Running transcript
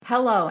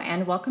Hello,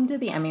 and welcome to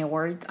the Emmy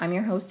Awards. I'm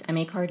your host,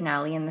 Emmy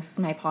Cardinale, and this is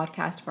my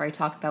podcast where I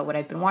talk about what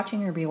I've been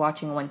watching or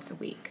rewatching once a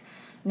week.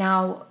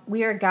 Now,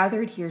 we are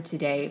gathered here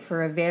today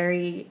for a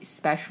very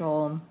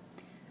special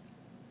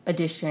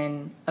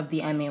edition of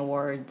the Emmy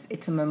Awards.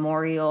 It's a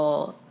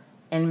memorial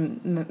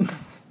and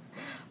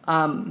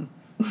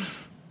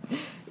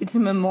it's a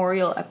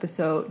memorial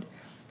episode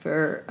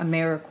for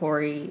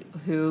Americory,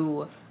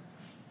 whose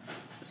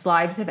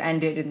lives have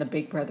ended in the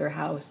Big Brother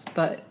house,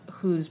 but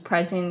whose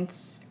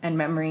presence and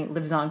memory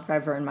lives on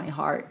forever in my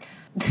heart.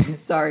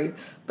 Sorry.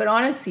 But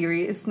on a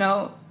serious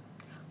note,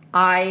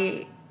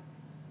 I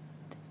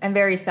am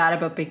very sad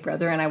about Big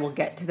Brother, and I will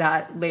get to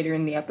that later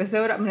in the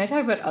episode. I'm going to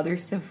talk about other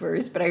stuff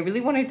first, but I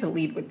really wanted to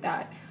lead with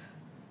that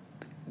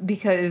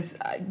because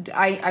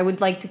I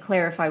would like to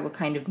clarify what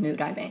kind of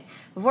mood I'm in.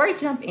 Before I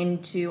jump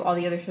into all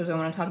the other shows I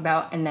want to talk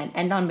about and then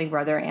end on Big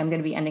Brother, I am going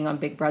to be ending on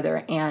Big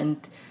Brother,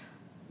 and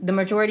the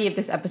majority of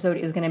this episode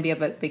is going to be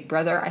about Big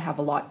Brother. I have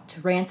a lot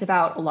to rant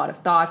about, a lot of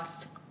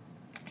thoughts,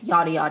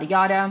 yada, yada,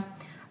 yada.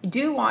 I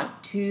do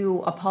want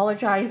to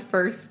apologize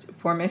first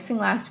for missing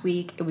last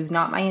week. It was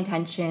not my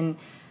intention.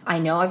 I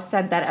know I've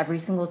said that every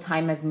single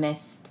time I've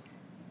missed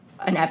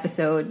an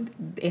episode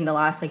in the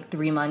last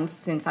 3 months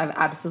since I've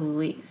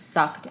absolutely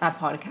sucked at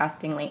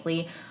podcasting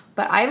lately.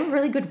 But I have a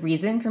really good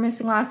reason for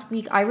missing last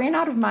week. I ran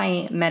out of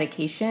my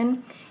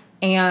medication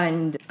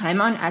and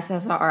I'm on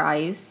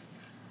SSRIs.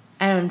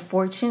 And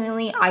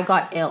unfortunately, I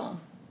got ill.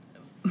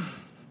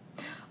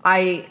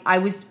 I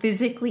was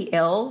physically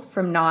ill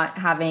from not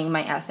having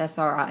my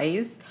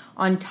SSRIs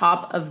on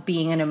top of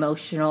being an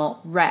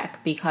emotional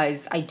wreck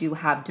because I do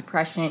have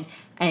depression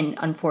and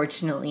not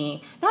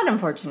unfortunately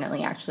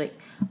actually,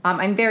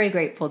 I'm very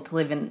grateful to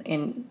live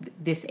in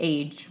this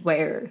age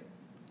where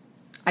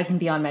I can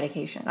be on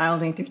medication. I don't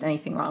think there's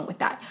anything wrong with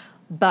that.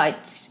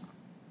 But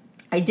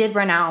I did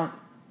run out.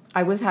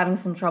 I was having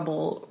some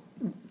trouble.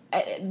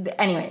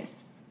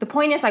 Anyways, the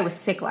point is I was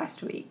sick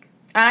last week.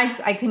 And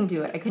I couldn't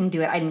do it.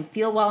 I didn't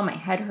feel well. My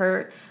head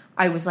hurt.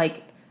 I was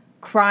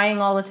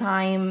crying all the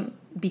time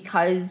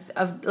because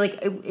of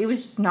it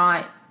was just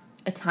not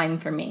a time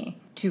for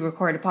me to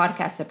record a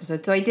podcast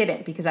episode. So I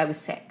didn't because I was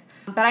sick.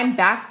 But I'm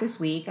back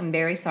this week. I'm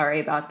very sorry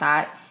about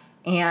that.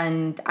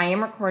 And I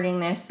am recording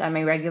this at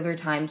my regular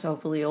time. So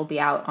hopefully it'll be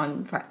out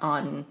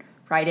on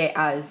Friday,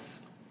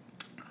 as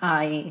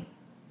I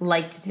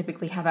like to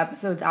typically have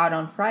episodes out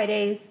on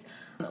Fridays.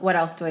 What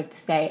else do I have to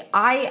say?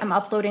 I am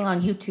uploading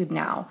on YouTube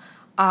now.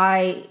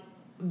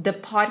 The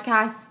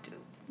podcast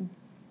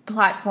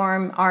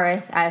platform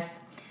RSS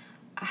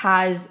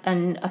has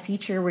a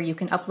feature where you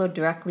can upload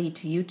directly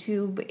to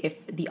YouTube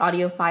if the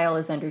audio file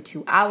is under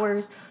 2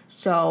 hours.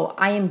 So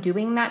I am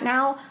doing that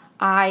now.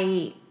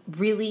 I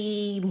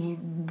really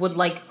would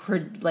like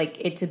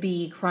it to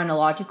be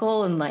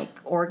chronological and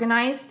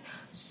organized.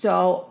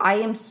 So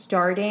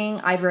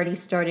I've already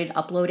started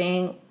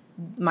uploading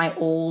my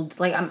old,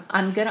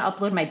 I'm gonna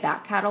upload my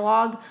back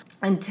catalog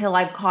until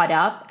I've caught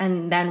up,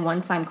 and then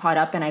once I'm caught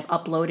up and I've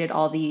uploaded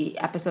all the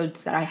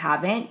episodes that I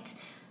haven't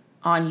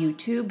on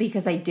YouTube,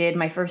 because I did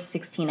my first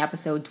 16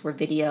 episodes were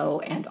video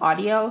and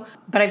audio,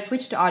 but I've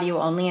switched to audio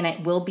only, and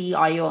it will be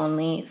audio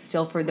only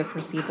still for the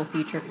foreseeable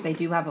future because I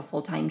do have a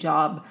full-time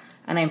job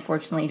and I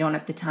unfortunately don't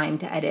have the time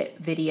to edit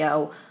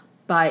video.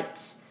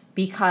 But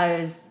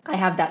because I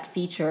have that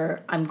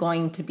feature, I'm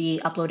going to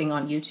be uploading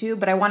on YouTube,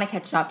 but I want to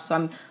catch up.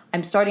 So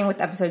I'm starting with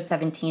episode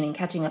 17 and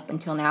catching up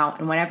until now.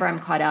 And whenever I'm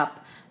caught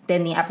up,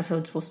 then the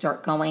episodes will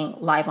start going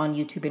live on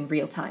YouTube in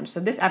real time. So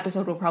this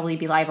episode will probably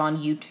be live on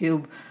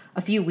YouTube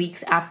a few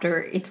weeks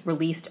after it's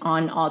released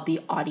on all the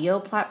audio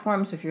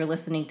platforms. So if you're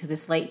listening to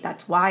this late,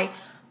 that's why.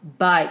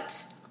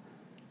 But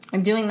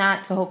I'm doing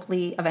that, so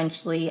hopefully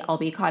eventually I'll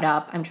be caught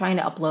up. I'm trying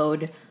to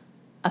upload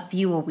a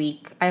few a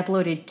week. I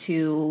uploaded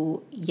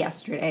 2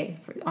 yesterday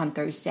on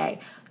Thursday.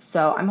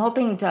 So I'm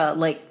hoping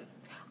to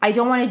I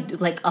don't want to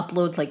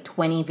upload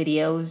 20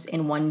 videos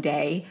in one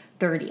day.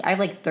 30. I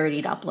have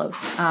 30 to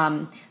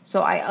upload.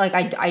 So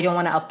I don't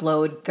want to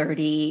upload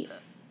 30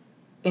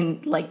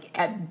 in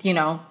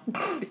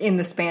in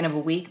the span of a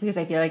week because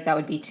I feel like that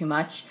would be too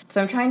much.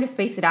 So I'm trying to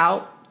space it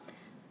out.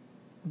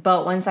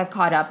 But once I've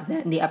caught up,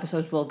 then the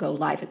episodes will go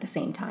live at the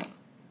same time.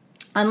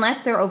 Unless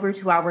they're over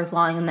 2 hours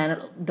long, and then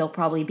they'll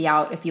probably be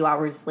out a few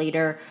hours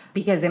later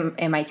because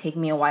it might take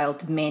me a while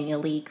to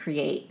manually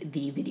create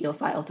the video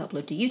file to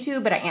upload to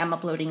YouTube, but I am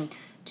uploading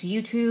to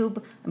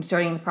YouTube. I'm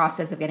starting the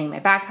process of getting my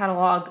back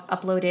catalog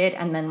uploaded,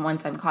 and then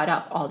once I'm caught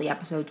up, all the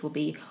episodes will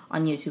be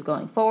on YouTube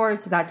going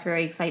forward, so that's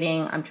very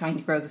exciting. I'm trying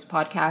to grow this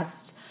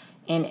podcast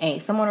in a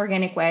somewhat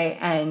organic way,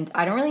 and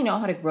I don't really know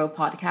how to grow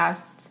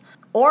podcasts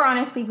or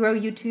honestly grow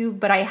YouTube,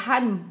 but I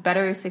had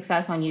better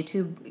success on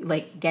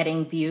YouTube,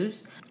 getting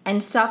views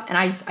and stuff, and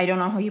I don't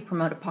know how you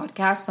promote a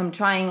podcast, so I'm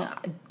trying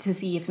to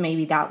see if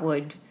maybe that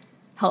would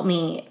help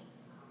me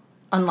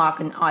unlock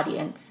an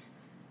audience.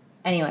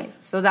 Anyways,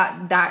 so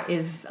that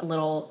is a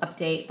little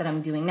update that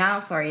I'm doing now.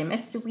 Sorry I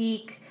missed a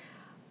week.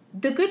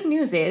 The good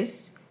news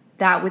is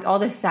that with all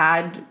the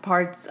sad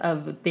parts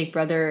of Big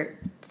Brother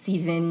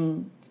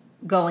season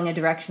going a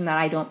direction that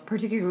I don't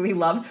particularly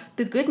love.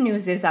 The good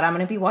news is that I'm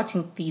going to be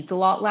watching feeds a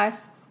lot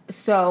less.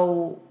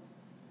 So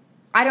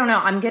I don't know.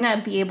 I'm going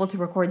to be able to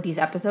record these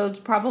episodes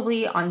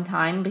probably on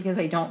time because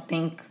I don't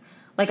think,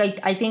 like,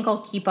 I think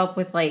I'll keep up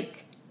with,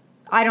 like,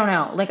 I don't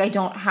know. Like, I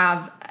don't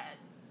have,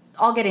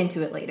 I'll get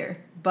into it later.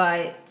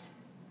 But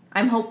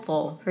I'm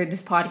hopeful for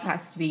this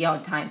podcast to be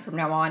on time from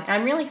now on. And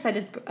I'm really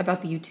excited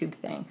about the YouTube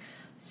thing.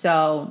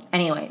 So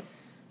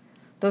anyways,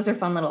 those are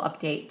fun little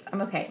updates.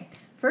 I'm okay.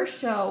 First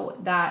show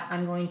that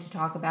I'm going to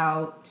talk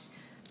about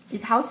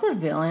is House of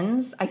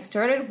Villains. I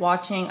started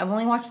watching, I've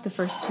only watched the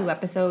first 2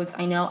 episodes.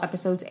 I know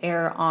episodes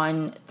air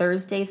on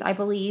Thursdays, I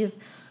believe.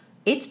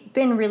 It's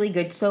been really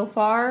good so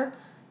far.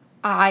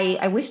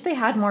 I wish they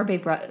had more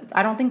Big Brother.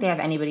 I don't think they have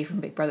anybody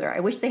from Big Brother. I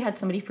wish they had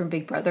somebody from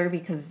Big Brother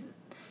because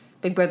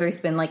Big Brother's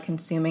been, like,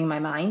 consuming my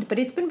mind. But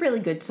it's been really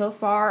good so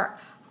far.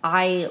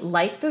 I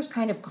like those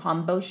kind of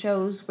combo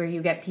shows where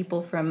you get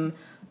people from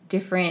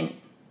different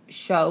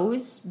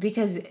shows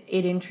because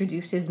it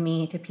introduces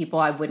me to people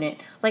I wouldn't.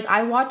 Like,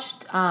 I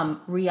watched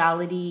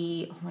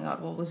reality, oh my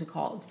god, what was it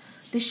called?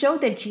 The show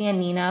that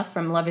Giannina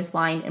from Love is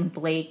Blind and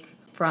Blake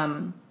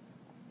from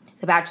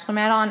The Bachelor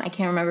met on. I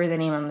can't remember the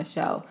name of the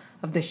show.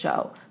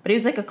 But it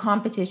was like a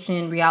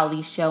competition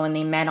reality show, and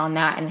they met on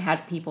that and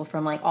had people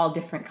from, like, all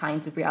different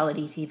kinds of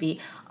reality TV.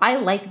 I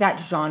like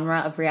that genre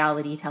of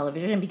reality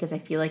television because I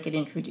feel like it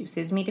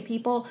introduces me to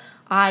people.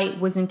 I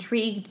was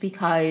intrigued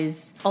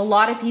because a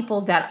lot of people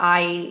that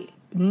I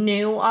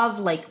knew of,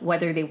 like,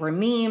 whether they were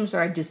memes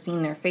or I've just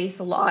seen their face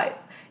a lot,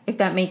 if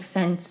that makes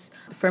sense,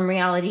 from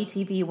reality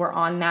TV were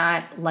on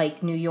that,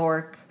 like New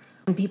York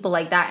and people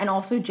like that. And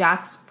also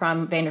Jax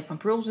from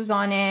Vanderpump Rules was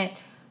on it.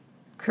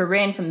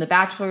 Corinne from The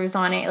Bachelor is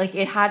on it. Like,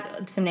 it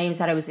had some names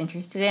that I was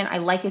interested in. I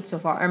like it so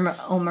far.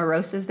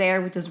 Omarosa's there,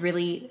 which is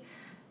really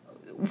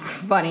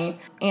funny.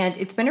 And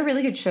it's been a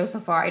really good show so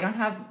far. I don't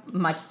have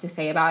much to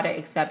say about it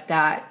except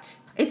that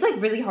it's,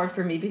 like, really hard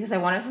for me because I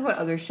want to talk about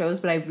other shows,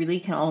 but I really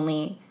can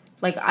only,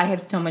 like, I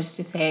have so much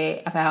to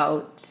say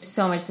about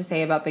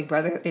Big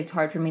Brother. It's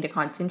hard for me to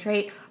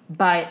concentrate.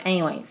 But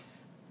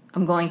anyways,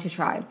 I'm going to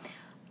try.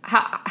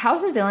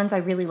 House of Villains, I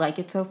really like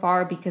it so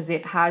far because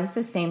it has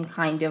the same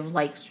kind of,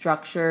 like,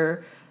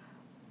 structure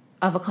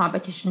of a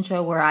competition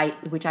show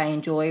which I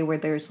enjoy, where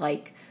there's,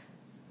 like,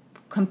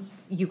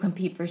 you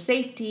compete for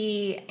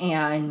safety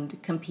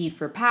and compete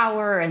for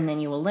power, and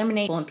then you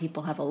eliminate people, and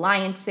people have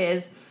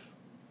alliances.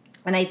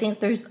 And I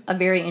think there's a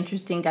very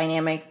interesting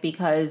dynamic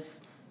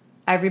because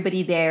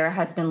everybody there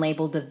has been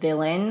labeled a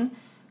villain.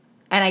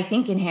 And I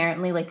think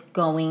inherently, like,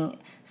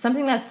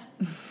 something that's,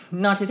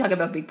 not to talk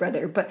about Big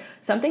Brother, but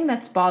something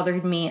that's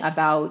bothered me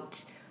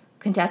about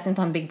contestants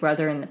on Big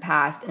Brother in the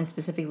past, and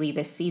specifically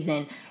this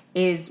season,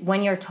 is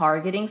when you're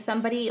targeting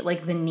somebody,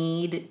 like, the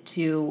need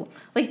to,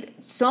 like,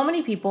 so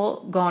many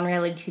people go on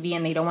reality TV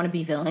and they don't want to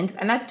be villains,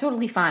 and that's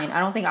totally fine. I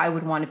don't think I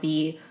would want to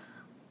be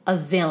a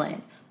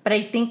villain. But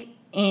I think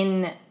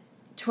in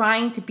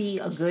trying to be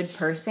a good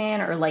person,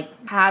 or, like,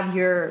 have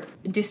your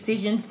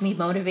decisions be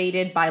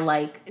motivated by,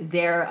 like,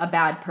 they're a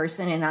bad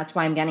person and that's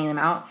why I'm getting them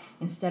out,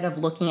 instead of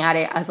looking at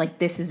it as, like,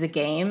 this is a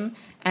game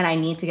and I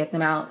need to get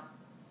them out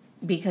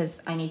because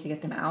I need to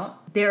get them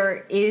out.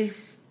 There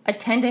is a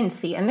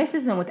tendency, and this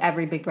isn't with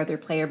every Big Brother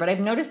player, but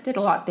I've noticed it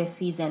a lot this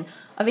season,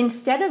 of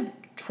instead of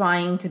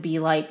trying to be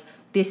like,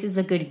 this is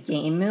a good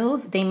game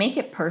move, they make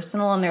it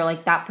personal and they're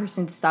like, that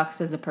person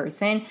sucks as a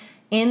person,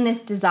 in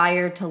this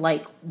desire to,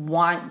 like,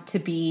 want to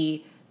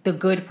be the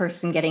good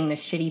person getting the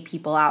shitty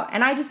people out.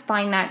 And I just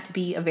find that to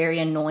be a very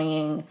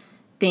annoying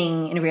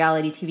thing in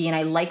reality TV. And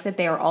I like that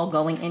they are all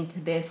going into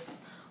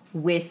this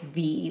with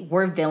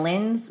we're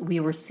villains.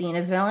 We were seen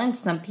as villains.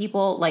 Some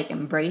people, like,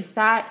 embrace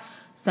that.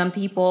 Some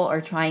people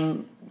are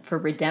trying for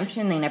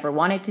redemption. They never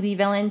wanted to be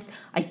villains.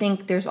 I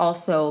think there's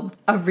also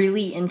a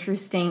really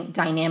interesting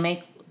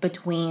dynamic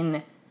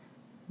between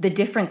the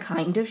different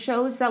kind of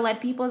shows that led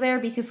people there,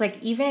 because, like,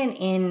 even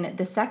in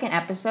the second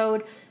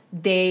episode,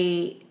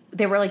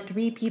 there were, like,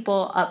 3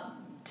 people up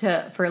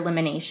for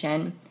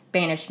elimination.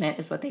 Banishment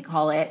is what they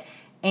call it.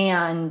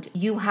 And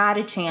you had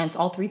a chance,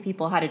 all 3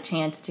 people had a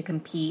chance to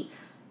compete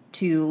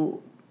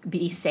to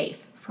be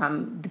safe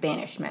from the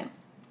banishment.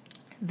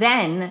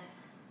 Then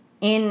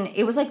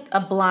it was like a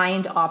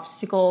blind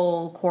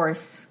obstacle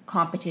course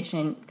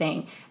competition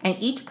thing. And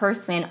each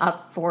person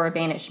up for a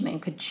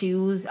banishment could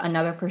choose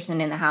another person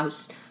in the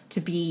house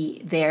to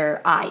be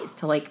their eyes,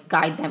 to, like,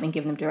 guide them and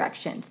give them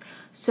directions.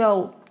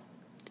 So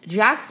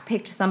Jax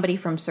picked somebody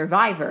from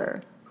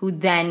Survivor,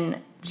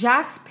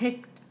 Jax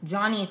picked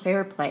Johnny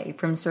Fairplay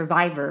from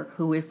Survivor,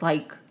 who is,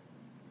 like,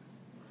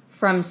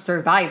 from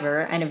Survivor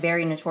and a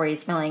very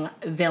notorious villain.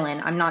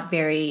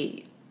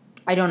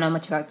 I don't know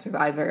much about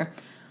Survivor,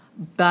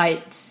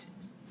 but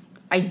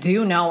I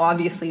do know,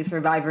 obviously,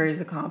 Survivor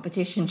is a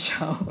competition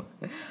show.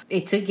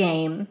 It's a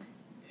game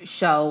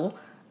show.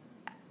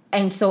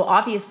 And so,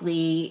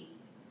 obviously,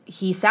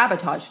 he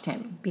sabotaged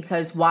him,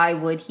 because why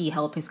would he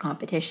help his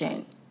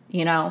competition?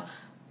 You know?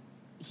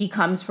 He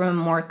comes from a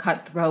more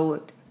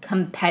cutthroat,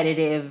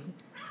 competitive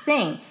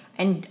thing.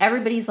 And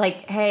everybody's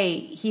like, hey,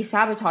 he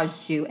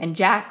sabotaged you. And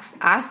Jax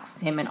asks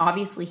him, and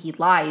obviously he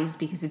lies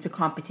because it's a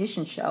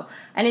competition show.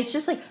 And it's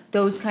just like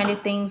those kind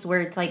of things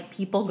where it's like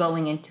people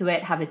going into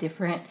it have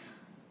different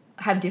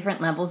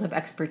levels of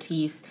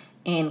expertise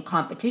in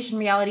competition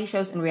reality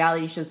shows and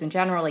reality shows in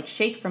general. Like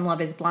Shake from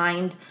Love is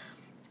Blind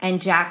and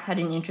Jax had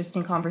an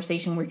interesting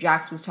conversation where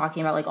Jax was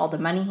talking about like all the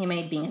money he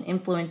made being an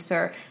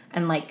influencer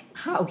and like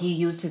how he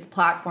used his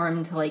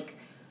platform to like,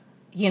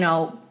 you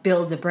know,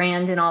 build a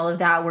brand and all of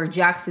that,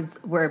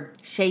 where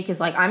Shake is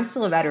like, I'm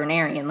still a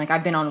veterinarian. Like,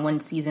 I've been on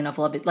one season of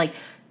Love It. Like,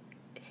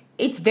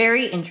 it's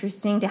very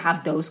interesting to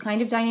have those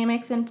kind of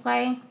dynamics in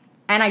play.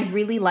 And I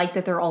really like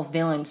that they're all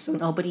villains, so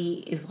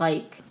nobody is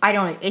like, I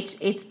don't know,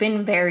 it's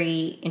been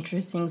very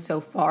interesting so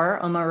far.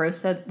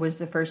 Omarosa was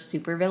the first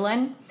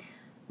supervillain,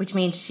 which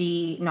means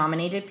she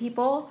nominated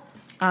people.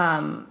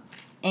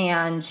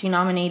 And she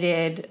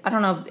nominated, I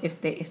don't know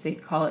if they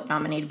call it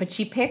nominated, but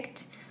she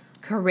picked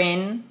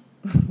Corinne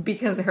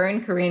because her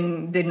and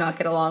Corinne did not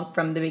get along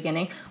from the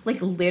beginning.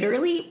 Like,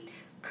 literally,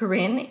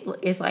 Corinne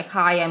is like,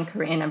 hi, I'm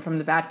Corinne, I'm from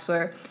The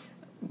Bachelor.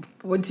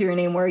 What's your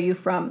name? Where are you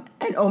from?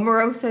 And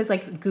Omarosa is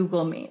like,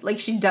 Google me. Like,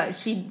 she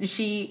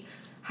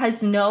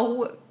has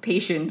no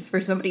patience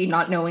for somebody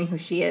not knowing who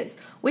she is,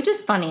 which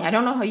is funny. I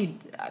don't know how you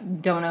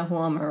don't know who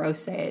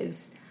Omarosa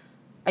is.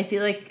 I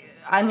feel like,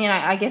 I mean,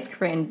 I guess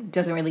Corinne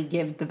doesn't really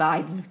give the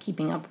vibes of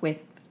keeping up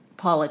with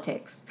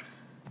politics.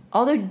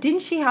 Although,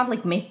 didn't she have,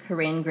 like, Make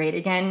Corinne Great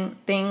Again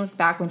things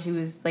back when she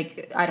was,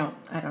 like, I don't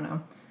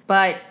know.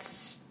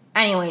 But,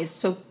 anyways,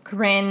 so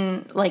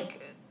Corinne,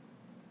 like,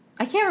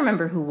 I can't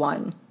remember who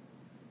won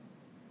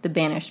the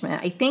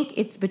banishment. I think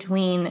it's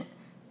between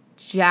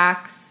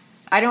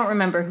Jax, I don't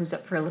remember who's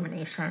up for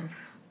elimination,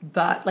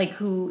 but, like,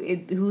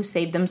 who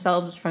saved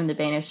themselves from the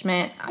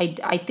banishment.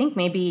 I think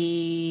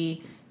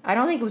maybe, I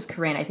don't think it was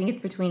Corinne. I think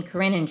it's between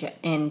Corinne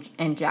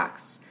and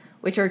Jax,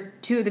 which are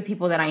two of the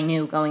people that I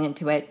knew going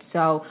into it.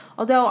 So,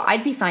 although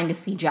I'd be fine to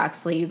see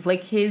Jax leave,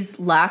 like, his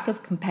lack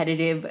of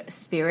competitive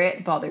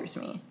spirit bothers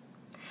me.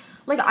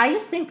 Like, I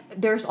just think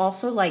there's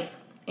also, like,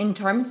 in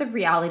terms of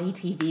reality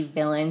TV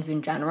villains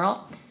in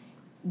general,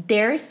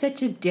 there is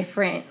such a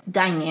different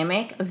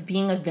dynamic of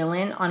being a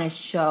villain on a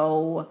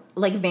show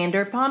like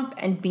Vanderpump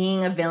and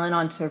being a villain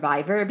on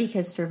Survivor,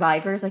 because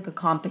Survivor is like a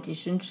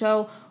competition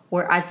show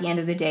where at the end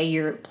of the day,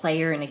 you're a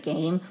player in a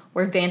game.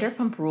 Where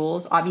Vanderpump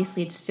Rules,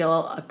 obviously it's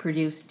still a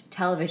produced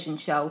television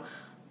show,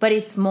 but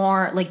it's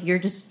more like you're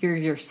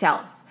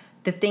yourself.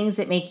 The things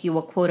that make you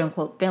a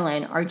quote-unquote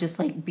villain are just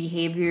like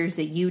behaviors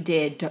that you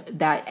did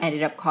that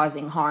ended up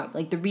causing harm.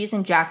 Like, the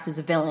reason Jax is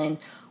a villain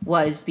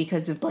was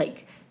because of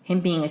like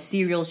him being a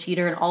serial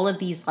cheater and all of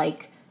these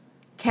like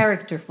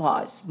character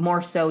flaws,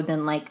 more so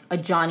than like a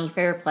Johnny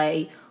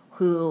Fairplay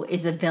who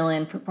is a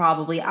villain for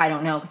probably, I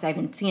don't know because I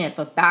haven't seen it,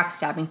 but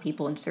backstabbing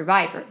people in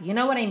Survivor. You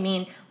know what I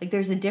mean? Like,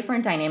 there's a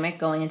different dynamic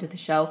going into the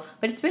show,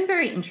 but it's been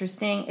very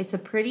interesting. It's a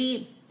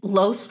pretty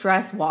low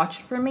stress watch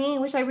for me,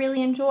 which I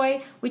really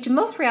enjoy, which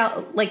most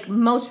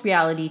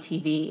reality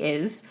TV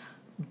is.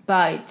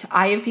 But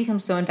I have become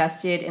so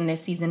invested in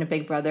this season of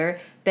Big Brother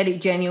that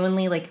it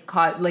genuinely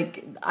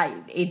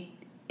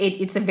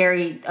it's a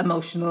very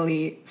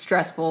emotionally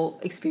stressful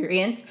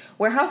experience.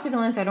 Where House of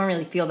Villains, I don't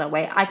really feel that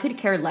way. I could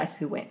care less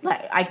who wins.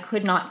 Like, I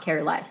could not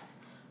care less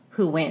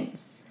who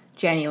wins,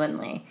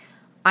 genuinely.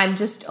 I'm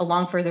just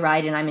along for the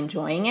ride and I'm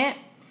enjoying it.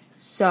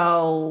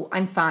 So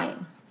I'm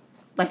fine.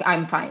 Like,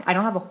 I'm fine. I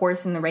don't have a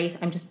horse in the race.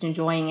 I'm just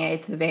enjoying it.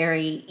 It's a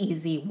very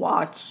easy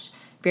watch,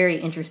 very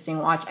interesting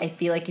watch. I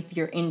feel like if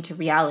you're into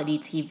reality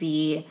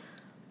TV,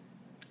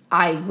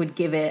 I would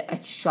give it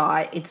a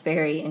shot. It's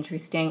very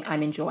interesting.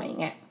 I'm enjoying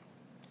it.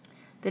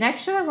 The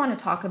next show I want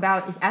to talk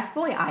about is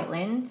F-Boy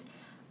Island.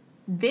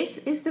 This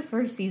is the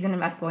first season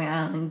of F-Boy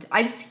Island.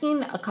 I've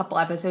seen a couple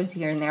episodes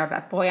here and there of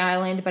F-Boy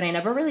Island, but I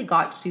never really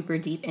got super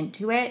deep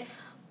into it.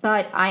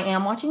 But I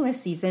am watching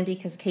this season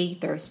because Katie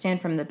Thurston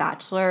from The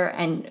Bachelor,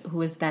 and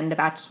who is then The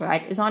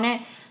Bachelorette, is on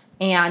it.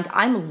 And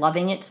I'm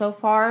loving it so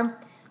far.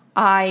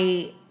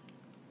 I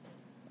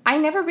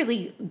never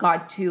really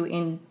got too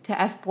into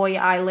F-Boy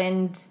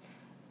Island,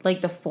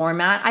 like the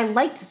format. I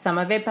liked some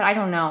of it, but I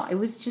don't know. It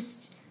was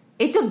just,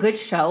 it's a good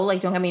show.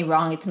 Like, don't get me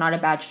wrong. It's not a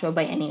bad show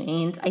by any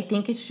means. I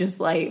think it's just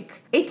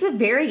like, it's a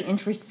very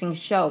interesting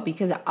show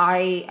because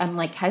I am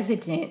like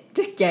hesitant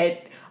to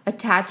get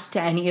attached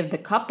to any of the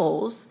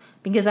couples.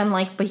 Because I'm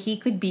like, but he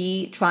could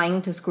be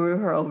trying to screw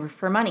her over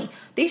for money.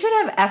 They should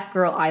have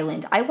F-Girl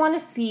Island. I want to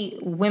see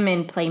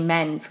women play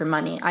men for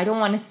money. I don't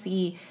want to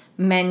see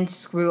men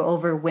screw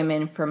over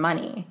women for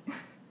money.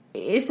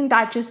 Isn't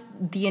that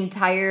just the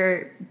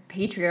entire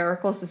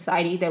patriarchal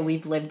society that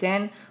we've lived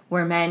in,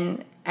 where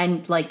men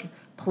and like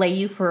play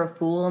you for a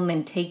fool and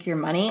then take your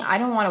money? I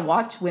don't want to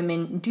watch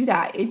women do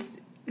that. It's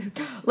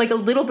like a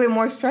little bit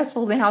more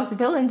stressful than House of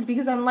Villains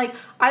because I'm like,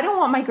 I don't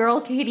want my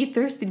girl Katie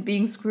Thurston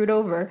being screwed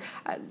over.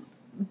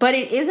 But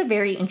it is a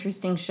very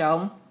interesting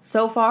show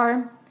so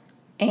far.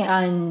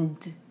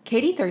 And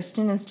Katie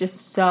Thurston is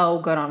just so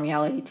good on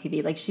reality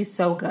TV. Like, she's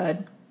so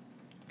good.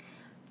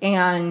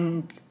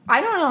 And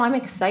I don't know, I'm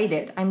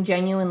excited. I'm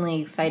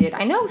genuinely excited.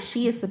 I know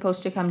she is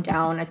supposed to come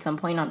down at some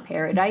point on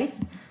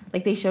Paradise.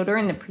 Like, they showed her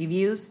in the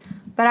previews.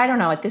 But I don't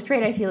know. At this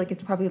rate, I feel like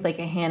it's probably like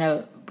a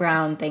Hannah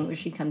Brown thing where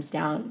she comes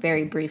down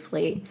very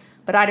briefly.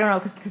 But I don't know,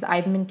 because I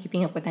haven't been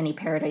keeping up with any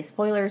Paradise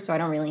spoilers, so I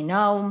don't really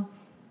know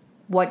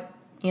what,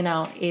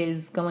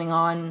 is going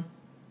on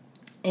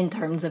in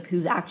terms of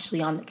who's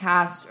actually on the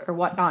cast or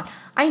whatnot.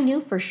 I knew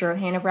for sure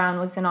Hannah Brown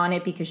wasn't on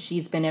it because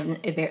she's been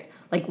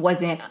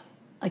wasn't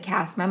a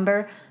cast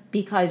member,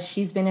 because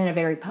she's been in a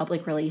very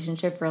public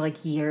relationship for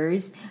like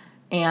years.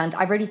 And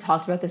I've already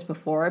talked about this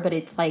before, but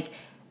it's like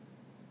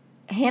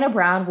Hannah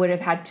Brown would have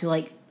had to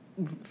like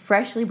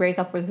freshly break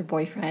up with her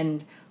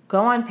boyfriend,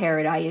 go on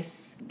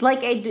Paradise.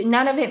 Like,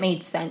 none of it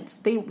made sense.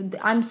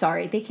 I'm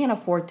sorry, they can't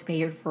afford to pay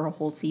her for a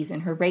whole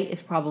season. Her rate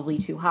is probably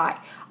too high.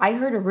 I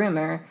heard a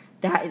rumor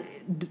that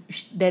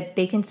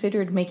they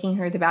considered making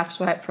her the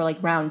Bachelorette for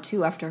like round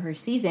 2 after her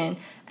season,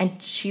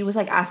 and she was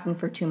like asking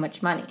for too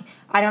much money.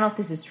 I don't know if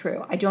this is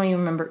true. I don't even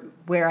remember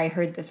where I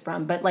heard this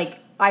from, but like,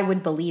 I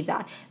would believe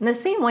that. In the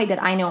same way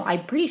that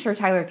I'm pretty sure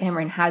Tyler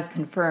Cameron has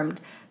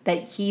confirmed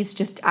that he's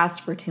just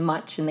asked for too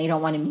much and they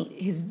don't want to meet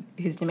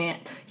his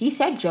demand. He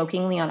said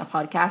jokingly on a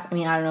podcast, I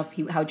mean, I don't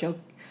know how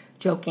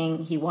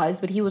joking he was,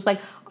 but he was like,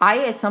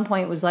 I at some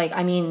point was like,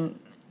 I mean,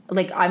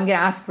 like, I'm going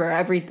to ask for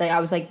everything. I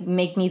was like,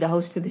 make me the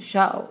host of the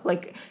show.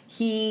 Like,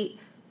 he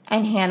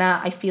and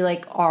Hannah, I feel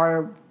like,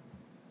 are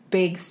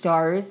big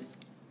stars.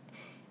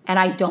 And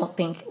I don't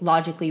think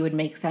logically it would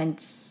make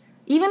sense.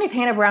 Even if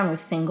Hannah Brown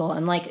was single,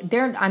 and like,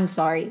 I'm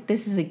sorry,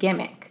 this is a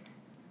gimmick.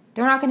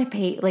 They're not going to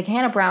pay, like,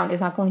 Hannah Brown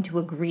is not going to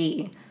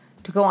agree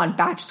to go on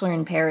Bachelor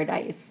in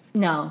Paradise.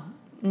 No.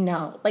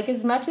 Like,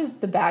 as much as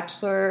The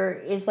Bachelor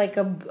is like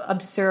a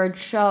absurd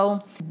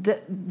show,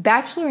 The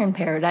Bachelor in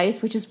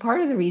Paradise, which is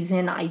part of the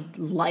reason I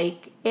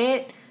like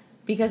it,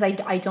 because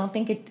I don't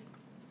think it,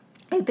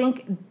 I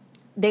think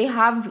they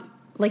have,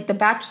 like, The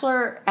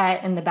Bachelorette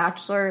and The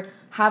Bachelor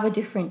have a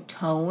different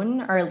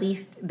tone, or at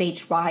least they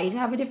try to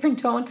have a different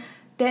tone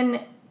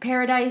than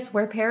Paradise,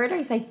 where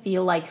Paradise, I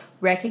feel like,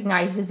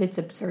 recognizes its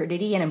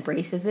absurdity and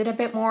embraces it a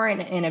bit more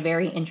in a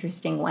very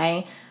interesting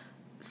way.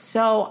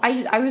 So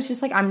I was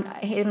just like,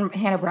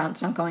 Hannah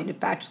Brown's not going to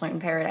Bachelor in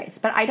Paradise.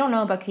 But I don't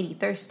know about Katie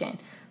Thurston,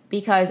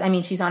 because, I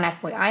mean, she's on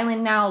F-Boy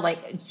Island now.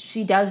 Like,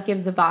 she does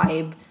give the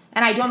vibe,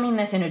 and I don't mean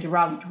this in a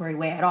derogatory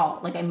way at all.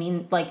 Like, I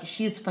mean, like,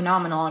 she's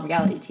phenomenal on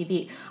reality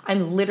TV.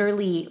 I'm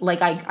literally,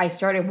 like, I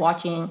started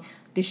watching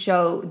the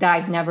show that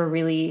I've never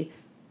really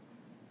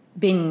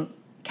been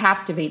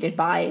captivated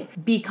by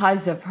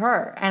because of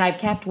her, and I've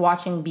kept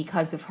watching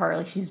because of her.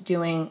 Like, she's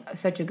doing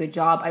such a good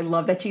job. I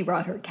love that she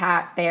brought her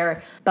cat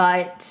there,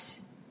 but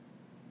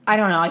I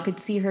don't know, I could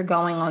see her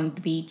going on the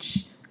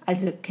beach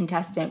as a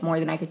contestant more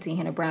than I could see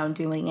Hannah Brown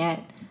doing it,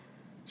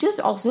 just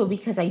also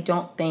because I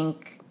don't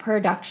think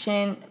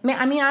production,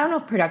 I mean, I don't know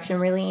if production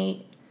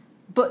really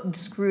but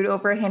screwed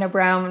over Hannah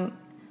Brown,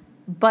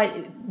 but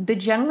the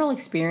general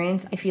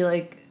experience, I feel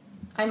like,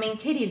 I mean,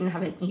 Katie didn't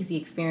have an easy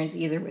experience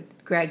either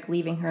with Greg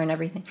leaving her and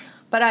everything.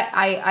 But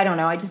I don't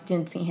know. I just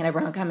didn't see Hannah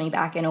Brown coming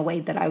back in a way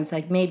that I was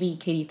like, maybe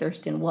Katie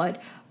Thurston would.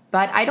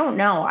 But I don't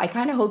know. I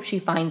kind of hope she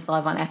finds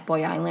love on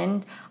F-Boy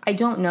Island. I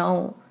don't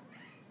know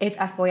if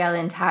F-Boy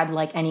Island had,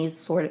 like, any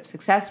sort of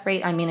success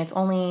rate. I mean, it's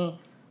only,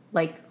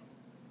 like,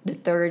 the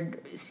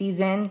 3rd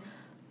season.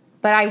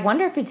 But I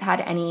wonder if it's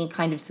had any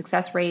kind of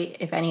success rate,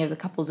 if any of the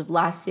couples have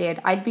lasted.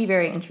 I'd be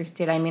very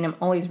interested. I mean, I'm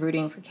always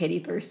rooting for Katie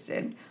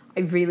Thurston. I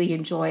really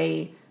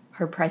enjoy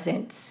her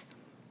presence,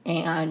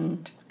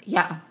 and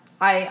yeah,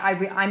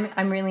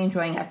 I'm really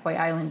enjoying F-Boy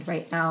Island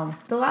right now.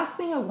 The last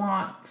thing I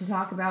want to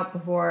talk about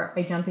before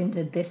I jump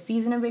into this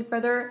season of Big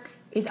Brother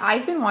is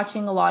I've been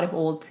watching a lot of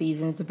old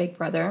seasons of Big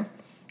Brother,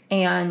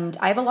 and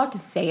I have a lot to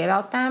say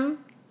about them,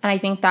 and I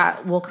think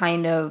that will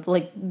kind of,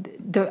 like,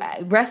 the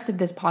rest of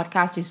this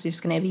podcast is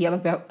just going to be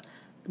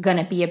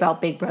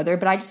about Big Brother,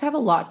 but I just have a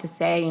lot to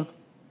say,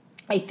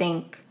 I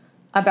think,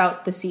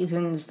 about the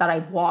seasons that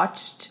I've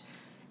watched,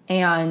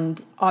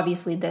 and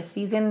obviously this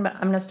season, but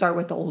I'm going to start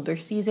with the older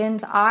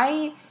seasons.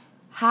 I've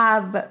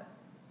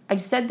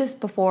said this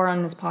before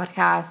on this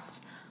podcast,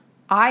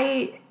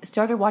 I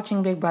started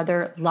watching Big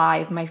Brother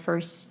live. My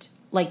first,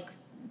 like,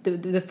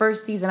 the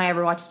first season I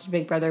ever watched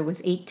Big Brother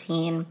was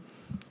 18,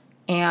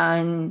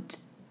 and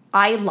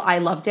I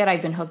loved it.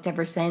 I've been hooked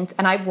ever since,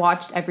 and I've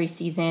watched every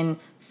season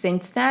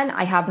since then.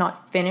 I have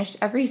not finished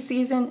every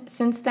season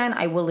since then,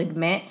 I will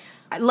admit.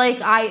 Like,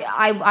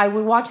 I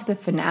would watch the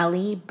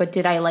finale, but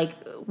did I, like,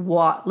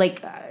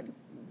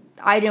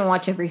 I didn't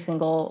watch every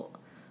single,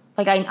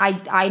 like,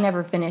 I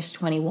never finished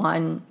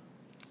 21.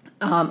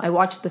 I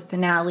watched the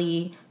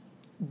finale,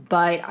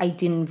 but I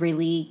didn't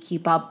really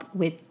keep up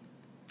with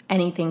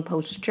anything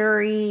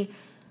post-jury.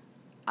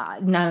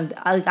 None of the,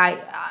 like,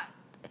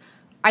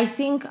 I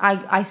think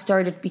I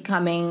started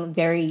becoming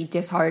very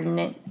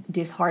disheartened,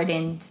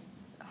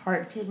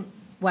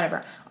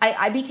 whatever.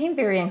 I became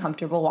very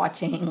uncomfortable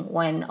watching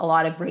when a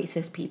lot of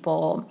racist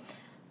people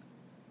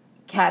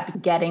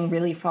kept getting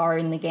really far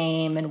in the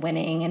game and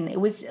winning, and it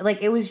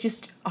was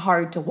just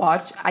hard to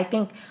watch. I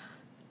think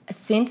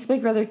since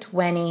Big Brother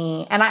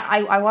 20, and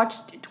I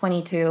watched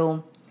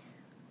 22.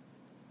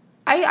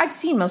 I've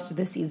seen most of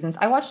the seasons.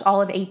 I watched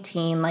all of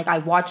 18. Like, I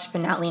watched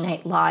finale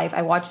night live.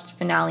 I watched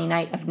finale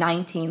night of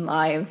 19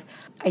 live.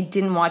 I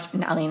didn't watch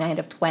finale night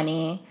of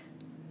 20.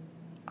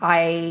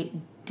 I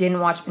didn't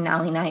watch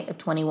finale night of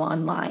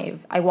 21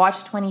 live. I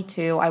watched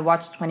 22. I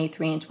watched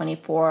 23 and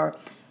 24.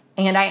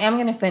 And I am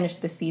going to finish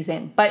the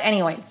season. But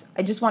anyways,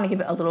 I just want to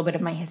give a little bit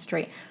of my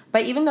history.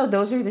 But even though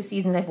those are the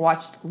seasons I've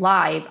watched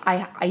live,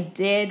 I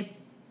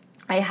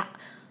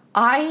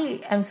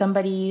am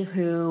somebody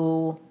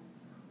who,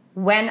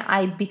 when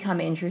I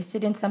become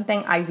interested in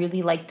something, I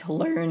really like to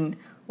learn,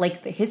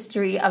 like, the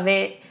history of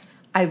it.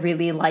 I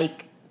really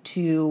like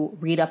to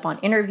read up on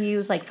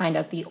interviews, like, find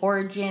out the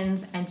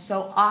origins. And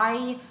so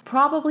I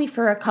probably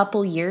for a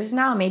couple years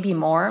now, maybe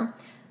more,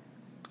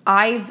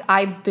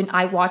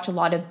 I watch a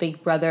lot of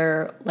Big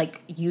Brother,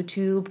 like,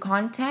 YouTube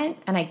content,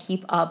 and I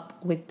keep up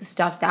with the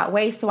stuff that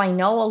way. So I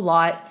know a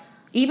lot,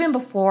 even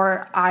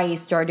before I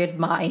started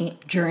my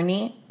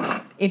journey,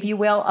 if you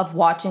will, of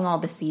watching all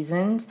the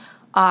seasons.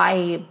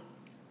 I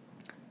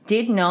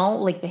did know,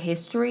 like, the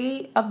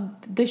history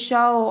of the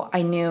show.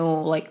 I knew,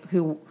 like,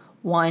 who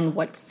won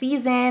what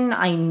season.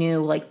 I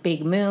knew, like,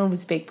 big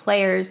moves, big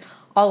players,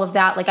 all of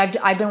that. Like,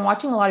 I've been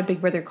watching a lot of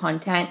Big Brother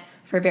content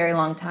for a very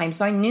long time,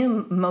 so I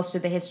knew most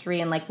of the history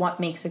and, like, what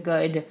makes a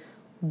good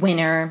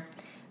winner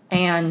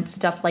and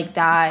stuff like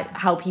that,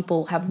 how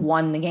people have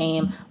won the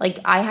game. Like,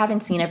 I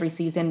haven't seen every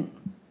season,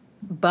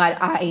 but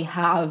I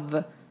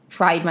have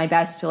tried my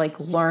best to, like,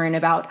 learn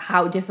about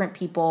how different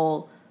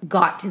people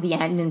got to the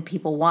end and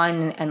people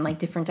won, and like,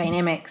 different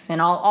dynamics and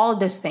all of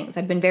those things.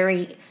 I've been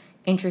very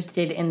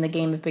interested in the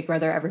game of Big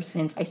Brother ever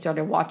since I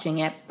started watching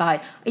it,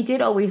 but I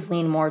did always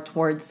lean more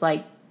towards,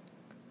 like,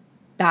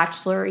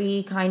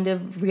 Bachelor-y kind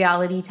of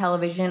reality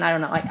television. I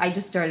don't know. I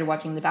just started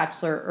watching The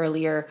Bachelor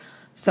earlier,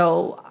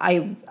 so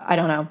I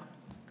don't know.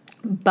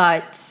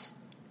 But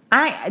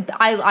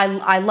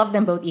I love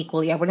them both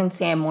equally. I wouldn't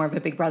say I'm more of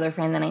a Big Brother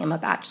fan than I am a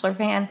Bachelor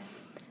fan.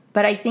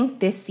 But I think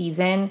this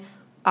season,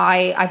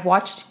 I've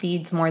watched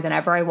feeds more than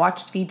ever. I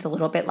watched feeds a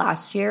little bit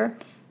last year,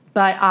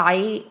 but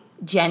I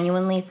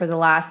genuinely, for the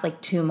last, like,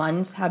 2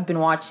 months, have been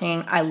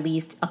watching at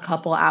least a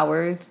couple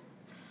hours,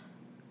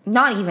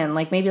 not even,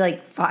 like, maybe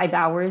like 5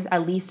 hours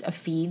at least of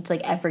feeds,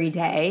 like, every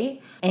day.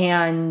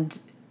 And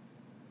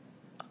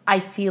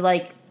I feel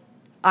like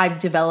I've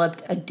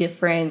developed a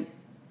different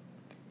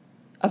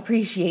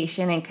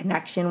appreciation and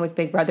connection with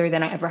Big Brother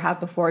than I ever have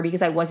before,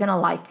 because I wasn't a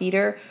live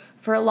feeder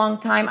for a long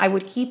time. I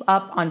would keep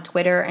up on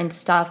Twitter and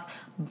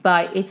stuff,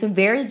 but it's a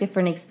very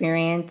different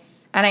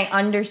experience. And I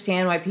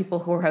understand why people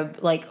who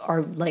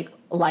are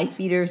live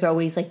feeders are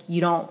always like,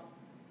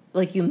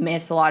 you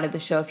miss a lot of the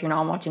show if you're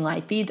not watching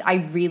live feeds.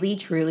 I really,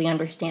 truly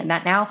understand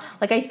that now.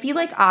 Like, I feel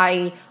like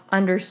I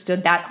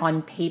understood that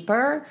on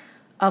paper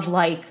of,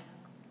 like,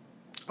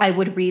 I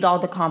would read all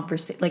the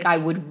like, I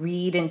would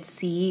read and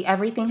see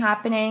everything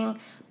happening,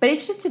 but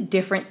it's just a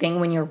different thing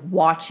when you're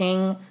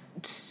watching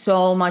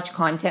so much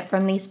content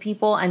from these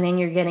people and then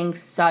you're getting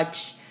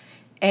such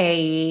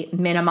a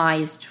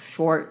minimized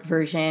short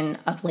version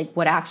of, like,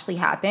 what actually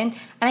happened.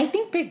 And I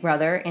think Big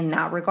Brother in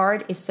that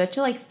regard is such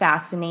a, like,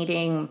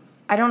 fascinating,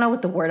 I don't know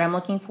what the word I'm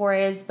looking for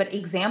is, but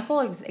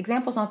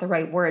example's not the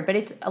right word, but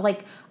it's,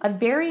 like, a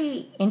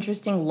very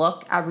interesting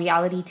look at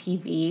reality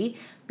TV,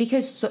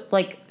 because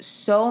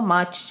so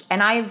much,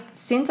 and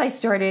since I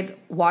started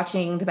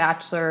watching The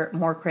Bachelor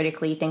more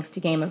critically, thanks to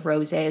Game of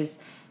Roses,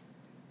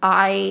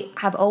 I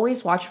have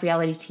always watched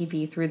reality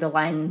TV through the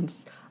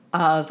lens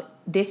of,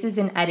 this is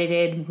an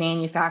edited,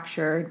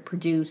 manufactured,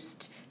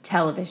 produced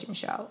television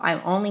show.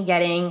 I'm only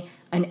getting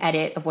an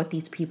edit of what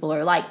these people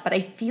are like. But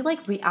I feel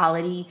like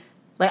reality,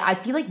 like, I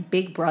feel like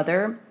Big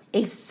Brother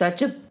is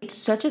such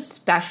a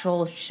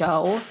special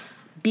show,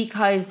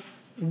 because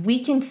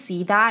we can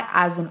see that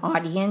as an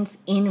audience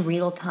in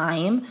real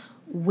time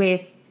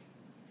with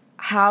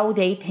how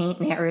they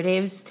paint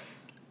narratives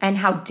and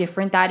how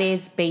different that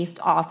is based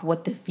off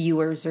what the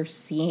viewers are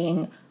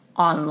seeing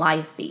on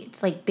live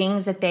feeds. Like,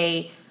 things that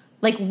they,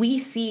 like, we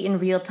see in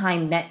real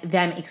time, that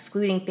them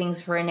excluding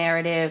things for a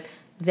narrative,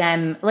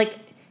 them, like,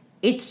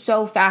 it's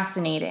so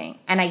fascinating.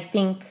 And I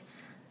think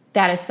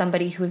that as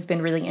somebody who's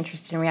been really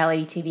interested in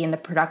reality TV and the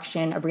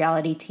production of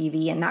reality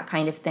TV and that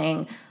kind of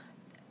thing,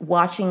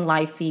 watching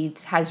live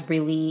feeds has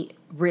really,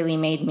 really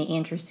made me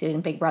interested in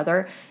Big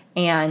Brother.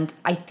 And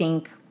I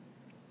think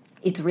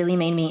it's really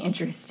made me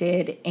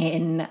interested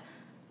in,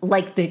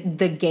 like, the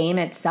game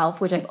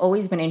itself, which I've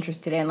always been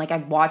interested in. Like,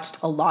 I've watched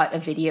a lot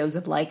of videos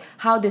of, like,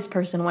 how this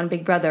person won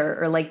Big Brother,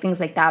 or, like,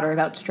 things like that, or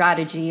about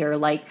strategy, or,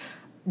 like,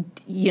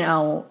 you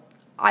know,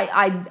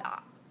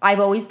 I've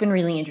always been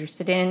really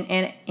interested in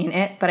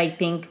it, but I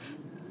think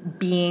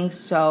being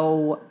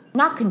so,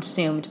 not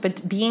consumed,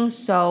 but being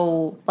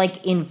so,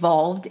 like,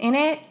 involved in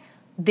it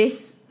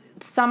this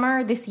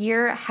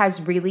year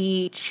has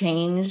really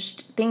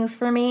changed things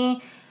for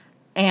me.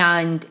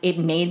 And it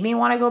made me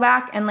want to go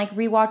back and like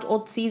rewatch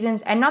old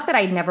seasons. And not that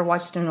I'd never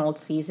watched an old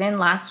season.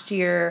 Last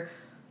year,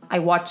 I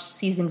watched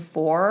season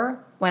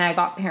 4. When I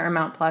got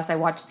Paramount Plus, I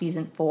watched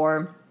season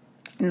 4.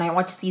 And I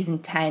watched season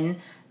 10.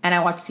 And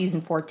I watched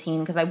season 14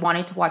 because I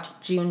wanted to watch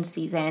June's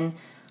season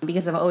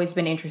because I've always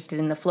been interested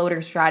in the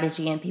floater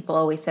strategy. And people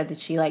always said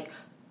that she like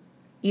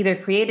either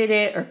created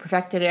it or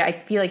perfected it. I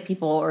feel like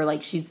people are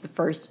like, she's the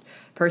first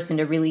person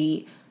to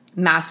really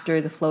master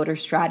the floater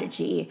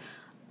strategy.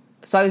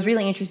 So I was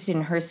really interested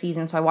in her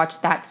season, so I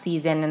watched that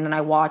season, and then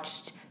I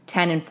watched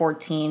 10 and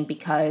 14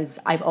 because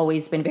I've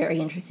always been very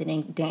interested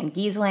in Dan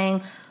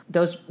Giesling.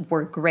 Those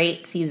were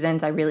great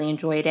seasons. I really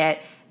enjoyed it.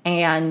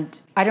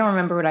 And I don't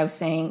remember what I was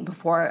saying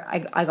before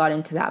I got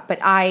into that. But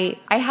I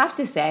have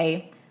to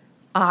say,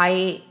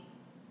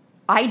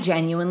 I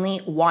genuinely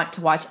want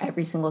to watch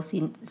every single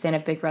season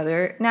of Big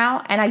Brother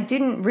now. And I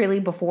didn't really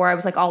before. I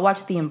was like, I'll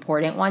watch the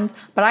important ones.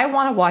 But I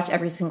want to watch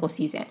every single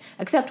season.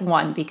 Except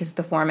one, because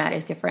the format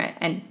is different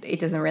and it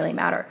doesn't really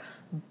matter.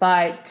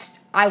 But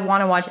I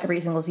want to watch every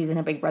single season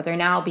of Big Brother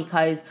now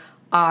because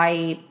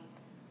and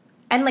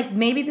like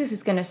maybe this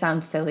is going to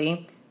sound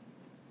silly,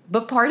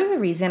 but part of the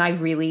reason I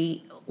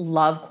really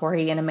love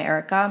Corey and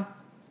America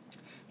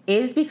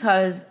is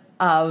because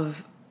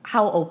of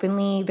how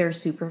openly they're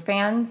super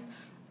fans.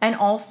 And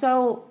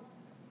also,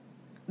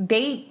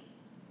 they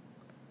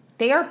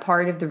are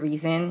part of the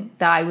reason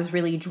that I was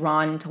really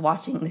drawn to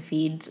watching the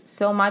feeds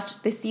so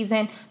much this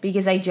season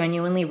because I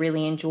genuinely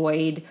really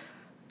enjoyed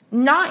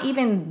not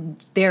even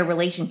their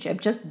relationship,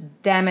 just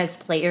them as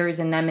players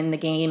and them in the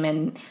game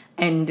and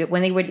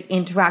when they would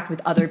interact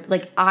with other,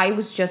 like I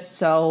was just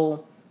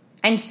so,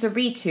 and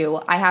Suri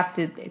too, I have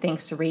to thank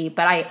Suri,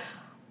 but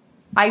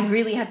I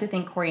really have to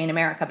thank Corey in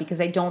America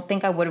because I don't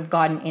think I would have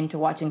gotten into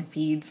watching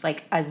feeds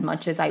like as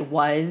much as I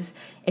was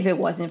if it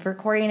wasn't for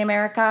Corey in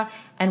America.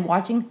 And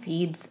watching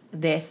feeds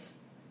this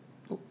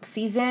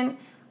season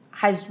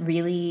has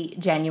really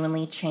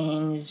genuinely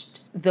changed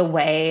the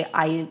way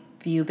I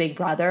view Big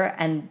Brother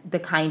and the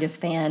kind of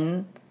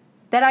fan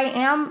that I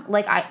am.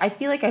 Like, I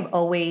feel like I've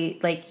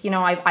always, like, you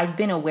know, I've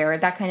been aware of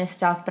that kind of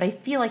stuff, but I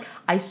feel like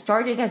I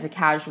started as a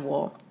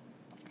casual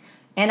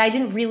and I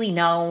didn't really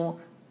know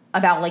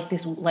about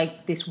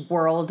this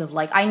world of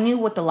like, I knew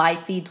what the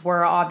live feeds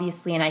were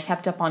obviously and I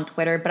kept up on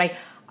Twitter, but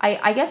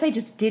I guess I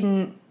just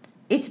didn't,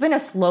 it's been a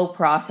slow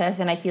process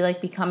and I feel like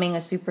becoming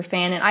a super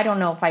fan, and I don't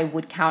know if I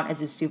would count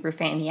as a super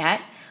fan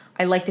yet.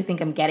 I like to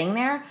think I'm getting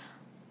there,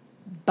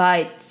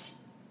 but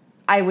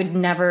I would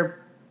never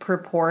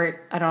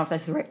purport, I don't know if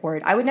that's the right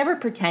word, I would never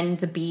pretend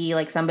to be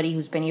like somebody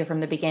who's been here from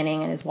the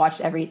beginning and has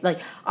watched every, like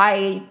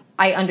I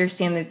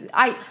understand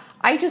that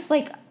I just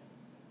like,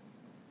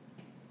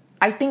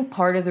 I think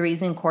part of the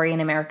reason Corey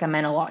in America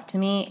meant a lot to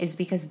me is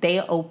because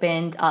they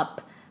opened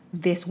up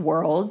this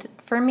world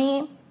for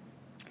me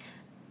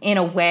in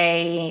a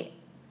way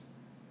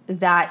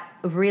that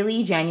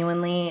really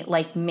genuinely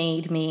like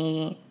made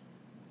me,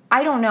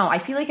 I don't know, I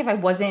feel like if I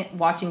wasn't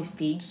watching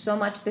feeds so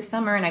much this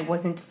summer and I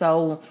wasn't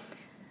so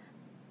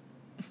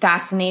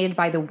fascinated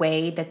by the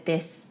way that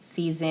this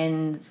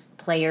season's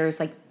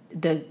players, like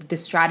the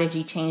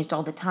strategy changed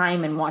all the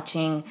time and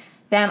watching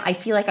them, I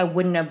feel like I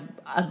wouldn't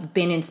have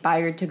been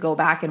inspired to go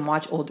back and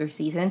watch older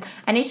seasons.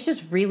 And it's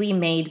just really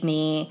made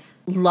me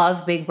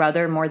love Big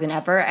Brother more than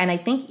ever. And I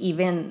think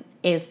even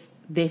if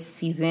this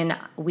season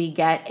we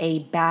get a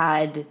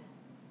bad,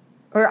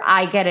 or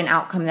I get an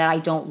outcome that I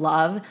don't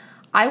love,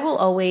 I will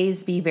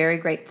always be very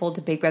grateful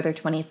to Big Brother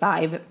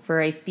 25 for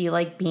I feel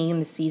like being in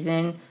the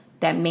season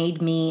that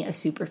made me a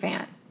super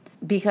fan.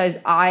 Because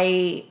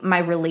my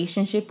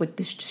relationship with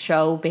this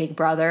show, Big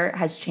Brother,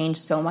 has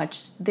changed so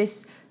much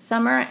this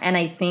summer. And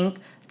I think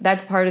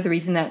that's part of the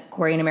reason that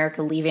Corey in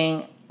America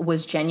leaving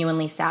was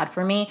genuinely sad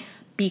for me,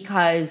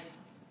 because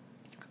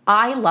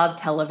I love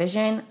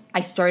television.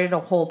 I started a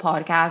whole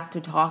podcast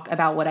to talk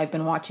about what I've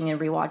been watching and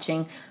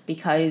rewatching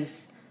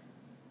because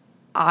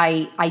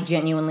I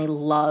genuinely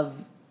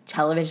love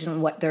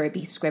television, whether it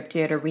be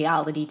scripted or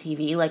reality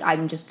TV. Like,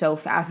 I'm just so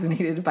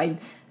fascinated by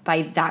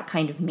that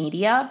kind of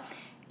media.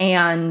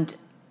 And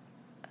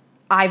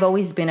I've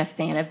always been a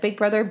fan of Big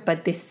Brother,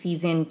 but this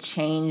season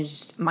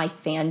changed my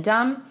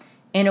fandom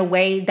in a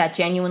way that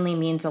genuinely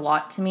means a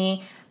lot to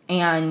me.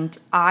 And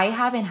I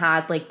haven't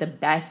had like the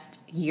best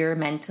year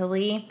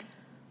mentally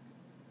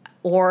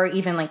or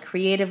even like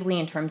creatively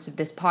in terms of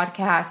this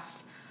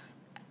podcast.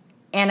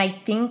 And I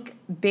think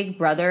Big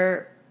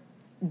Brother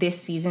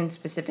this season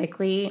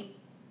specifically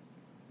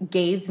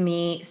gave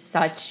me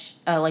such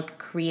a like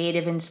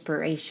creative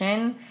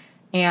inspiration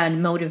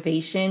and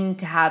motivation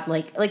to have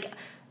like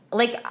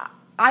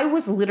I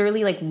was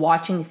literally like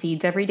watching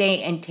feeds every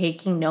day and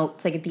taking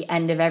notes like at the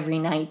end of every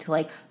night to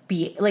like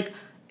be like,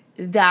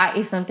 that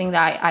is something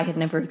that I had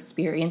never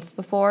experienced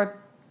before.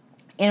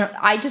 And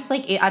I just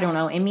like it, I don't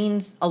know, it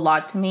means a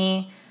lot to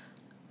me.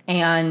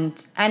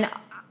 And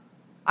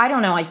I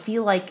don't know, I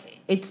feel like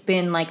it's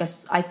been like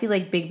I feel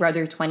like Big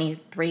Brother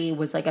 23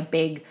 was like a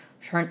big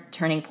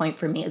turning point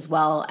for me as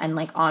well, and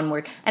like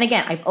onward. And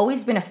again, I've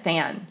always been a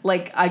fan.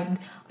 Like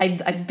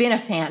I've been a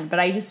fan, but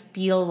I just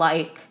feel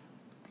like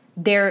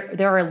there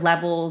are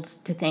levels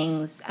to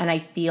things, and I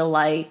feel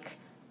like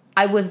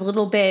I was a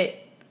little bit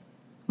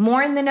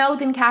more in the know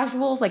than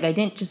casuals. Like I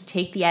didn't just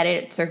take the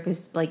edit at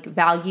surface like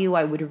value.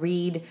 I would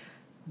read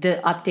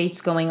the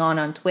updates going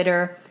on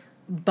Twitter,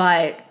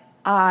 but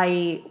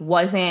I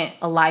wasn't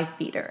a live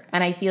feeder.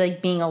 And I feel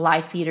like being a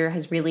live feeder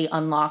has really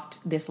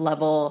unlocked this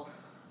level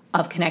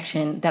of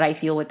connection that I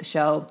feel with the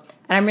show.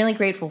 And I'm really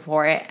grateful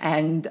for it.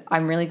 And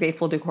I'm really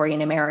grateful to Corey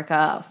in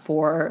America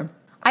for,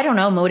 I don't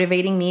know,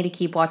 motivating me to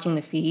keep watching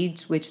the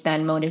feeds, which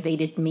then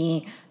motivated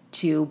me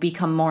to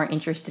become more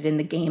interested in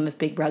the game of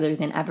Big Brother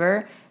than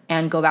ever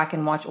and go back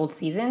and watch old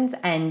seasons.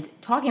 And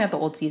talking about the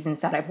old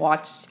seasons that I've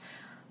watched,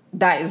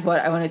 that is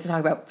what I wanted to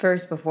talk about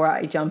first before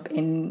I jump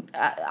in.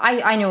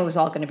 I knew it was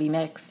all going to be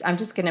mixed. I'm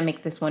just going to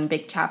make this one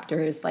big chapter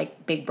is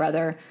like Big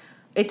Brother.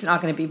 It's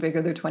not going to be Big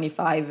Brother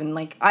 25, and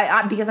like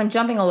I because I'm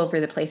jumping all over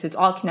the place. It's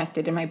all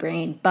connected in my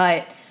brain.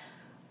 But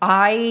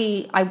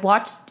I'd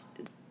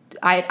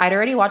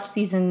already watched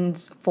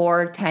seasons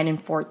 4, 10,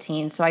 and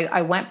 14. So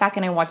I went back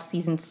and I watched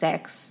season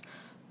 6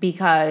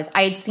 because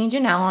I had seen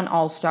Janelle on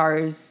All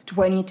Stars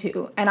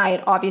 22, and I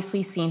had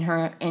obviously seen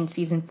her in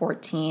season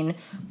 14,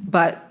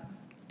 but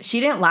she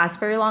didn't last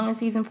very long in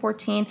season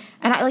 14.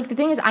 And I like the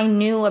thing is I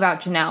knew about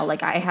Janelle.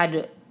 Like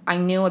I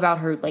knew about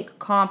her like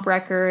comp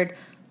record.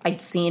 I'd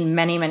seen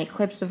many, many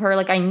clips of her.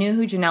 Like I knew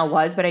who Janelle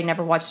was, but I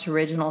never watched her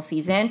original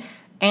season.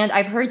 And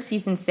I've heard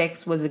season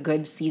 6 was a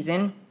good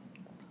season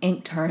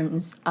in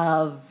terms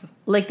of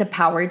like the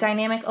power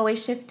dynamic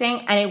always shifting.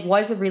 And it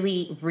was a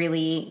really,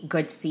 really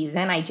good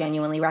season. I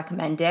genuinely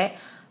recommend it.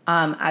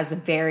 As a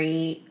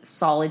very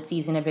solid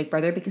season of Big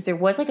Brother, because there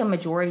was like a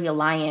majority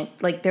alliance.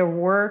 Like there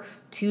were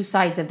two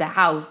sides of the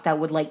house that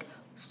would like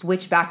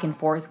switch back and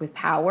forth with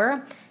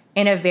power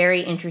in a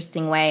very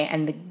interesting way,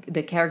 and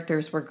the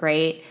characters were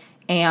great.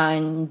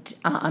 And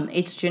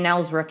it's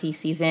Janelle's rookie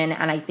season,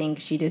 and I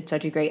think she did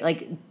such a great,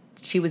 like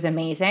she was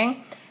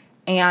amazing.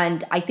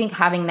 And I think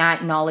having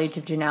that knowledge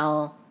of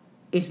Janelle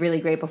is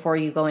really great before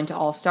you go into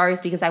All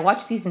Stars, because I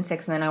watched season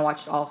 6 and then I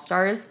watched All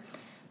Stars.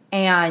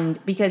 And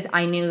because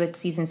I knew that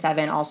season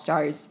 7 All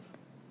Stars,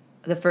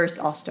 the first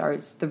All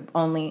Stars, the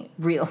only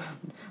real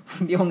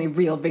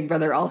Big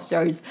Brother All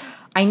Stars,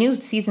 I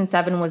knew season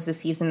 7 was the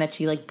season that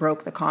she like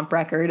broke the comp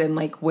record and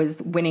like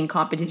was winning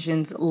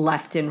competitions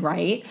left and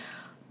right.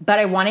 But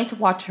I wanted to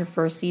watch her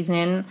first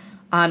season.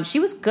 She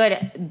was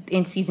good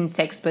in season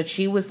 6, but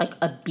she was like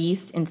a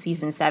beast in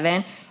season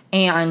 7.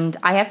 And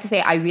I have to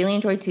say, I really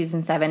enjoyed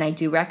season 7. I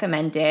do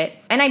recommend it.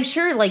 And I'm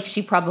sure like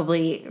she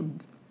probably...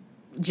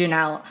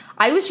 Janelle,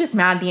 I was just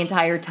mad the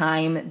entire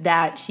time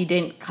that she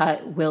didn't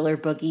cut Will or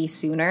Boogie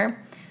sooner,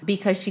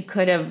 because she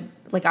could have,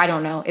 like, I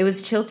don't know. It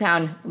was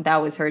Chilltown that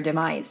was her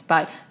demise.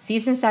 But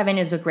season 7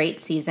 is a great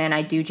season.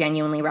 I do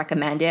genuinely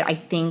recommend it. I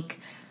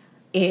think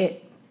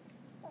it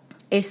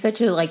is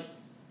such a, like,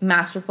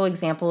 masterful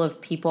example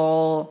of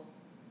people...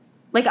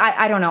 Like,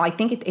 I don't know. I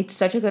think it's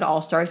such a good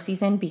all-star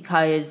season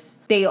because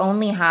they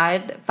only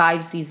had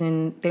 5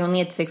 seasons. They only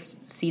had 6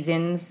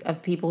 seasons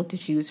of people to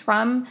choose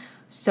from.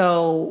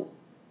 So...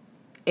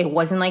 it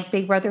wasn't like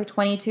Big Brother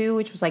 22,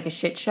 which was like a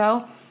shit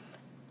show.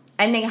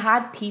 And they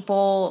had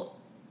people,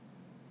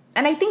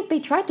 and I think they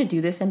tried to do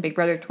this in Big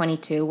Brother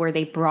 22, where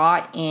they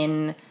brought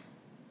in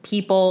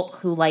people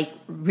who like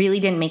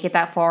really didn't make it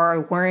that far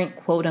or weren't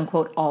quote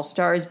unquote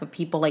all-stars, but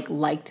people like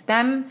liked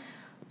them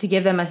to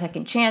give them a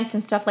second chance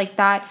and stuff like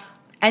that.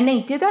 And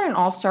they did that in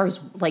All-Stars,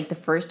 like the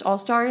first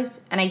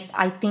All-Stars. And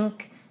I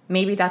think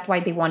maybe that's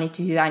why they wanted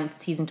to do that in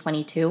season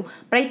 22.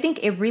 But I think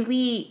it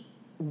really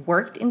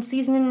worked in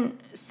season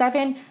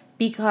 7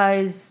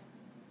 because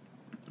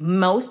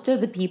most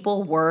of the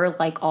people were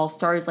like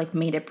all-stars, like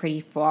made it pretty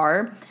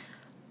far,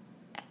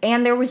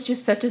 and there was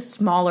just such a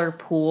smaller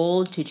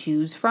pool to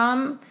choose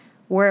from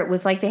where it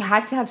was like they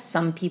had to have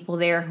some people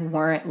there who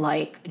weren't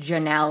like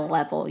Janelle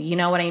level, you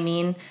know what I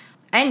mean?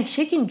 And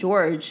Chicken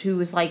George, who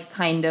was like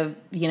kind of,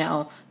 you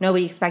know,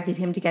 nobody expected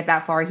him to get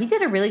that far. He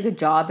did a really good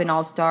job in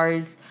All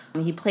Stars.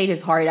 He played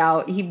his heart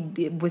out.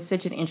 He was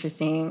such an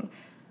interesting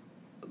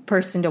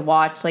person to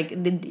watch. Like,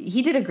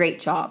 he did a great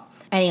job.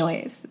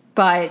 Anyways,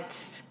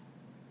 but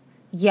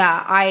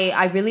yeah,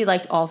 I really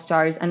liked All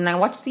Stars. And then I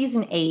watched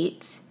season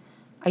 8.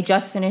 I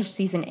just finished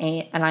season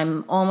 8, and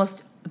I'm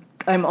almost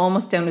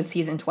done with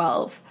season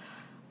 12.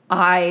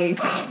 I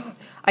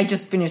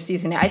just finished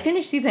season 8. I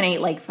finished season 8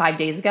 like 5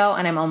 days ago,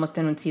 and I'm almost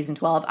done with season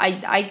 12.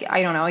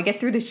 I don't know. I get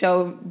through the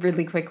show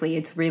really quickly.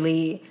 It's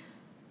really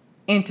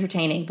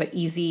entertaining, but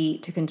easy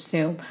to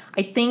consume.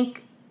 I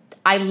think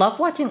I love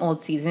watching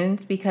old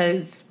seasons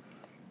because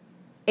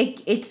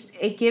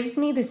it gives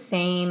me the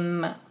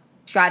same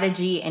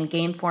strategy and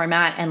game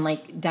format and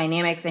like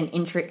dynamics and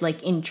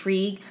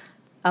intrigue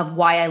of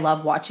why I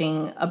love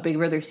watching a Big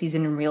Brother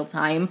season in real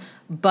time,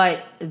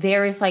 but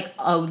there is like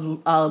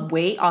a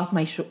weight off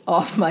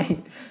my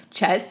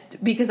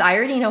chest because I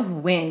already know who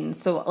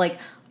wins. So like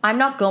I'm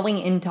not going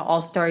into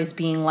All Stars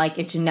being like,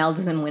 if Janelle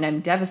doesn't win, I'm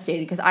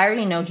devastated, because I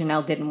already know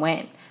Janelle didn't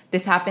win.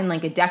 This happened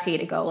like a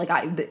decade ago.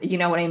 Like, you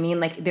know what I mean?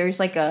 Like, there's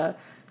like a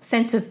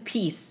sense of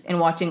peace in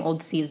watching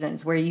old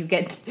seasons where you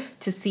get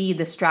to see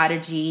the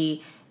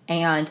strategy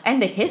and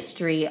the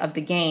history of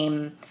the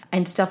game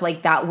and stuff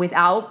like that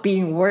without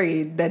being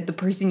worried that the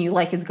person you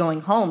like is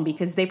going home,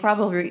 because they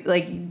probably,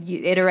 like,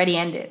 it already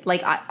ended.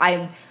 Like,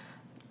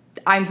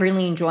 I'm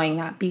really enjoying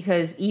that,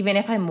 because even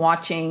if I'm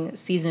watching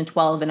season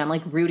 12 and I'm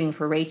like rooting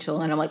for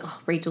Rachel and I'm like,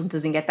 oh, Rachel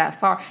doesn't get that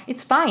far,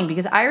 it's fine,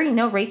 because I already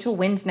know Rachel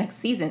wins next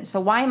season. So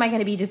why am I going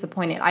to be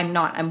disappointed? I'm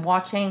not. I'm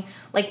watching,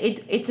 like,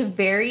 it's a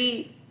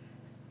very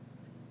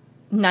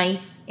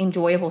nice,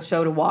 enjoyable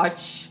show to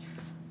watch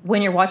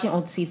when you're watching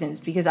old seasons,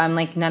 because I'm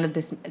like, none of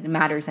this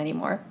matters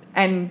anymore.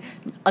 And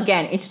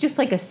again, it's just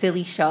like a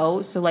silly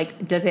show. So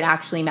like, does it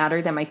actually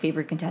matter that my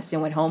favorite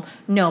contestant went home?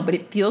 No, but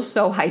it feels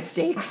so high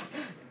stakes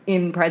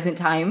in present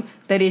time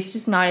that it's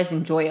just not as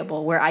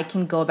enjoyable, where I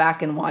can go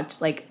back and watch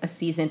like a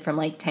season from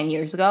like 10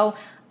 years ago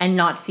and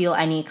not feel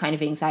any kind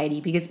of anxiety,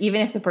 because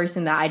even if the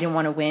person that I didn't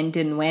want to win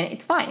didn't win,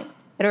 it's fine.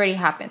 It already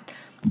happened.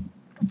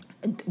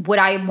 Would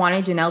I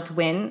wanted Janelle to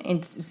win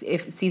in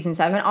season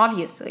 7?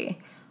 Obviously.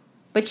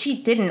 But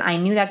she didn't. I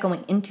knew that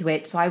going into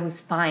it, so I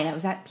was fine. I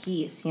was at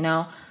peace, you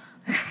know?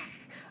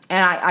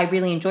 And I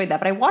really enjoyed that.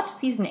 But I watched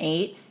season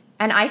 8,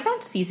 and I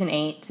found season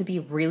 8 to be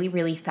really,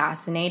 really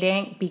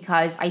fascinating,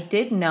 because I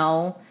did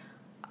know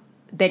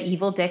that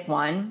Evil Dick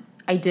won.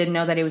 I did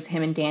know that it was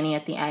him and Danny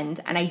at the end.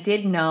 And I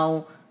did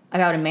know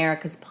about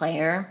America's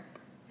Player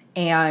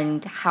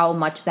and how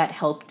much that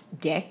helped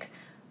Dick.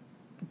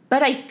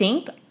 But I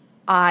think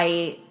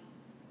I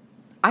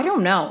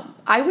don't know.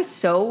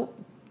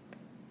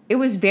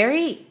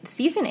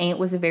 Season 8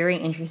 was a very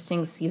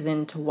interesting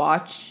season to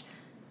watch,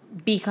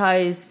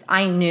 because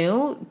I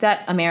knew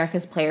that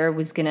America's Player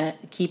was going to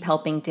keep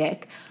helping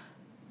Dick.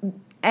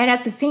 And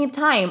at the same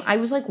time, I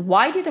was like,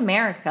 why did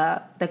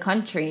America, the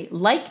country,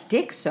 like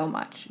Dick so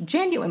much?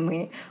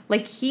 Genuinely.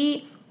 Like,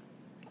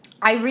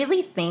 I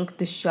really think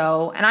the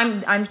show, and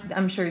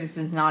I'm sure this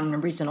is not an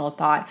original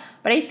thought,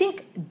 but I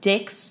think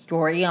Dick's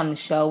story on the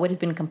show would have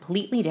been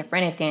completely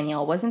different if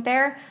Danielle wasn't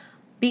there.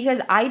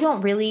 Because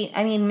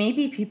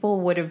maybe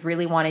people would have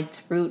really wanted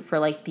to root for,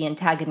 like, the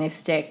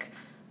antagonistic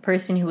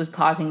person who was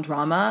causing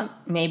drama.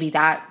 Maybe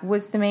that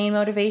was the main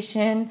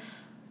motivation.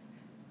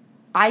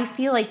 I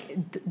feel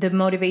like the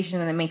motivation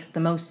that makes the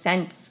most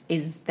sense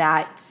is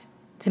that,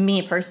 to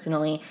me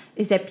personally,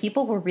 is that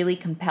people were really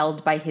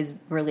compelled by his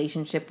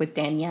relationship with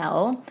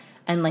Danielle.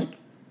 And, like,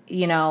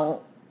 you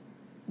know,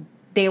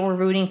 they were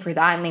rooting for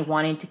that, and they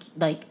wanted to,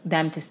 like,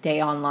 them to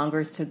stay on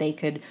longer so they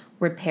could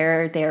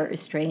repair their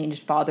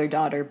estranged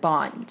father-daughter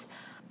bond.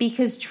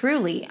 Because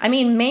truly, I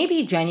mean,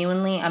 maybe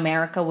genuinely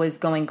America was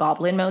going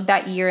goblin mode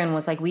that year and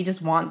was like, we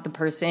just want the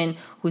person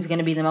who's going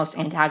to be the most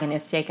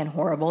antagonistic and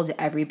horrible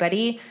to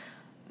everybody.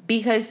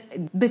 Because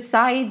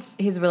besides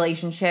his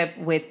relationship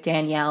with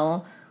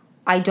Danielle,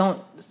 I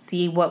don't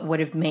see what would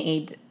have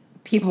made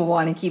people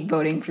want to keep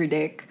voting for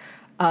Dick,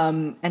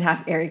 and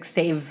have Eric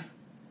save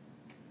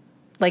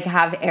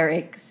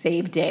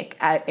Dick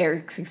at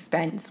Eric's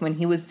expense when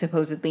he was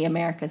supposedly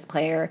America's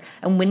Player.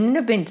 And wouldn't it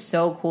have been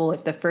so cool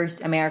if the first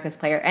America's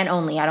Player, and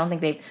only, I don't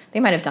think they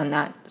might have done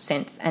that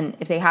since, and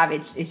if they have,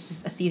 it's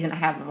just a season I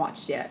haven't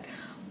watched yet.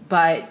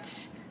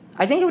 But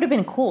I think it would have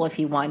been cool if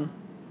he won.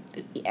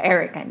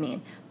 Eric, I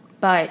mean.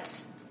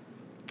 But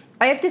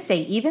I have to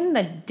say, even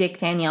the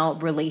Dick-Danielle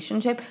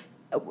relationship,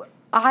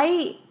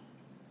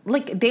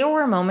 there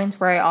were moments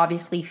where I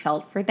obviously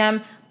felt for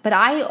them, but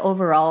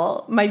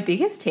overall, my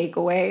biggest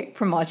takeaway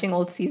from watching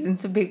old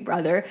seasons of Big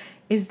Brother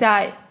is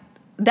that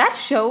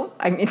show,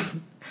 I mean,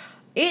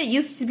 it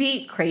used to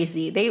be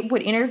crazy. They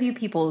would interview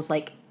people's,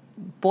 like,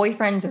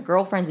 boyfriends or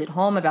girlfriends at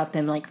home about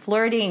them, like,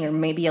 flirting or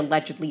maybe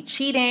allegedly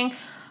cheating.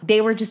 They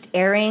were just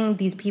airing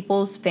these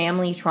people's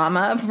family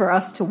trauma for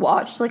us to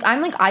watch. Like,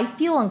 I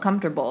feel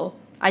uncomfortable.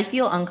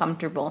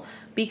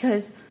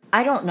 Because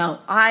I don't know.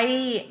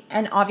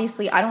 And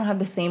obviously I don't have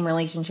the same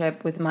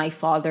relationship with my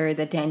father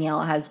that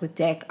Danielle has with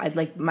Dick.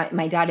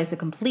 My dad is a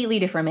completely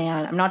different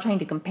man. I'm not trying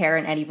to compare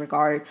in any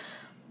regard.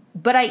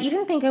 But I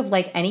even think of,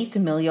 like, any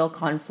familial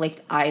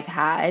conflict I've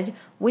had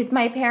with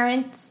my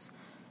parents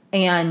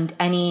and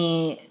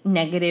any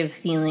negative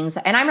feelings.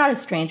 And I'm not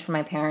estranged from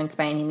my parents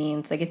by any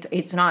means. Like,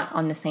 it's not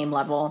on the same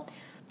level.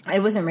 I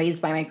wasn't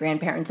raised by my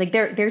grandparents. Like,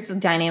 there's a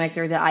dynamic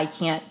there that I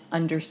can't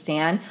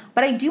understand.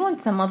 But I do on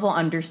some level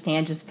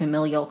understand just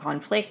familial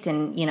conflict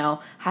and, you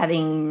know,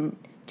 having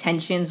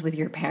tensions with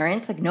your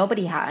parents. Like,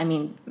 nobody I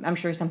mean, I'm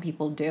sure some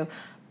people do.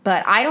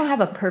 But I don't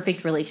have a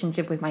perfect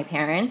relationship with my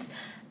parents.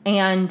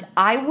 And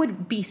I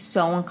would be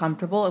so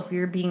uncomfortable if we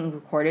were being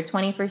recorded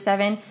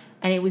 24/7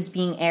 and it was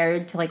being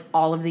aired to, like,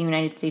 all of the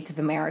United States of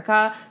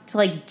America to,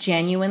 like,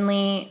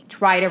 genuinely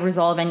try to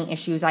resolve any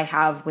issues I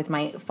have with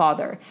my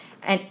father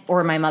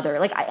or my mother.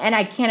 Like,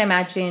 I can't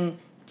imagine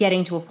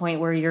getting to a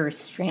point where you're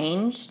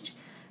estranged.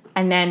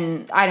 And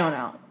then, I don't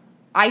know.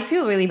 I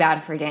feel really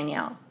bad for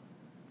Danielle.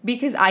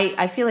 because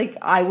I feel like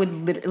I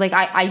would like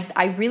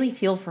I really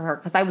feel for her,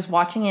 because I was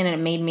watching it and it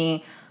made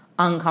me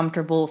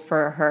uncomfortable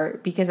for her,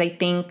 because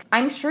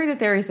I'm sure that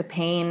there is a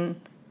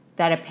pain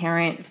that a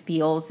parent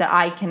feels that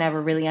I can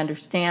never really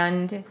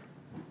understand,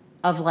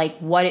 of like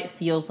what it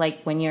feels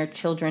like when your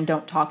children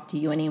don't talk to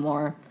you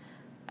anymore.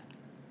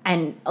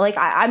 And like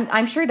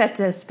I'm sure that's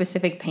a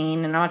specific pain,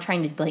 and I'm not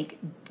trying to like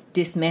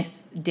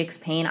dismiss Dick's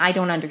pain. I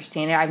don't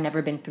understand it. I've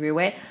never been through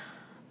it.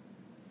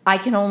 I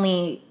can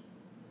only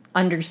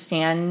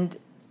understand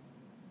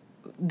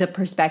the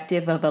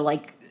perspective of a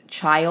like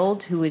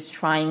child who is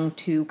trying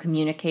to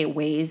communicate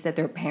ways that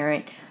their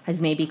parent has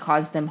maybe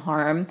caused them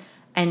harm,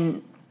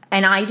 and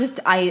I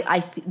just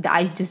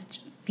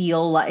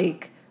feel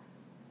like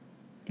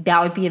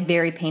that would be a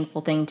very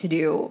painful thing to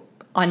do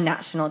on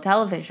national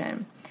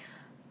television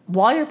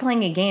while you're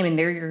playing a game and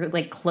they're your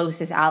like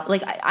closest out.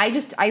 Like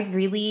I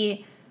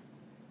really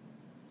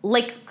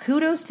like,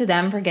 kudos to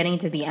them for getting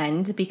to the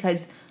end,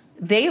 because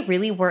they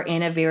really were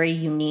in a very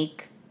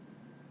unique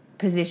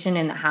position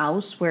in the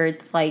house where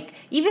it's like,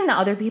 even the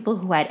other people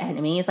who had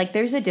enemies, like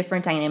there's a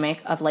different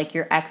dynamic of like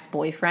your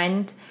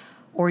ex-boyfriend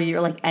or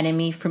your like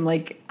enemy from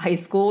like high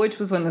school, which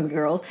was one of the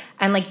girls,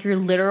 and like your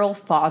literal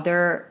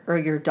father or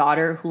your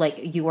daughter who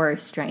like you are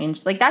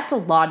estranged. Like that's a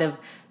lot of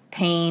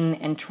pain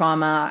and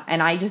trauma,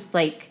 and I just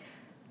like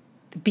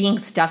being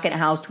stuck in a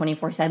house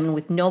 24/7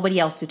 with nobody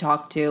else to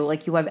talk to.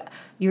 Like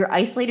you're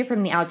isolated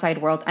from the outside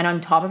world, and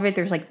on top of it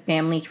there's like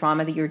family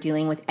trauma that you're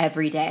dealing with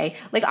every day.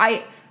 Like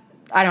I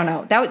don't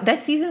know,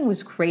 that season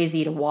was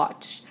crazy to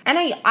watch, and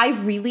I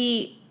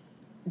really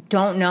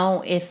don't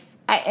know if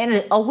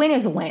and a win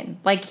is a win.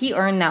 Like he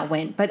earned that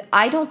win, but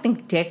I don't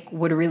think Dick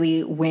would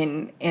really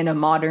win in a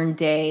modern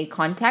day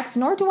context,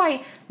 nor do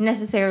I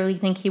necessarily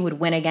think he would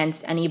win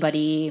against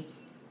anybody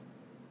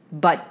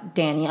but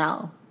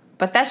Danielle.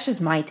 But that's just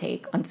my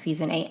take on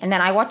season 8. And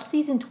then I watched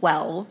season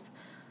 12.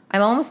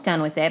 I'm almost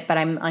done with it, but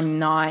I'm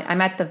not.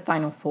 I'm at the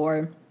final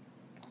 4.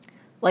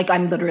 Like,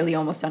 I'm literally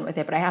almost done with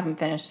it, but I haven't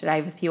finished it. I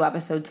have a few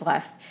episodes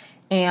left.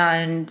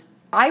 And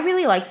I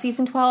really like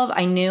season 12.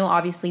 I knew,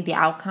 obviously, the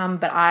outcome,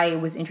 but I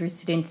was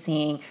interested in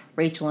seeing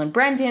Rachel and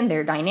Brendan,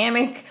 their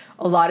dynamic.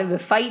 A lot of the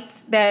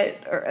fights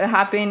that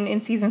happen in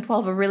season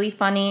 12 are really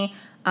funny.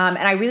 And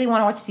I really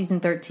want to watch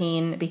season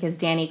 13 because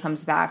Danny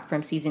comes back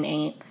from season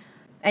 8.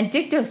 And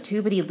Dick does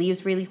too, but he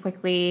leaves really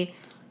quickly.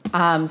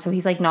 So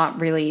he's like not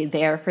really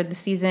there for the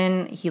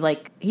season.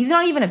 He's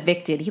not even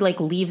evicted. He like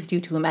leaves due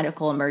to a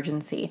medical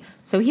emergency.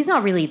 So he's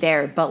not really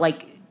there. But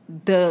like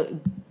the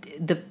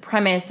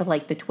premise of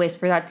like the twist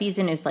for that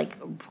season is like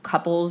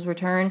couples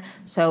return.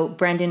 So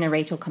Brendan and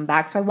Rachel come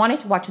back. So I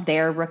wanted to watch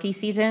their rookie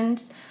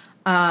seasons.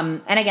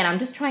 And again, I'm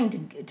just trying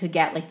to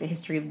get like the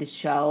history of this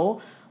show.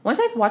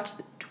 Once I've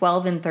watched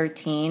 12 and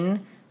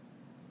 13,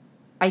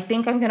 I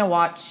think I'm going to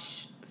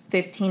watch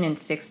 15,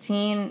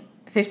 16,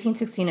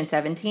 and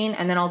 17,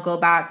 and then I'll go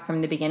back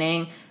from the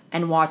beginning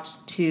and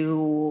watch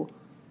 2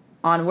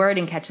 onward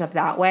and catch up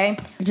that way.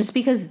 Just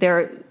because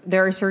there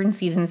are certain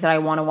seasons that I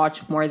want to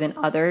watch more than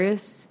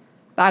others.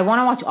 But I want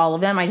to watch all of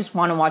them. I just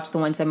want to watch the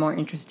ones I'm more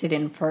interested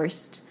in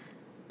first.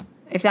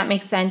 If that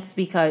makes sense,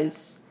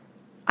 because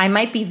I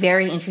might be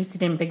very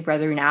interested in Big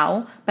Brother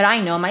now, but I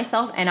know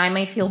myself and I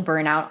might feel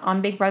burnout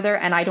on Big Brother,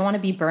 and I don't want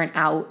to be burnt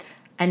out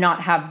and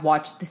not have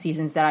watched the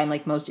seasons that I'm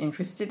like most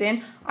interested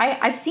in.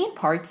 I've seen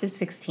parts of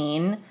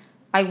 16.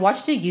 I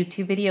watched a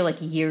YouTube video like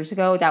years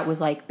ago that was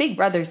like Big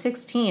Brother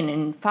 16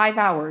 in 5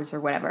 hours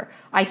or whatever.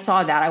 I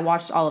saw that. I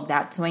watched all of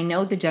that. So I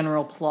know the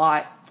general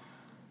plot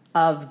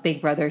of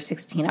Big Brother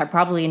 16. I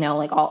probably know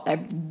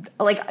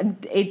like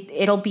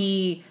it'll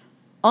be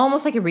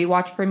almost like a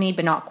rewatch for me,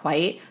 but not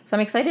quite. So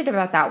I'm excited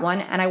about that one.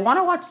 And I want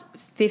to watch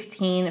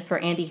 15 for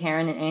Andy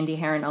Herron and Andy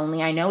Herron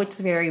only. I know it's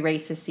a very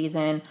racist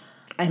season.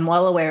 I'm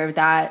well aware of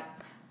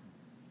that.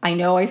 I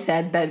know I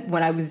said that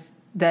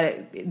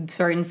that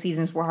certain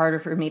seasons were harder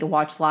for me to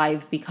watch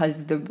live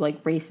because of the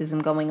like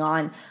racism going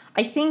on.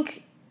 I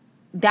think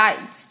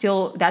that's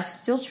still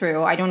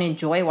true. I don't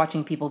enjoy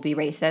watching people be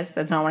racist.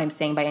 That's not what I'm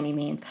saying by any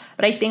means.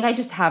 But I think I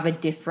just have a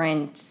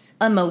different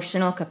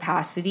emotional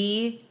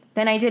capacity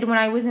than I did when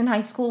I was in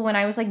high school, when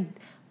I was like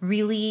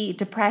really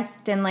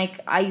depressed and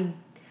like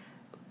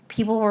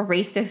people were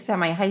racist at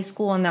my high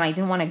school, and then I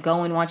didn't want to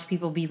go and watch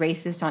people be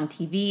racist on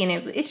TV.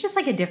 And it's just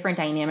like a different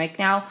dynamic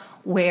now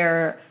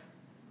where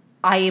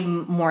I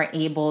am more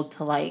able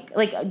to like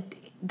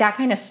that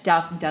kind of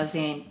stuff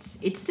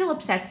it still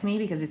upsets me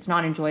because it's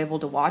not enjoyable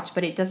to watch,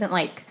 but it doesn't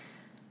like,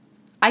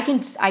 I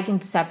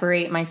can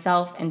separate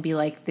myself and be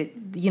like,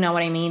 you know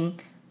what I mean?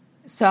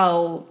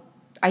 So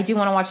I do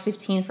want to watch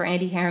 15 for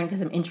Andy Herron because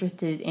I'm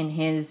interested in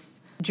his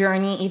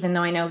journey, even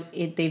though I know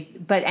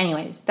but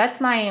anyways, that's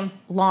my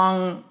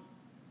long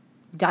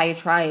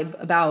diatribe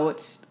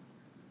about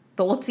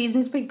the old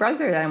seasons of Big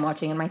Brother that I'm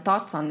watching and my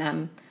thoughts on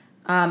them.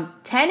 10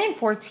 and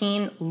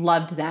 14,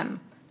 loved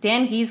them.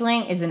 Dan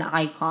Giesling is an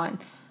icon.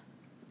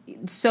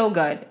 So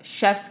good.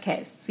 Chef's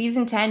kiss.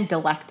 Season 10,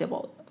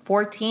 delectable.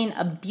 14,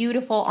 a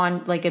beautiful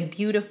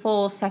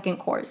second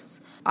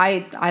course.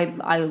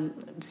 I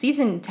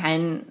season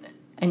 10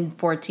 and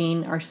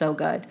 14 are so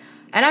good.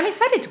 And I'm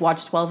excited to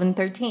watch 12 and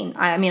 13.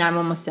 I mean, I'm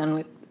almost done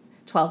with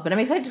 12, but I'm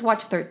excited to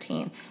watch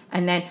 13.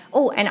 And then,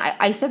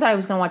 I said that I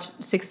was going to watch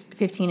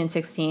 15 and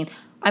 16.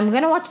 I'm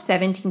going to watch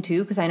 17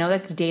 too, because I know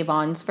that's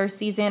Davon's first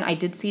season. I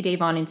did see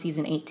Davon in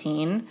season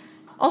 18.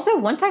 Also,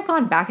 once I've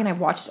gone back and I've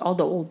watched all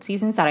the old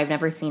seasons that I've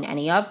never seen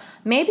any of,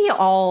 maybe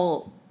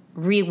I'll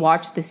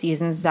rewatch the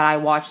seasons that I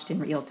watched in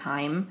real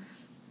time.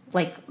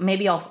 Like,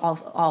 maybe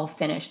I'll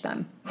finish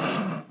them.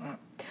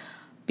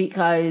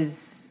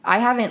 Because I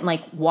haven't,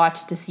 like,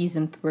 watched a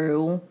season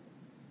through.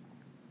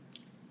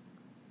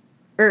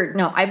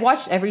 I've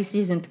watched every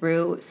season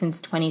through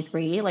since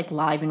 23, like,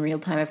 live in real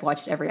time. I've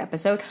watched every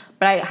episode.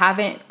 But I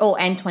haven't,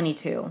 and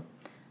 22.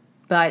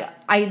 But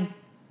I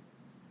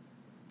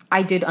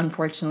did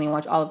unfortunately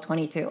watch all of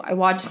 22. I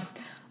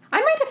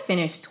might have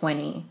finished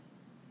 20.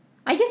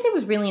 I guess it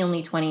was really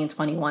only 20 and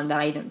 21 that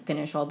I didn't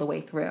finish all the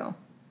way through.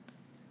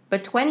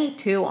 But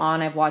 22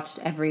 on, I've watched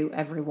every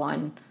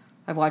one.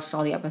 I've watched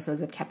all the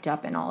episodes, I've kept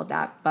up and all of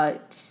that.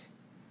 But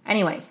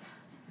anyways,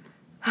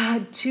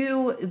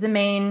 to the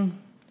main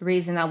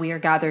reason that we are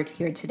gathered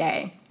here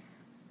today.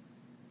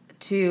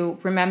 To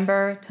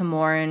remember, to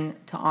mourn,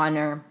 to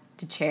honor,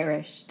 to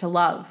cherish, to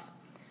love.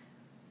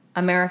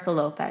 America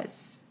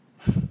Lopez.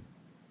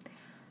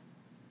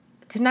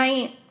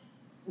 Tonight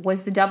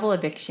was the double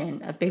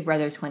eviction of Big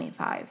Brother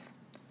 25.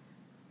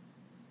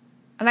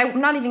 And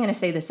I'm not even going to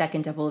say the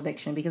second double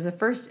eviction, because the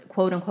first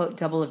quote-unquote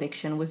double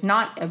eviction was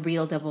not a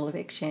real double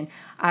eviction,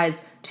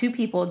 as 2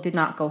 people did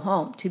not go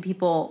home. 2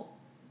 people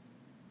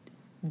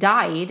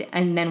died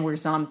and then were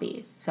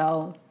zombies.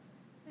 So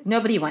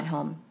nobody went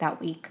home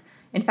that week.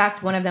 In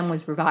fact, one of them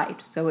was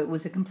revived. So it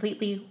was a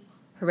completely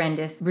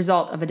horrendous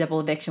result of a double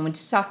eviction, which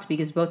sucked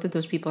because both of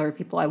those people are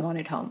people I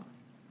wanted home.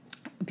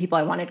 People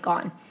I wanted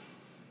gone.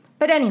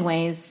 But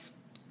anyways,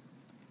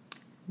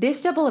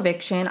 this double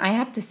eviction, I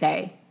have to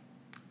say,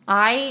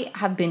 I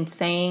have been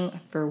saying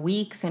for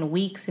weeks and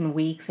weeks and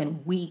weeks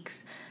and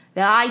weeks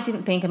that I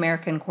didn't think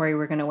America and Corey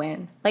were going to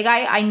win. Like,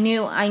 I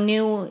knew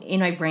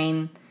in my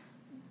brain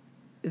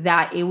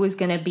that it was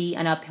going to be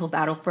an uphill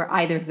battle for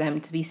either of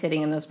them to be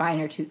sitting in those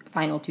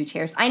final two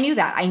chairs. I knew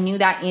that. I knew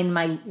that in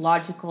my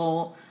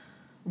logical,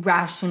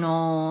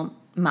 rational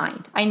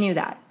mind. I knew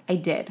that. I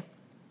did.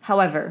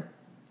 However,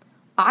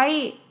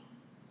 I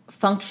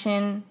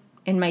function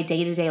in my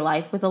day-to-day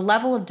life with a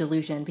level of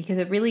delusion because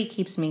it really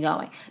keeps me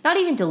going. Not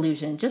even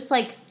delusion, just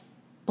like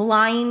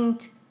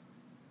blind,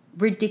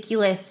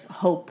 ridiculous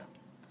hope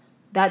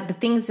that the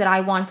things that I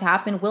want to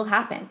happen will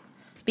happen.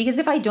 Because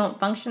if I don't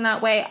function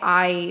that way,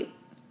 I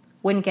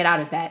wouldn't get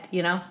out of bed,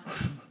 you know?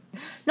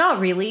 Not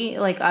really,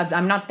 like,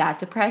 I'm not that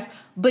depressed,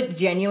 but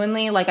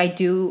genuinely, like, I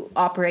do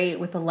operate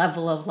with a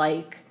level of,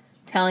 like,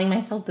 telling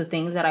myself the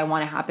things that I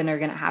want to happen are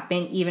going to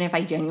happen, even if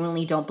I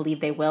genuinely don't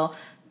believe they will.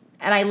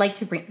 And I like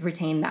to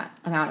retain that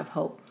amount of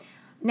hope.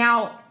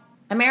 Now,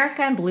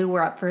 America and Blue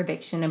were up for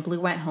eviction, and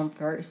Blue went home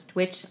first,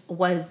 which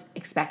was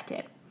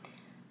expected.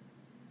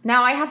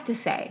 Now, I have to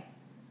say,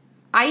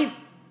 I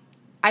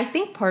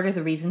think part of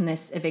the reason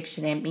this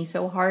eviction hit me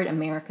so hard,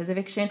 America's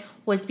eviction,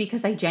 was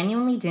because I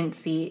genuinely didn't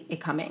see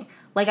it coming.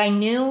 Like, I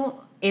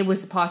knew it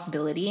was a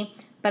possibility,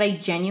 but I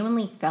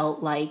genuinely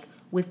felt like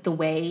with the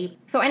way...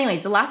 So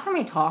anyways, the last time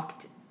I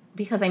talked,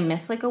 because I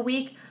missed like a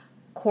week,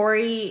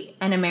 Corey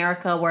and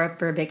America were up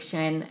for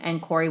eviction,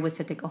 and Corey was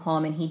set to go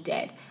home, and he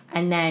did.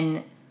 And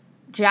then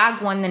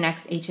Jag won the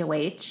next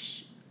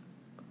HOH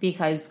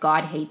because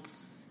God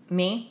hates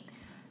me.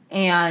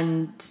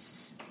 And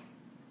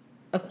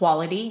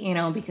equality, you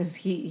know, because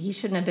he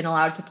shouldn't have been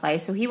allowed to play.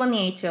 So he won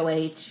the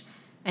HOH,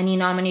 and he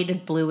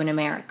nominated Blue and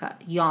America.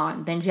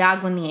 Yawn. Then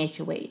Jag won the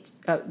HOH,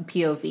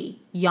 POV.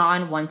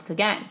 Yawn once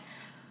again.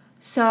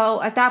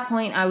 So at that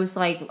point, I was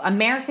like,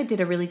 America did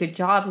a really good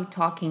job of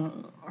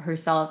talking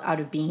herself out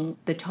of being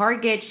the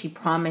target. She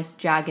promised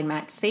Jag and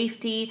Matt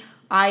safety.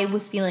 I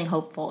was feeling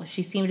hopeful.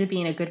 She seemed to be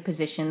in a good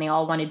position. They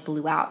all wanted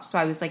Blue out. So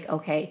I was like,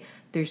 okay,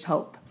 there's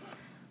hope.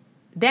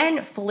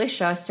 Then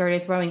Felicia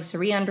started throwing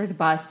Cirie under the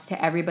bus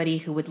to everybody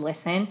who would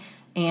listen,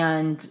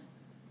 and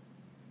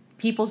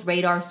people's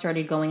radar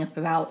started going up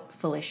about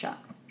Felicia.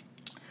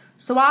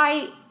 So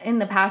I, in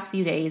the past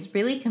few days,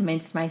 really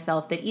convinced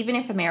myself that even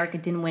if America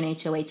didn't win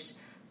HOH,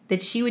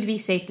 that she would be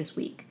safe this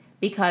week.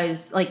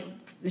 Because, like,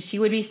 she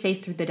would be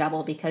safe through the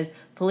double because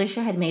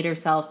Felicia had made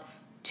herself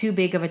too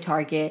big of a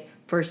target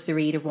for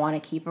Cirie to want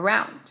to keep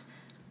around.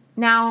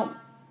 Now,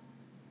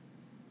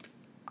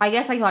 I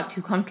guess I got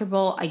too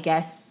comfortable. I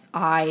guess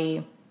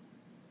I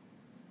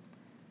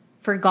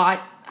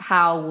forgot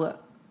how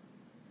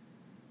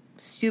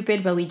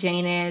stupid Bowie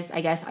Jane is.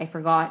 I guess I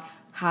forgot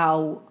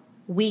how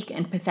weak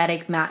and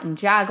pathetic Matt and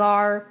Jag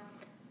are,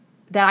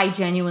 that I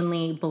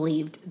genuinely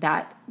believed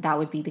that that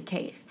would be the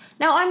case.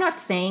 Now, I'm not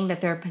saying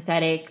that they're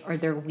pathetic or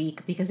they're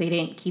weak because they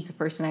didn't keep the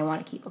person I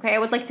want to keep, okay? I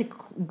would like to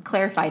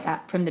clarify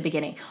that from the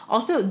beginning.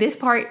 Also, this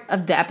part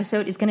of the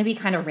episode is going to be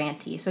kind of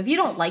ranty, so if you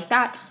don't like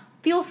that,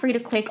 feel free to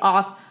click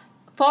off.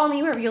 follow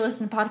me wherever you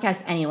listen to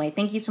podcasts anyway.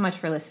 Thank you so much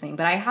for listening.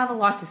 But I have a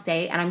lot to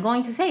say, and I'm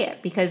going to say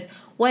it because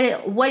what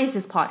is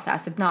this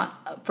podcast if not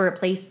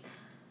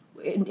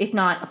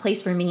a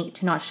place for me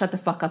to not shut the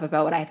fuck up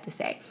about what I have to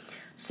say?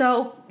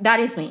 So that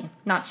is me,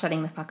 not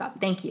shutting the fuck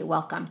up. Thank you.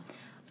 Welcome.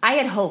 I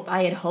had hope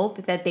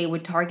that they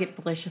would target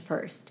Felicia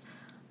first.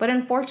 But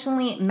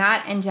unfortunately,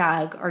 Matt and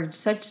Jag are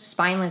such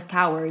spineless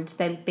cowards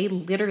that they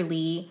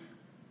literally...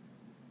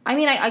 I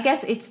mean, I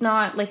guess it's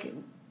not, like...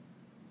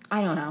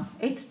 I don't know.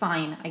 It's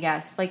fine, I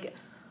guess. Like,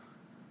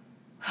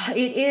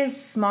 it is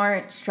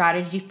smart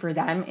strategy for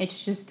them.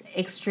 It's just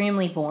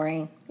extremely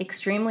boring.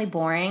 Extremely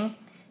boring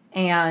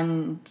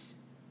and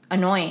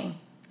annoying.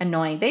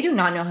 They do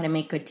not know how to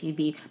make good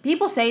TV.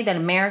 People say that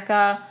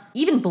America,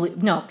 even Blue,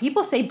 no,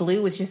 people say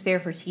Blue was just there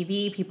for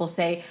TV. People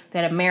say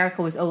that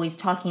America was always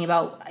talking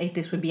about if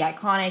this would be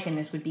iconic and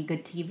this would be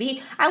good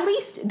TV. At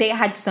least they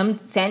had some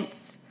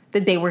sense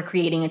that they were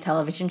creating a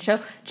television show.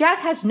 Jag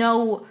has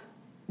no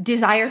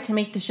desire to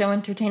make the show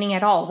entertaining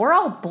at all. We're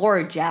all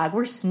bored, Jag.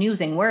 We're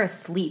snoozing. We're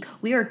asleep.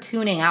 We are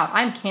tuning out.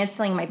 I'm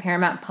canceling my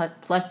Paramount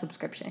Plus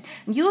subscription.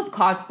 You have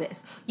caused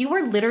this. You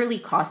are literally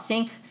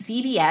costing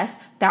CBS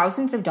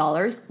thousands of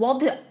dollars while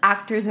the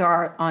actors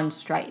are on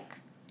strike.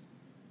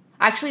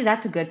 Actually,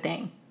 that's a good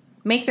thing.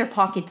 Make their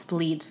pockets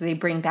bleed so they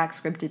bring back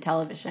scripted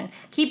television.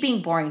 Keep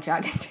being boring,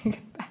 Jag. Take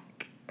it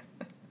back.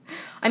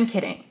 I'm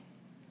kidding.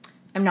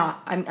 I'm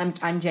not.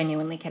 I'm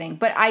genuinely kidding.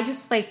 But I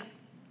just like...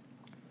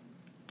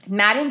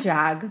 Matt and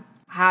Jag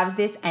have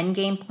this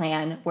endgame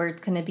plan where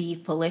it's going to be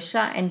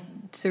Felicia and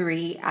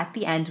Suri at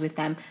the end with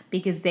them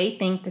because they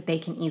think that they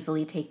can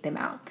easily take them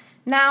out.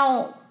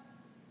 Now,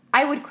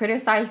 I would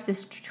criticize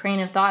this train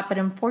of thought, but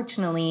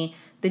unfortunately,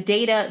 the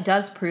data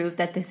does prove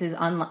that this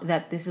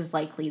is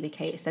likely the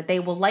case, that they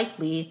will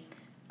likely,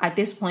 at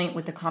this point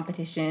with the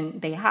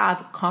competition they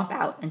have, comp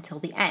out until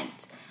the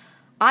end.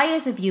 I,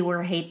 as a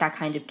viewer, hate that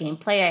kind of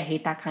gameplay. I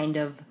hate that kind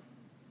of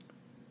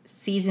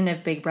season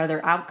of Big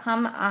Brother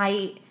outcome.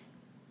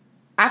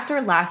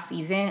 After last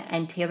season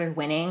and Taylor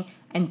winning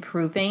and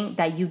proving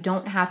that you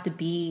don't have to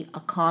be a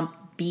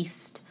comp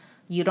beast,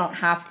 you don't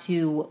have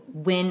to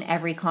win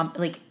every comp,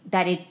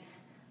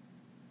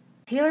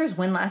 Taylor's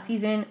win last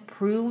season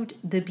proved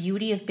the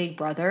beauty of Big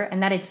Brother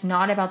and that it's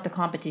not about the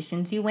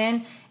competitions you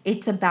win,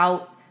 it's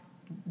about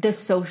the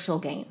social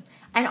game.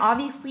 And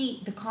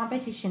obviously, the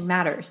competition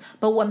matters.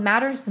 But what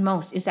matters the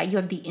most is that you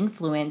have the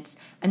influence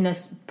and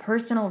the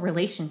personal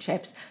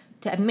relationships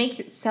to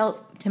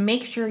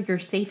make sure you're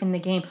safe in the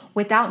game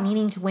without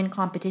needing to win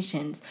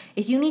competitions.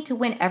 If you need to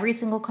win every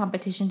single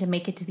competition to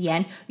make it to the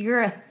end,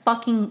 you're a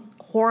fucking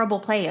horrible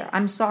player.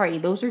 I'm sorry.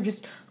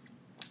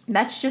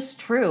 That's just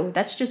true.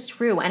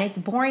 And it's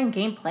boring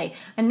gameplay.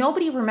 And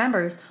nobody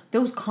remembers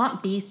those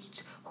comp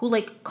beasts who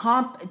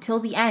comp till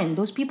the end.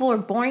 Those people are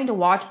boring to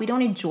watch. We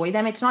don't enjoy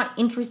them. It's not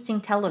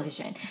interesting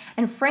television.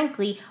 And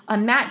frankly, a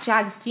Matt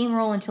Jag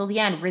steamroll until the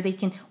end where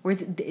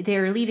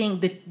they're leaving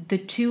the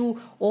two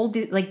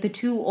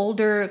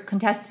older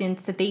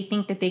contestants that they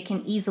think that they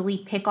can easily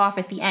pick off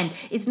at the end.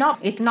 It's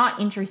not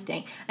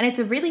interesting. And it's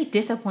a really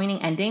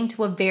disappointing ending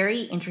to a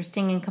very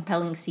interesting and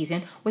compelling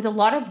season with a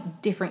lot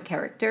of different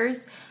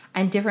characters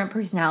and different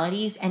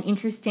personalities and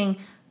interesting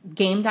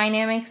game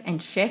dynamics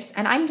and shifts,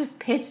 and I'm just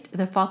pissed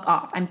the fuck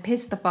off.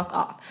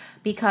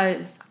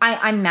 Because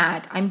I'm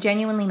mad. I'm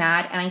genuinely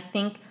mad, and I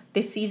think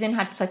this season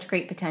had such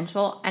great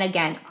potential. And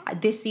again,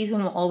 this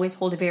season will always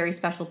hold a very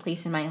special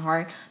place in my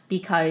heart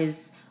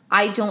because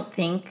I don't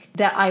think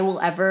that I will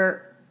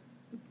ever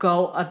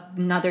go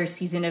another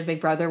season of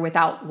Big Brother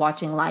without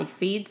watching live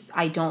feeds.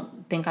 I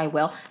don't think I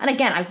will. And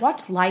again, I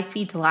watched live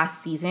feeds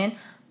last season,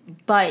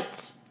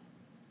 but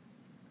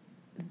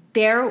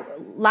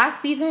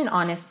last season,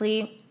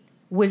 honestly,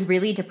 was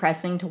really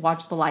depressing to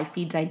watch the live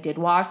feeds I did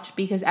watch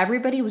because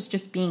everybody was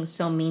just being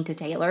so mean to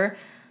Taylor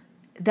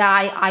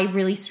that I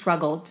really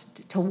struggled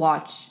to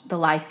watch the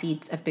live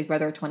feeds of Big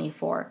Brother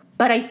 24.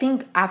 But I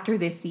think after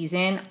this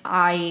season,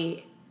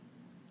 I'm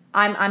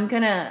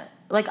gonna,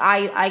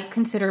 I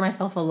consider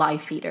myself a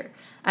live feeder.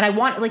 And I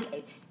want,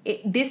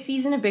 this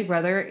season of Big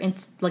Brother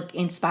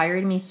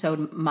inspired me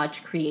so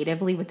much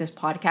creatively with this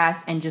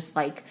podcast and just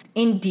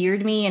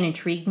endeared me and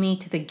intrigued me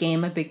to the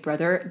game of Big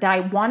Brother that I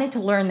wanted to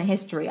learn the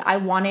history. I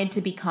wanted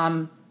to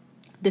become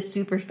the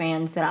super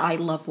fans that I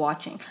love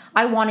watching.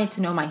 I wanted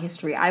to know my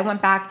history. I went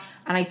back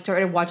and I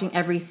started watching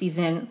every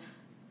season.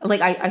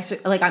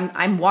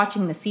 I'm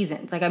watching the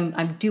seasons.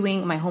 I'm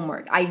doing my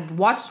homework. I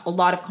watched a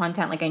lot of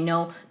content. I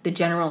know the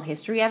general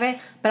history of it,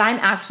 but I'm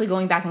actually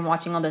going back and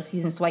watching all the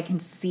seasons so I can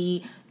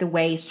see the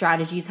way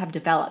strategies have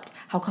developed,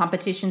 how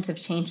competitions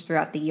have changed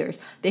throughout the years,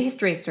 the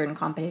history of certain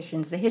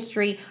competitions, the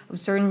history of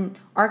certain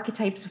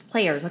archetypes of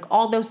players,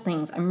 all those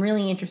things. I'm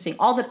really interested.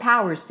 All the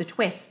powers, the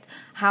twist,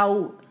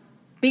 how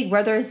Big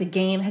Brother as a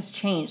game has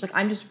changed.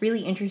 I'm just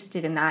really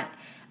interested in that.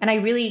 And I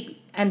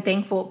really am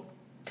thankful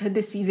to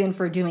this season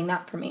for doing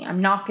that for me. I'm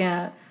not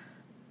gonna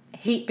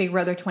hate Big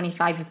Brother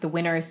 25 if the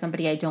winner is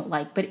somebody I don't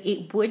like, but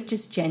it would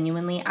just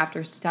genuinely,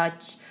 after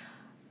such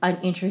an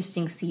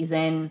interesting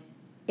season,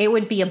 It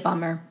would be a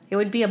bummer. It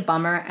would be a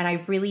bummer, and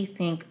I really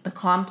think the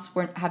comps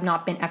have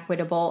not been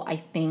equitable. I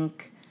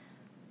think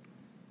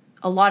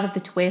a lot of the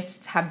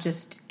twists have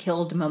just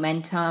killed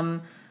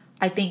momentum.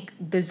 I think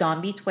the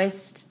zombie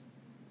twist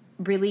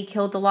really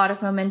killed a lot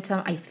of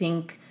momentum. I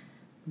think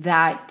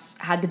that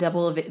had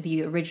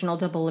the original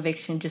double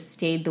eviction just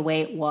stayed the way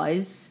it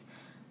was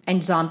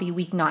and zombie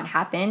week not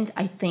happened,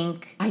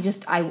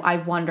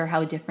 I wonder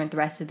how different the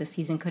rest of the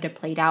season could have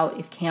played out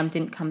if Cam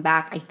didn't come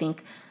back. I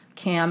think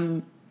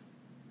Cam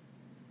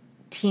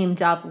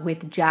teamed up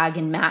with Jag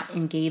and Matt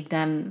and gave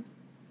them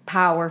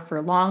power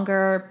for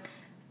longer,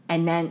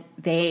 and then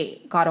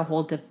they got a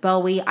hold of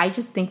Bowie. I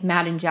just think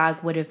Matt and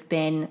Jag would have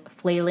been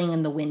flailing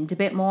in the wind a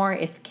bit more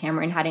if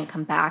Cameron hadn't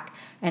come back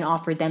and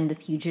offered them the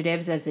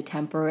fugitives as a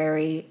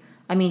temporary,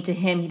 I mean, to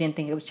him, he didn't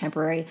think it was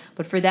temporary,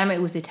 but for them,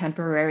 it was a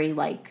temporary,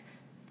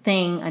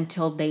 thing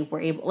until they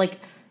were able,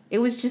 it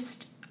was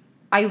just,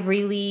 I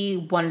really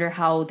wonder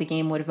how the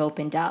game would have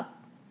opened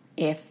up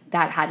if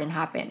that hadn't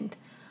happened.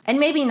 And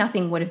maybe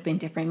nothing would have been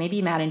different. Maybe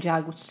Matt and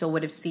Jag still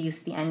would have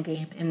seized the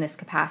endgame in this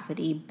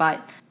capacity.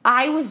 But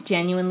I was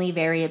genuinely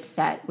very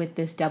upset with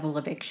this double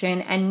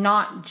eviction. And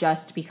not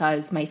just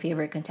because my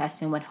favorite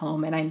contestant went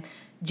home. And I'm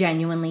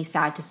genuinely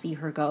sad to see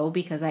her go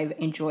because I've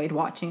enjoyed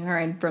watching her.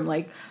 And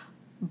from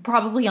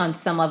probably on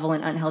some level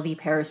an unhealthy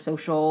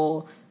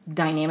parasocial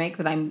dynamic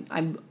that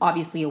I'm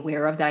obviously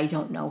aware of that I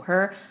don't know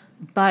her.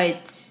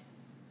 But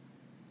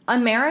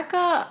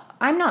America,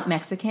 I'm not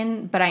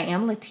Mexican, but I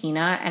am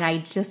Latina. And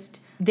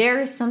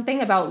there is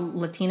something about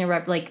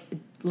Latina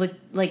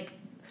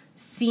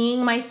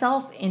seeing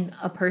myself in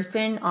a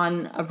person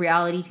on a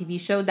reality TV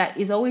show that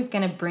is always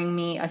going to bring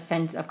me a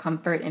sense of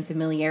comfort and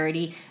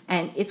familiarity.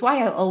 And it's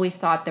why I always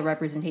thought the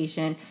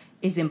representation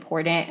is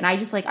important. And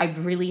I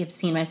really have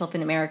seen myself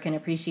in America and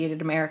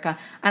appreciated America.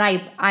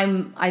 And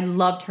I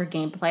loved her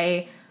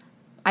gameplay.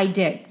 I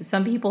did.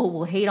 Some people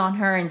will hate on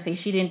her and say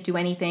she didn't do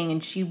anything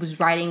and she was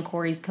riding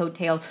Corey's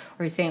coattails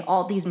or saying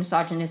all these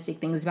misogynistic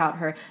things about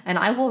her. And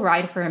I will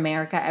ride for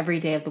America every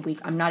day of the week.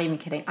 I'm not even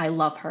kidding. I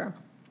love her.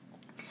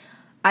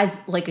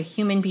 As a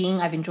human being,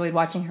 I've enjoyed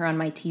watching her on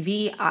my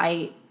TV.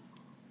 I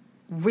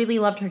really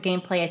loved her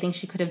gameplay. I think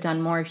she could have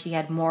done more if she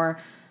had more,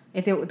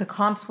 the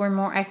comps were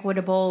more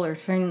equitable or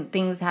certain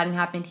things hadn't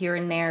happened here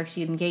and there, if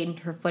she had gained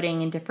her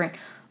footing in different,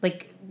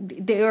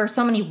 there are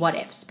so many what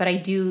ifs, but I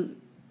do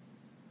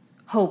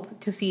hope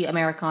to see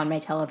America on my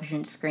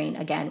television screen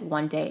again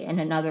one day, and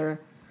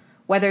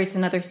whether it's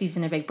another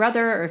season of Big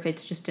Brother or if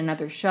it's just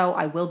another show,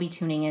 I will be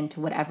tuning in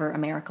to whatever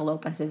America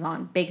Lopez is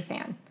on. Big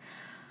fan.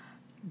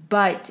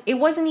 But it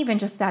wasn't even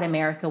just that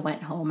America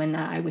went home and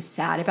that I was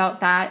sad about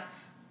that.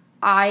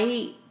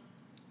 I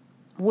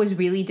was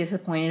really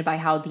disappointed by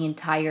how the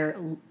entire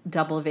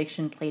double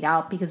eviction played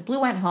out because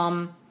Blue went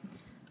home.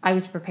 I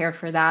was prepared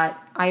for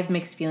that. I have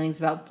mixed feelings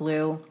about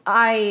Blue.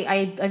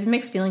 I have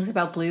mixed feelings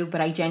about Blue,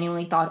 but I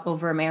genuinely thought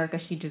over America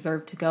she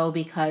deserved to go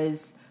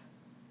because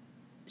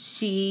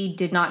she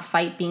did not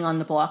fight being on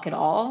the block at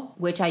all,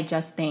 which I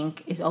just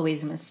think is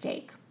always a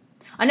mistake.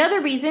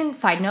 Another reason,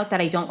 side note, that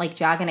I don't like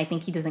Jag and I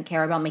think he doesn't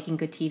care about making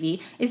good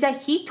TV is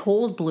that he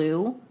told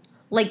Blue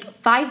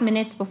 5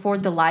 minutes before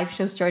the live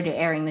show started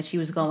airing that she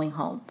was going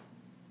home.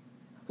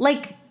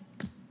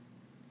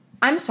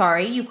 I'm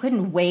sorry, you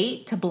couldn't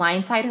wait to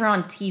blindside her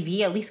on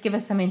TV, at least give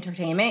us some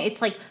entertainment.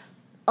 It's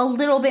a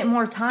little bit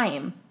more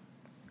time.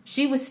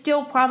 She was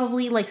still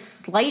probably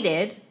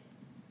slighted.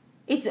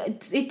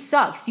 It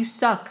sucks. You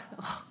suck.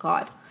 Oh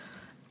God.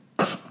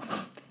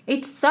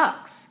 It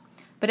sucks.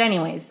 But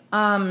anyways,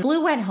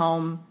 Blue went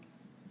home.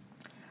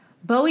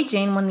 Bowie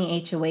Jane won the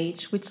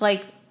HOH, which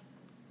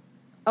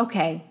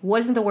okay,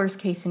 wasn't the worst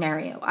case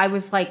scenario. I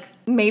was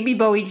maybe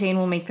Bowie Jane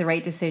will make the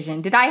right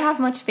decision. Did I have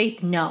much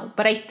faith? No.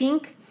 But I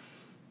think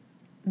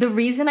the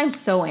reason I'm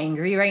so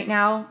angry right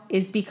now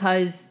is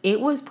because it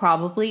was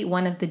probably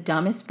one of the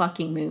dumbest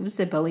fucking moves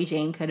that Bowie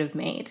Jane could have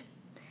made.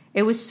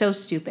 It was so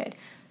stupid.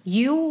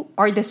 You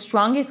are the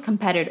strongest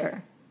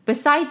competitor.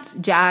 Besides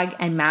Jag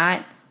and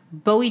Matt,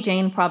 Bowie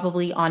Jane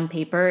probably on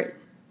paper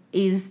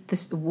is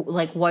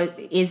what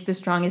is the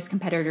strongest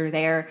competitor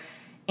there.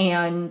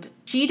 And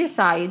she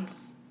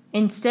decides,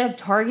 instead of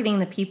targeting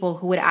the people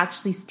who would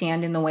actually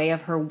stand in the way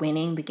of her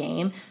winning the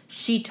game,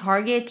 she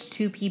targets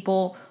two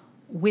people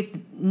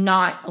with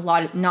not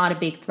a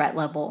big threat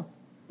level,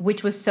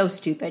 which was so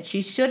stupid.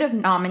 She should have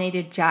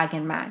nominated Jag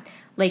and Matt.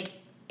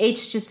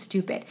 It's just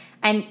stupid.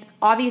 And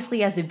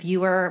obviously as a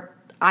viewer,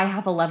 I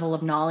have a level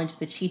of knowledge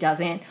that she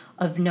doesn't,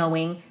 of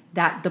knowing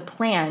that the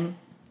plan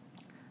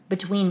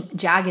between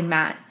Jag and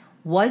Matt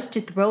was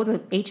to throw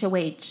the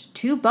HOH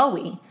to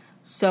Bowie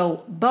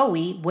so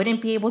Bowie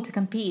wouldn't be able to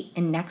compete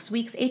in next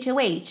week's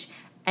HOH,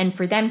 and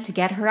for them to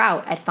get her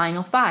out at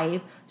Final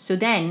 5, so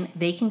then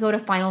they can go to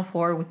Final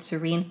 4 with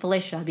Suri and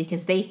Felicia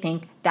because they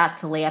think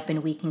that's a layup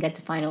and we can get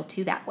to Final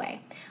 2 that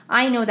way.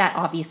 I know that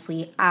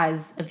obviously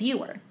as a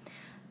viewer.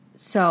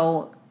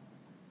 So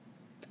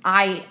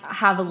I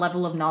have a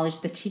level of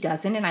knowledge that she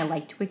doesn't, and I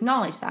like to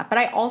acknowledge that. But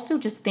I also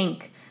just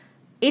think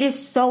It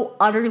is so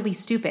utterly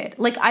stupid.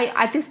 Like,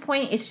 at this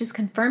point, it's just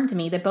confirmed to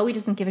me that Bowie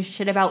doesn't give a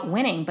shit about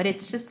winning, but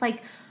it's just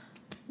like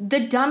the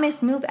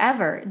dumbest move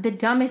ever. The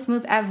dumbest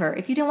move ever.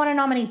 If you don't want to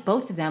nominate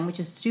both of them, which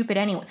is stupid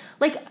anyway,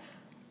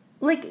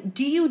 like,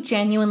 do you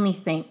genuinely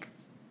think,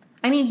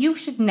 I mean, you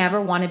should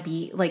never want to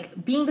be,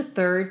 like, being the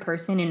third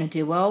person in a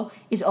duo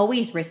is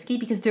always risky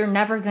because they're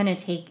never going to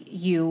take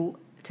you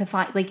to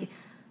find, like,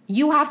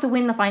 you have to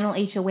win the final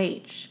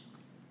HOH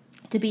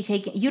to be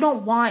taken. You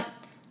don't want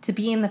to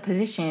be in the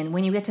position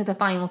when you get to the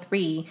final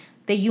 3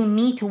 that you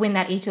need to win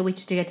that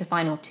HOH to get to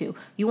final 2.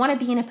 You want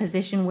to be in a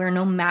position where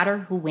no matter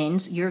who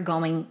wins, you're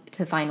going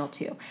to final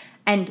 2.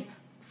 And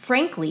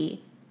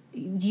frankly,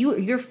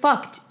 you're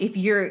fucked if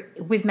you're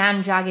with Matt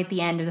and Jag at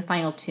the end of the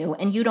final 2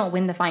 and you don't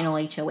win the final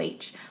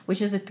HOH,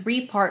 which is a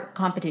 3-part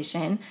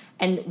competition.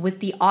 And with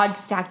the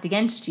odds stacked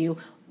against you,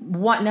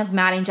 one of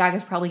Matt and Jag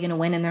is probably going to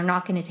win and they're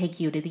not going to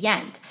take you to the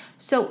end.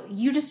 So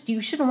you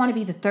shouldn't want to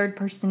be the third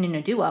person in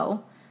a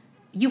duo.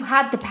 You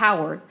had the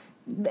power.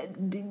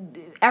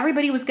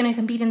 Everybody was going to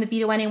compete in the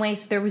veto anyway,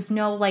 so there was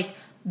no, like,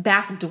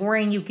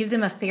 backdooring. You give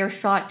them a fair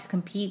shot to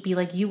compete, be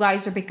like, you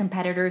guys are big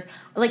competitors.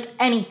 Like,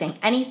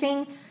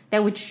 anything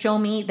that would show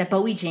me that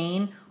Bowie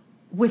Jane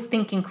was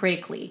thinking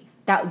critically,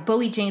 that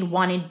Bowie Jane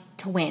wanted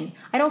to win.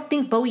 I don't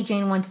think Bowie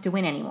Jane wants to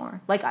win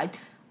anymore. Like,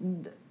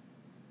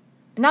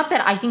 not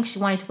that I think she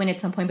wanted to win at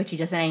some point, but she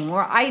doesn't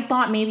anymore. I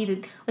thought maybe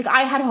that, like,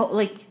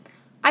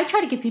 I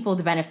try to give people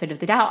the benefit of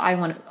the doubt. I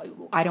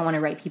don't want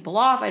to write people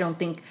off. I don't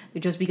think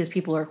that just because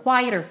people are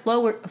quiet or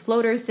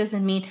floaters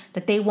doesn't mean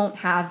that they won't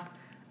have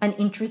an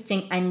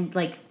interesting and,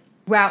 like,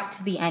 route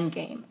to the end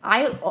game.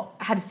 I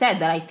have said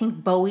that I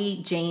think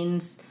Bowie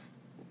Jane's,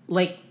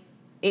 like,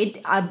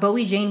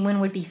 Bowie Jane win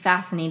would be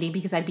fascinating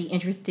because I'd be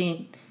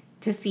interested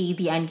to see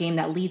the end game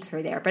that leads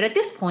her there. But at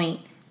this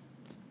point,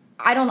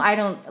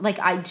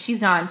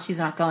 she's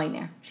not going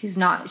there. She's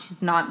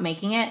not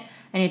making it,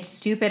 and it's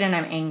stupid, and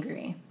I'm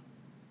angry.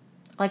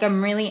 Like,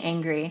 I'm really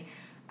angry.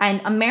 And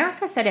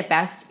America said it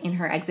best in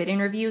her exit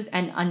interviews,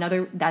 and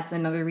that's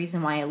another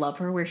reason why I love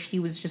her, where she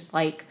was just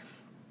like,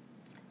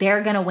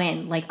 they're gonna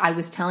win. Like, I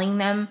was telling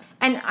them,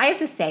 and I have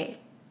to say,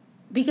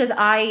 because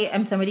I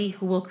am somebody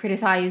who will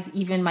criticize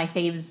even my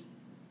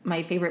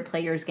favorite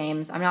players'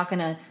 games, I'm not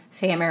gonna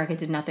say America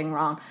did nothing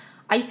wrong.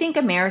 I think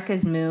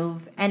America's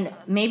move, and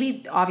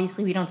maybe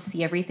obviously we don't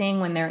see everything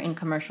when they're in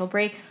commercial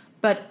break,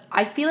 but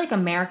I feel like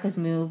America's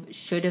move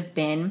should have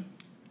been,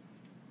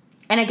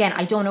 and again,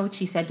 I don't know what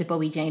she said to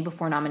Bowie Jane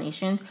before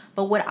nominations,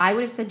 but what I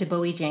would have said to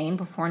Bowie Jane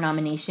before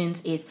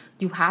nominations is,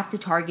 you have to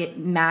target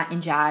Matt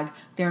and Jag.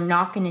 They're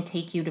not going to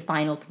take you to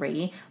final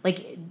 3.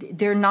 Like,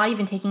 they're not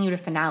even taking you to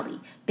finale.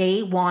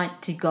 They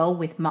want to go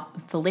with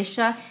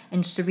Felicia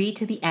and Suri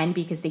to the end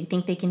because they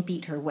think they can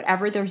beat her.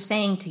 Whatever they're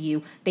saying to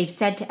you, they've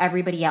said to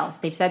everybody else.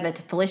 They've said that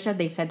to Felicia.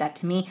 They've said that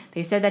to me.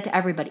 They've said that to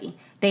everybody.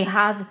 They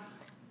have,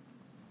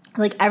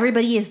 like,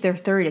 everybody is their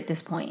third at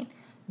this point.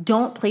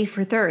 Don't play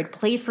for third.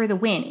 Play for the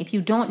win. If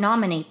you don't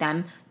nominate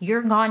them,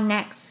 you're gone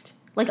next.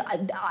 Like,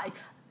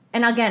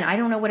 and again, I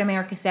don't know what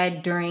America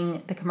said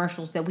during the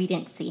commercials that we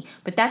didn't see,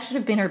 but that should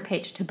have been her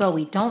pitch to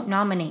Bowie. Don't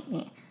nominate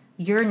me.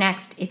 You're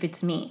next if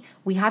it's me.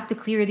 We have to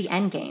clear the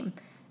end game.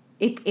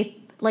 If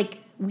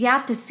we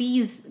have to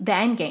seize the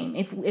end game.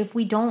 If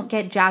we don't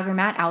get Jag or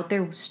Matt out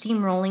there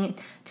steamrolling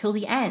till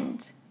the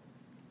end.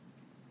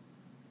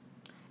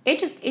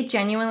 It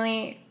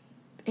genuinely,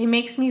 it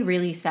makes me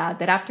really sad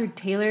that after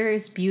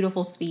Taylor's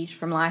beautiful speech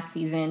from last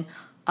season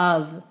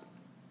of,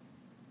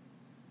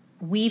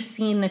 we've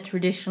seen the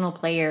traditional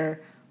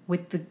player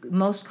with the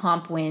most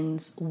comp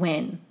wins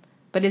win.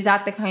 But is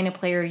that the kind of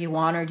player you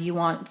want, or do you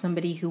want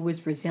somebody who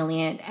was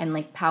resilient and,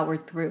 like,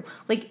 powered through?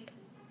 Like,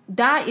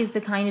 that is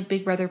the kind of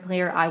Big Brother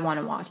player I want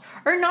to watch.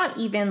 Or not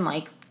even,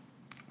 like,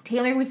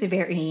 Taylor was a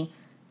very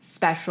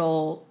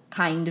special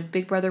kind of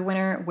Big Brother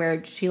winner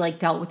where she, like,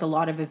 dealt with a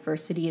lot of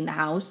adversity in the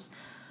house.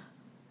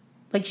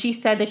 Like, she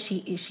said that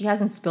she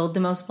hasn't spilled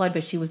the most blood,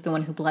 but she was the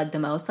one who bled the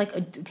most.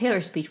 Like,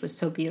 Taylor's speech was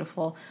so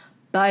beautiful.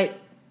 But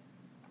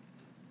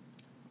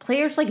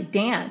players like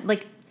Dan,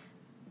 like,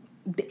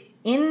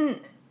 in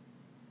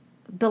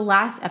the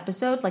last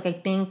episode, like, I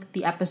think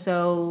the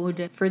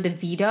episode for the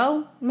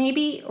veto,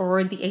 maybe,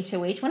 or the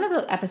HOH, one of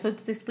the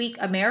episodes this week,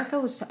 America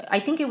was, I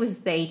think it was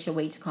the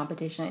HOH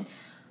competition.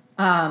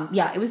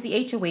 It was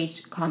the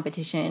HOH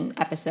competition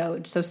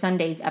episode, so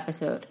Sunday's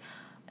episode.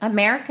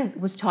 America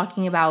was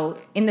talking about,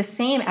 in the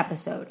same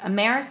episode,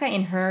 America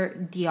in her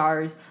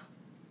DRs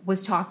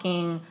was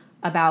talking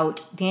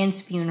about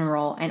Dan's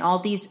funeral and all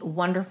these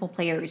wonderful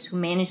players who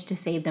managed to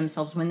save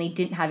themselves when they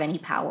didn't have any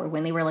power,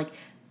 when they were like,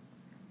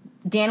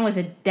 Dan was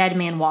a dead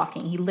man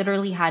walking. He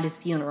literally had his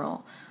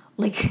funeral.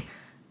 Like,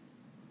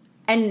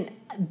 and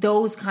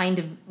those kind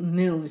of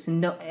moves.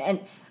 And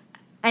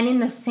in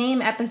the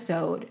same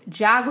episode,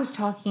 Jag was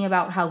talking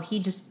about how he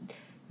just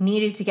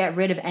needed to get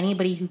rid of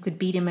anybody who could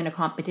beat him in a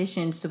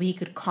competition so he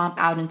could comp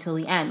out until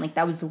the end. Like,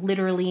 that was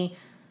literally,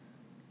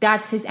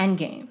 that's his end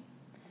game.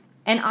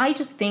 And I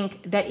just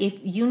think that if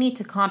you need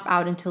to comp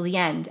out until the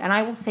end, and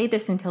I will say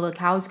this until the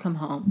cows come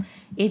home,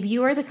 if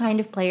you are the kind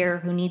of player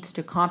who needs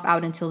to comp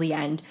out until the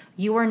end,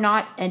 you are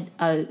not an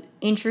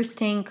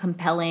interesting,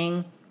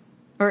 compelling,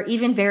 or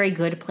even very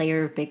good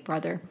player of Big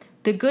Brother.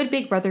 The good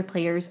Big Brother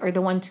players are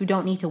the ones who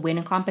don't need to win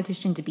a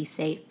competition to be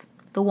safe.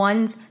 The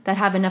ones that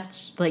have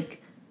enough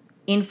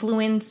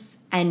influence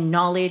and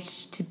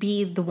knowledge to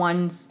be the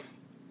ones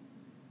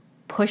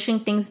pushing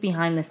things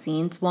behind the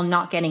scenes while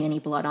not getting any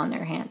blood on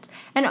their hands.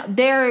 And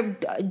they're,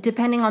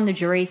 depending on the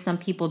jury, some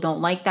people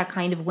don't like that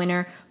kind of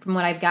winner. From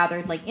what I've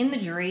gathered, in the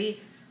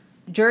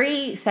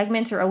jury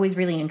segments are always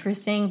really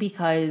interesting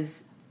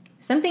because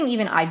something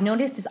even I've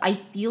noticed is I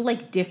feel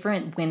like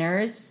different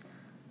winners,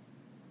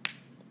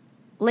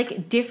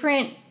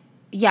 different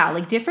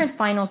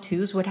final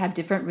twos would have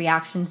different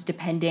reactions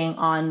depending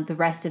on the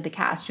rest of the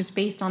cast, just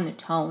based on the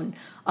tone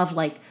of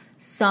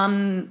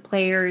some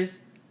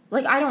players.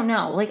 I don't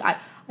know.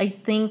 I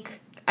think,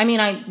 I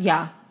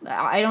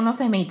don't know if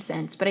that made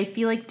sense, but I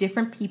feel like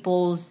different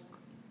people's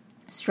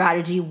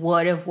strategy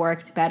would have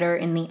worked better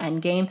in the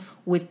end game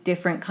with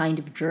different kind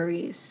of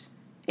juries,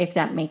 if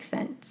that makes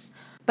sense.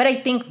 But I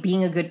think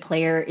being a good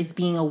player is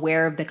being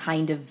aware of the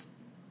kind of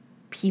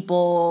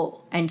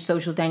people and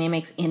social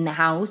dynamics in the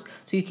house,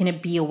 so you can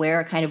be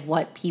aware of kind of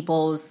what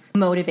people's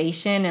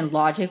motivation and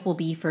logic will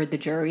be for the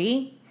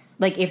jury.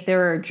 If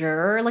they're a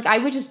juror,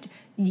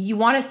 you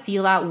want to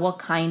feel out what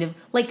kind of,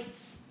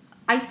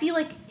 I feel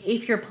like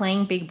if you're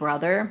playing Big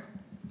Brother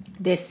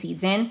this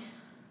season,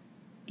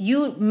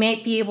 you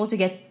might be able to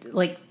get,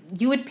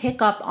 you would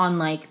pick up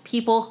on,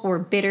 people who are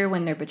bitter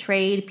when they're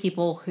betrayed,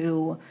 people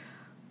who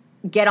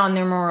get on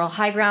their moral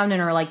high ground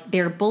and are,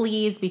 they're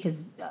bullies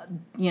because,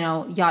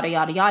 yada,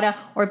 yada, yada,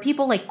 or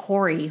people like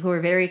Corey who are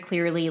very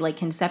clearly,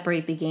 can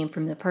separate the game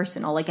from the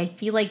personal. I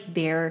feel like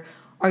there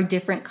are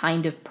different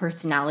kind of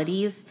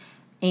personalities,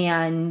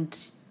 and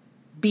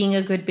being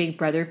a good Big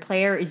Brother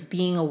player is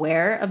being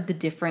aware of the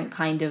different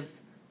kind of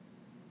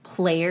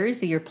players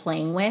that you're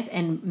playing with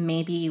and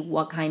maybe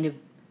what kind of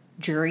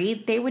jury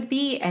they would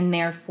be, and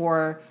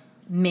therefore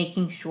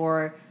making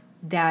sure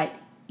that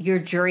your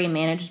jury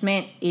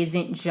management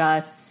isn't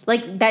just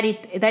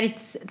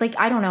it's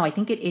I don't know. I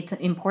think it's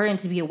important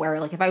to be aware.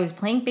 If I was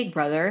playing Big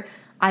Brother,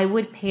 I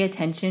would pay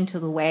attention to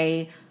the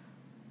way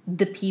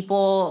the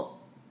people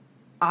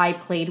I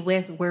played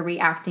with were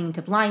reacting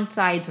to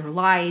blindsides or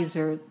lies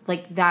or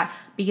that,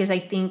 because I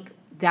think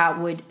that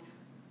would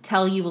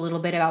tell you a little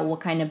bit about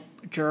what kind of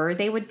juror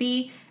they would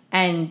be.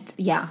 And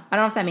yeah, I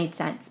don't know if that made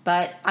sense,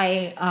 but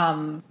I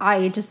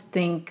just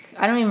think,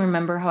 I don't even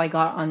remember how I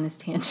got on this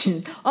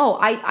tangent.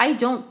 I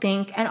don't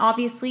think, and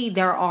obviously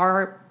there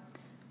are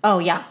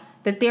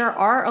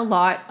a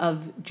lot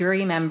of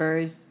jury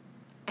members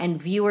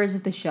and viewers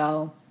of the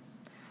show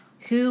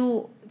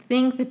who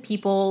think that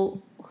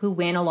people who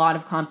win a lot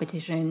of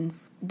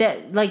competitions,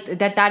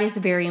 that is a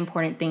very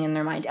important thing in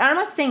their mind. And I'm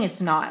not saying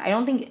it's not.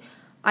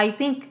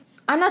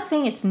 I'm not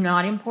saying it's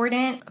not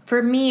important.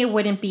 For me, it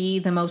wouldn't be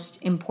the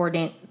most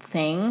important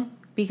thing,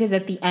 because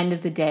at the end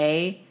of the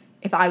day,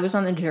 if I was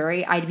on the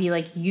jury, I'd be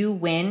like, you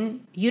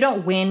win. You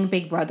don't win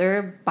Big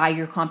Brother by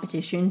your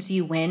competitions.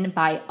 You win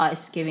by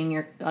us giving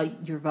your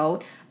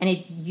vote. And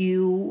if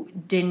you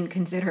didn't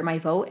consider my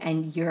vote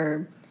and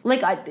you're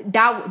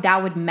that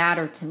would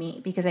matter to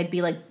me, because I'd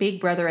be like,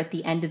 Big Brother at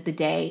the end of the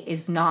day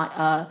is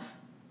not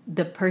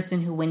the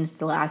person who wins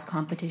the last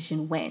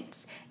competition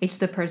wins. It's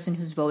the person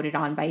who's voted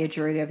on by a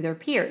jury of their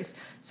peers.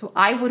 So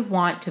I would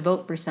want to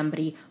vote for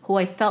somebody who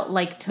I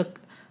felt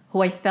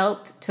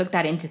took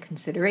that into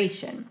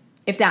consideration,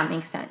 if that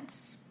makes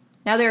sense.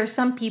 Now, there are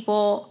some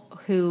people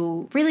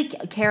who really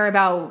care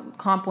about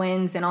comp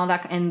wins and all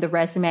that and the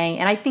resume,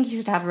 and I think you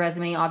should have a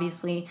resume,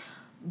 obviously,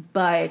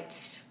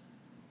 but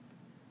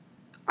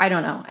I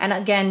don't know. And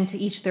again, to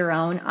each their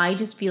own. I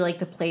just feel like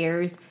the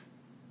players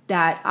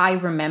that I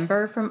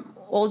remember from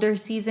older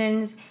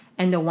seasons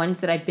and the ones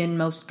that I've been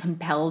most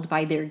compelled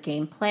by their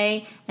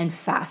gameplay and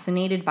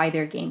fascinated by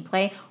their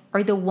gameplay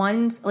are the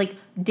ones,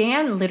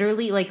 Dan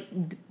literally,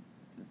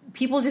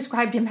 people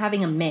described him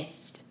having a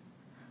mist.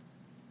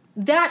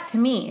 That, to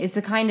me, is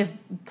the kind of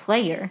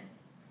player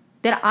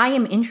that I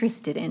am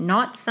interested in,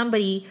 not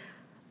somebody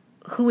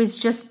who is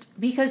just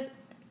because,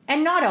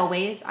 and not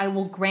always, I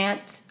will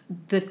grant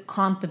the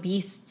comp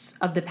beasts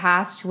of the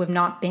past who have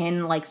not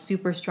been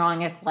super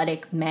strong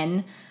athletic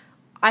men,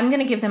 I'm going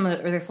to give them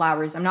their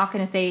flowers. I'm not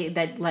going to say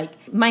that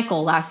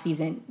Michael last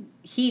season,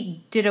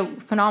 he did a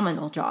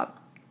phenomenal job.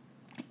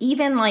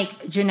 Even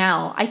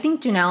Janelle, I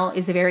think Janelle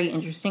is a very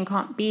interesting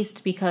comp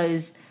beast,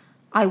 because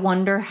I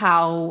wonder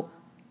how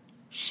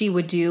she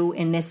would do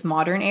in this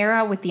modern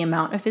era with the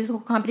amount of physical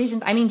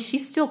competitions. I mean, she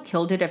still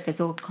killed it at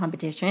physical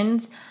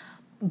competitions,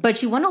 but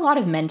she won a lot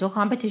of mental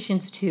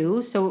competitions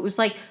too. So it was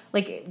I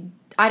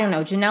don't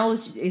know.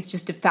 Janelle is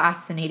just a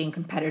fascinating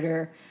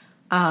competitor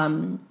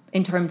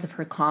in terms of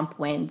her comp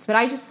wins. But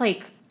I just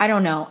I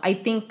don't know. I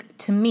think,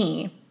 to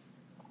me,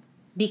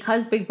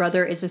 because Big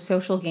Brother is a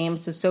social game,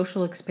 it's a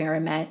social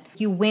experiment.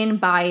 You win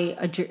by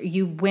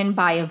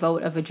a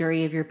vote of a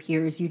jury of your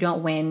peers. You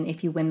don't win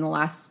if you win the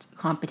last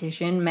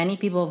competition. Many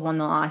people have won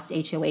the last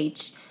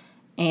HOH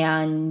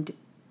and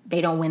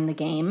they don't win the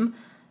game.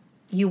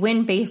 You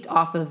win based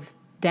off of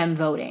them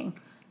voting.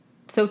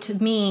 So to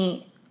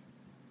me,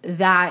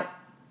 that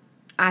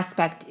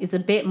aspect is a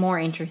bit more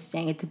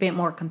interesting. It's a bit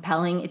more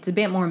compelling. It's a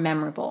bit more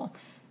memorable.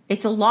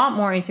 It's a lot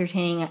more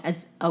entertaining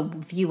as a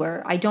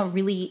viewer. I don't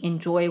really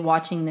enjoy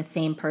watching the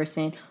same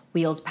person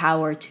wield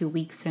power 2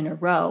 weeks in a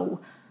row.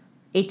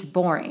 It's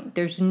boring.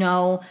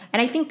 And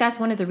I think that's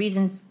one of the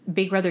reasons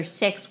Big Brother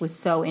 6 was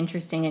so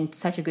interesting and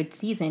such a good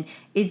season,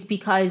 is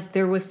because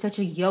there was such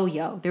a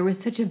yo-yo. There was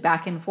such a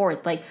back and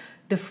forth. Like,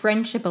 the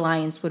Friendship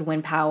Alliance would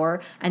win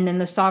power, and then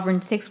the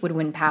Sovereign Six would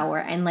win power.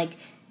 And, like,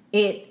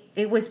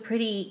 it was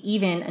pretty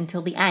even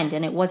until the end.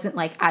 And it wasn't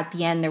like at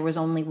the end there was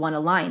only one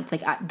alliance.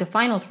 Like, the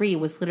final three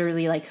was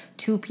literally, like,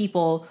 2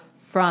 people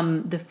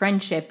from the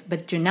friendship,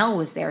 but Janelle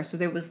was there. So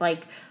there was,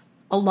 like,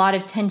 a lot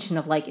of tension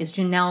of, like, is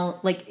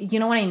Janelle, like, you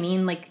know what I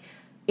mean? Like,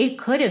 it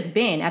could have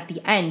been at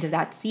the end of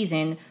that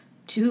season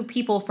 2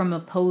 people from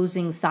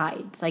opposing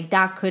sides. Like,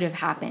 that could have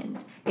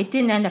happened. It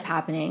didn't end up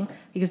happening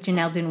because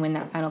Janelle didn't win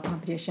that final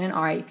competition,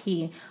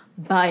 RIP.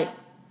 But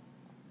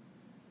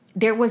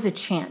there was a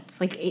chance.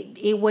 Like,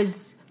 it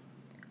was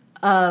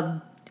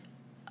a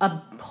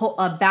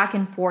back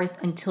and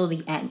forth until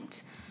the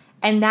end.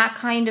 And that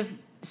kind of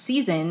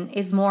season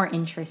is more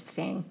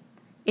interesting.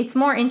 It's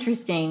more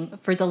interesting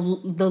for the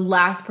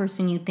last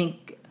person you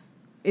think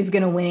is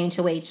going to win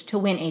HOH to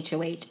win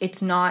HOH.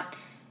 It's not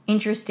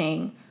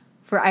interesting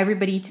for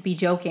everybody to be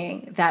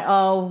joking that,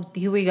 oh,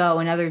 here we go,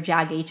 another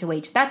Jag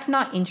HOH. That's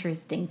not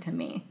interesting to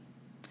me.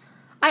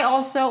 I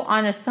also,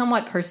 on a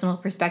somewhat personal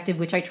perspective,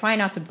 which I try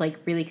not to, like,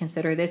 really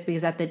consider this,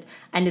 because at the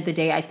end of the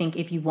day, I think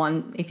if you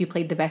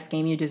played the best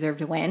game, you deserve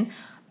to win.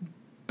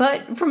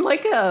 But from,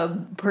 like,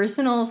 a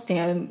personal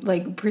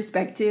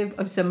perspective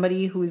of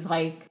somebody who's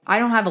like, I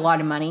don't have a lot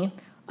of money.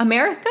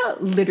 America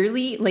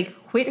literally, like,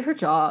 quit her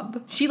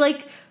job. She,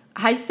 like,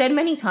 has said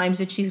many times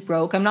that she's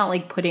broke. I'm not,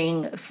 like,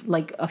 putting,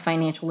 like, a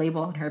financial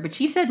label on her, but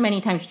she said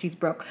many times she's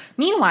broke.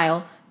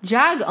 Meanwhile,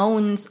 Jag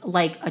owns,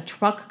 like, a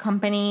truck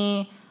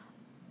company.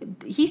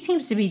 He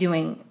seems to be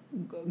doing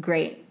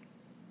great.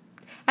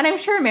 And I'm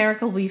sure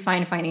America will be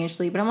fine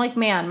financially, but I'm like,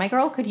 man, my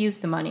girl could use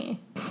the money.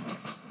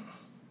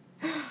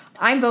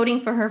 I'm voting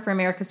for her for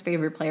America's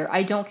favorite player.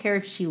 I don't care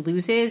if she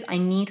loses. I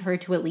need her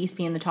to at least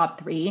be in the top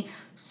 3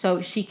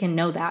 so she can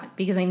know that,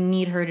 because I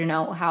need her to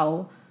know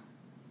how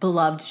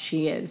beloved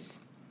she is.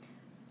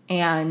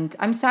 And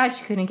I'm sad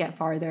she couldn't get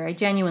farther. I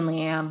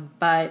genuinely am.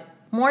 But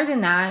more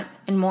than that,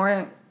 and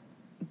more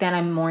than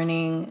I'm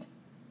mourning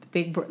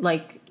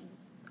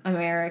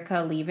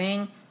America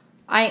leaving,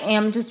 I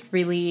am just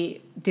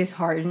really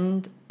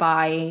disheartened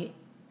by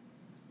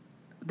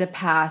the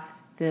path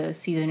the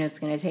season is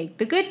going to take.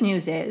 The good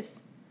news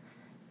is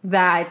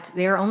that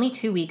there are only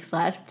 2 weeks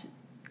left,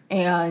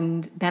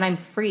 and then I'm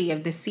free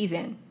of this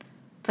season.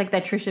 It's like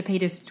that Trisha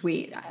Paytas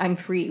tweet, I'm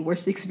free,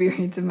 worst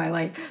experience of my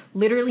life.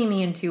 Literally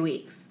me in 2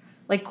 weeks.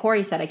 Like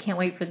Corey said, I can't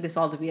wait for this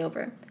all to be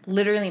over.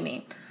 Literally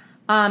me.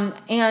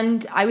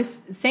 And I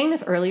was saying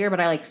this earlier, but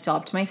I, like,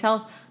 stopped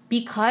myself.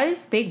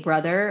 Because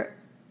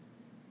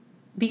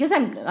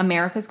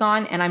America's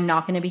gone, and I'm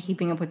not going to be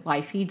keeping up with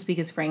live feeds,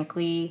 because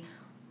frankly,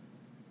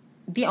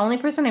 the only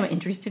person I'm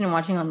interested in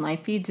watching on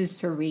live feeds is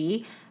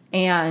Suri,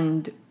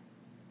 and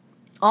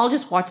I'll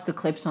just watch the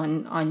clips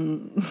on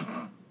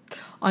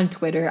on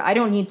Twitter. I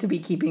don't need to be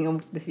keeping up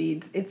with the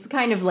feeds. It's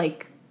kind of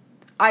like,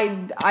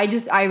 I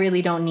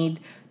really don't need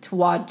to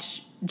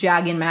watch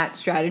Jag and Matt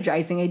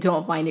strategizing. I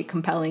don't find it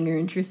compelling or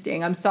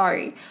interesting. I'm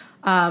sorry.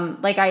 I'm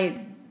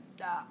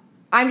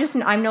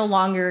no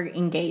longer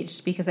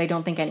engaged because I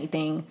don't think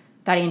anything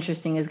that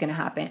interesting is going to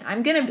happen.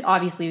 I'm going to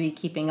obviously be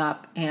keeping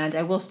up, and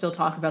I will still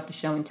talk about the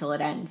show until it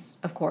ends,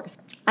 of course.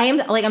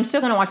 I'm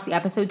still going to watch the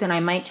episodes, and I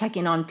might check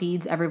in on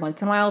feeds every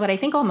once in a while, but I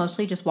think I'll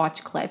mostly just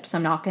watch clips.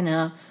 I'm not going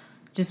to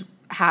just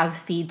have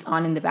feeds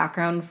on in the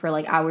background for,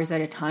 like, hours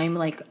at a time,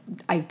 like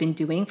I've been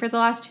doing for the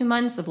last 2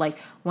 months, of, like,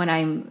 when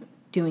I'm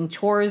doing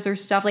chores or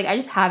stuff. Like, I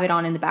just have it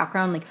on in the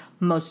background, like,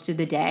 most of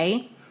the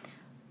day.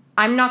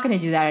 I'm not going to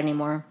do that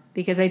anymore,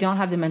 because I don't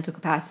have the mental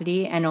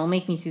capacity, and it'll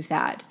make me too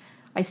sad.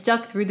 I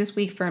stuck through this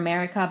week for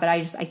America, but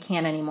I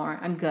can't anymore.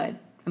 I'm good.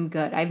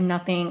 I have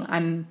nothing.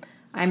 I'm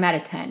at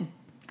a 10.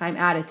 I'm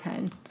at a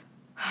 10.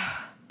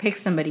 Pick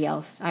somebody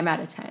else. I'm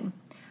at a 10.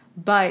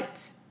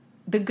 But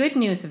the good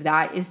news of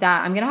that is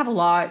that I'm going to have a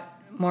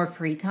lot more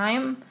free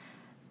time,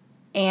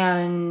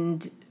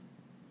 and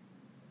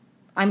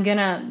I'm going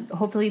to,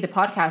 hopefully the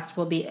podcast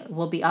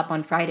will be up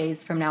on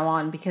Fridays from now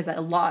on, because a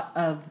lot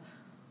of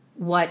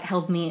what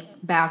held me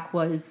back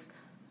was,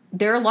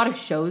 there are a lot of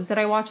shows that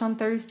I watch on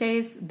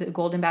Thursdays. The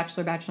Golden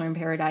Bachelor, Bachelor in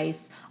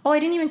Paradise. Oh, I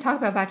didn't even talk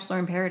about Bachelor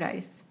in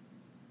Paradise.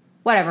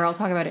 Whatever, I'll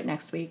talk about it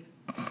next week.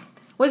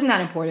 Wasn't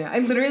that important. I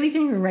literally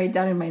didn't even write it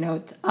down in my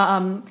notes.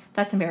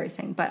 That's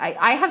embarrassing. But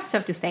I have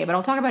stuff to say, but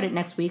I'll talk about it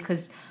next week,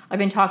 because I've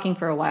been talking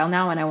for a while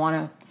now, and I want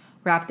to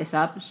wrap this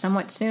up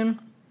somewhat soon.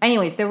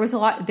 Anyways, there's a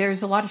lot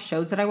of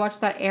shows that I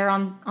watched that air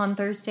on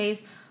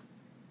Thursdays.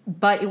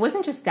 But it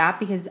wasn't just that,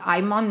 because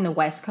I'm on the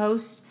West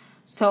Coast.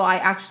 So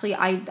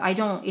I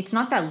don't, it's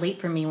not that late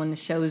for me when the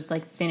shows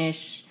like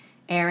finish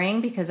airing,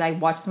 because I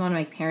watch them on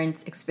my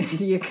parents'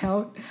 Xfinity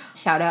account.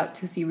 Shout out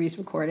to Series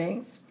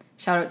Recordings.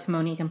 Shout out to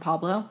Monique and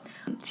Pablo.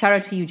 Shout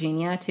out to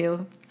Eugenia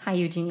too. Hi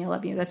Eugenia, I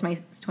love you. That's my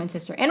twin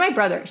sister. And my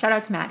brother. Shout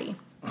out to Maddie.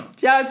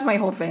 Shout out to my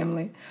whole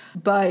family.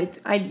 But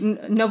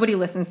nobody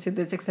listens to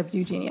this except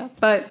Eugenia.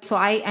 But so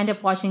I end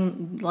up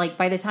watching, like,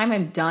 by the time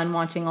I'm done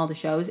watching all the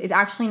shows, it's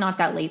actually not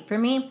that late for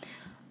me.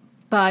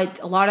 But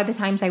a lot of the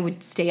times I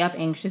would stay up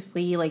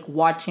anxiously, like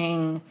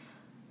watching,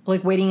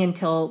 like waiting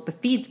until the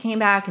feeds came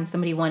back and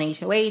somebody won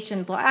HOH.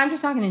 And I'm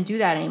just not going to do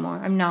that anymore.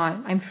 I'm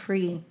not. I'm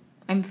free.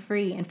 I'm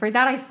free. And for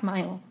that, I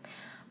smile.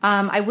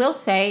 I will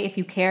say, if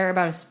you care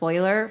about a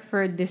spoiler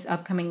for this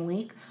upcoming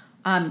week,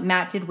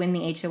 Matt did win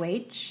the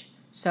HOH.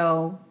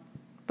 So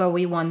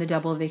Bowie won the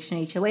double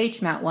eviction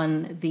HOH. Matt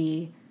won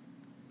the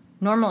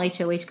normal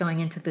HOH going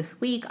into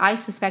this week. I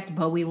suspect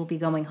Bowie will be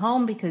going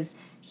home because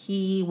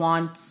he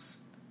wants...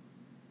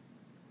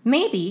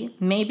 Maybe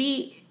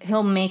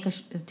he'll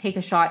take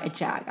a shot at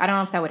Jag. I don't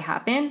know if that would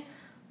happen.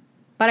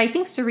 But I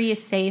think Cirie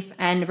is safe.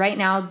 And right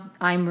now,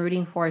 I'm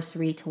rooting for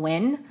Cirie to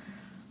win.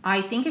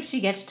 I think if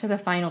she gets to the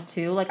final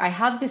two, like, I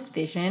have this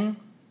vision.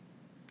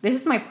 This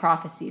is my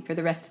prophecy for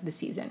the rest of the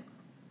season.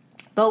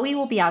 Bowie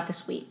will be out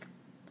this week.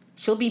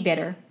 She'll be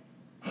bitter.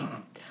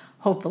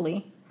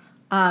 Hopefully.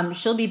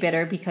 She'll be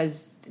bitter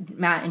because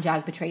Matt and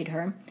Jag betrayed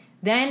her.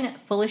 Then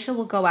Felicia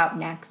will go out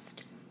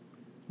next.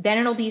 Then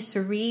it'll be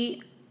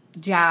Cirie,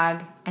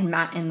 Jag, and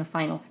Matt in the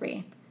final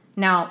three.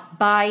 Now,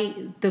 by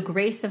the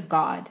grace of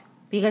God,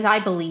 because I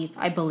believe,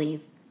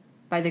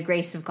 by the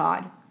grace of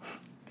God,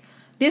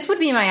 this would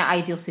be my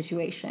ideal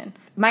situation.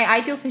 My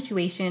ideal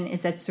situation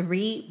is that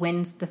Cirie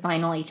wins the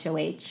final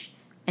HOH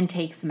and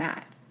takes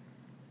Matt.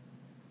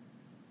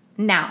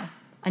 Now,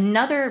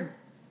 another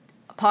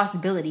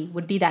possibility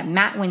would be that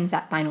Matt wins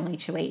that final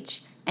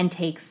HOH and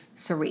takes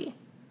Cirie.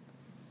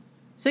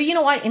 So you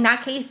know what? In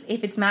that case,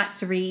 if it's Matt,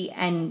 Cirie,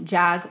 and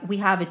Jag, we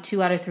have a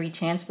 2 out of 3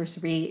 chance for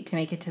Cirie to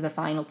make it to the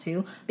final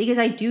two, because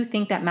I do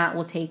think that Matt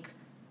will take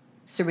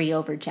Cirie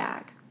over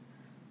Jag.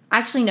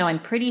 Actually, no, I'm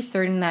pretty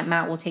certain that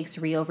Matt will take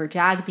Cirie over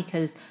Jag,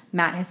 because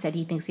Matt has said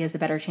he thinks he has a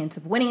better chance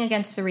of winning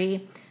against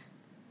Cirie.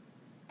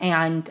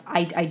 And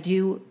I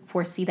do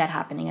foresee that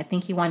happening. I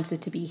think he wants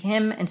it to be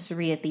him and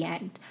Cirie at the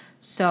end.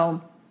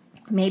 So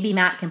maybe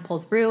Matt can pull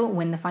through,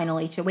 win the final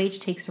HOH,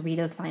 take Cirie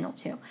to the final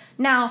two.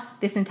 Now,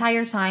 this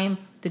entire time,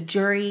 the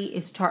jury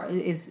is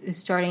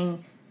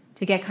starting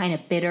to get kind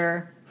of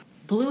bitter.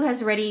 Blue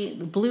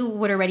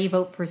would already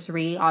vote for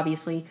Cirie,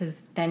 obviously,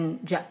 because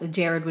then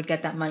Jared would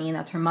get that money, and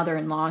that's her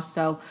mother-in-law.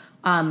 So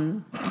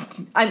I'm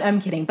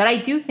kidding. But I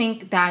do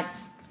think that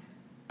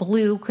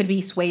Blue could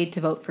be swayed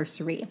to vote for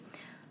Cirie.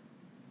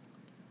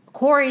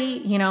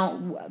 Corey,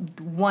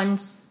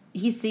 once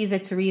he sees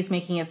that Cirie is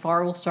making it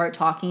far, will start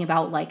talking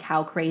about, like,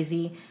 how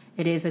crazy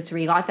it is that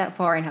Cirie got that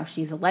far and how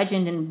she's a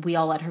legend and we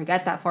all let her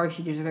get that far.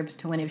 She deserves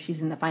to win if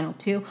she's in the final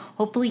two.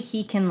 Hopefully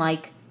he can,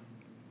 like,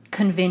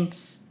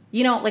 convince...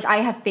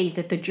 I have faith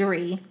that the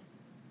jury,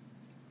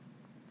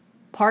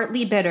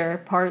 partly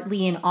bitter,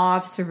 partly in awe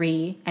of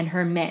Cirie and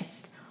her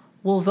mist,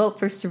 will vote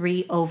for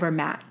Cirie over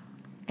Matt.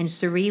 And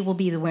Cirie will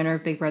be the winner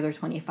of Big Brother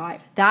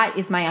 25. That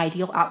is my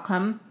ideal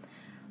outcome.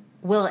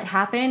 Will it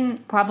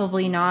happen?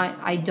 Probably not.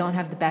 I don't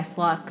have the best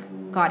luck.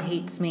 God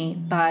hates me.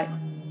 But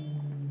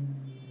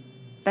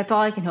that's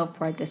all I can hope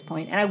for at this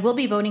point. And I will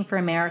be voting for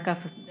America,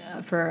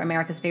 for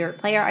America's favorite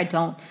player. I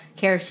don't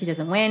care if she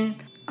doesn't win.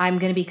 I'm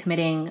going to be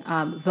committing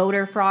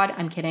voter fraud.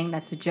 I'm kidding.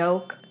 That's a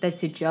joke.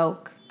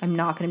 I'm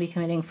not going to be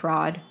committing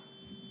fraud.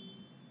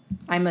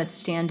 I'm a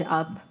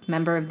stand-up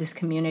member of this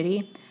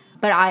community.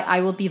 But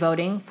I will be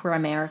voting for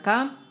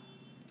America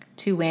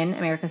to win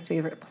America's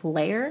favorite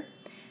player.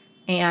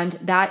 And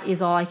that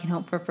is all I can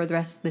hope for the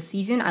rest of the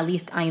season. At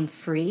least I am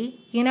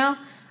free,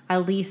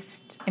 At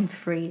least I'm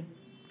free.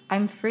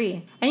 I'm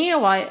free. And you know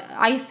what?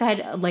 I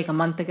said like a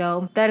month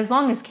ago that as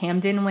long as Cam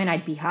didn't win,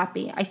 I'd be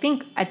happy. I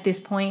think at this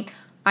point,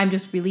 I'm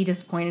just really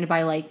disappointed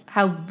by like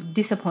how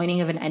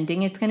disappointing of an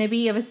ending it's going to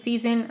be of a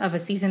season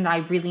that I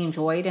really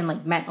enjoyed and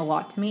like meant a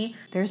lot to me.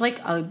 There's like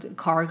a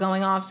car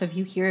going off, so if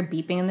you hear it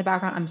beeping in the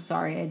background, I'm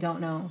sorry. I don't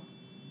know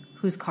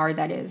whose car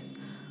that is,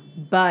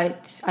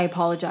 but I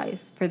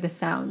apologize for the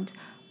sound.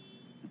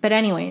 But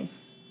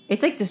anyways,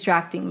 it's like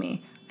distracting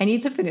me. I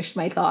need to finish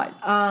my thought.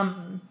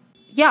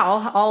 Yeah,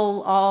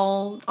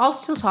 I'll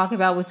still talk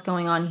about what's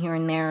going on here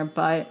and there,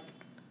 but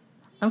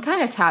I'm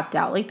kind of tapped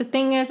out. Like, the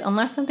thing is,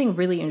 unless something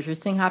really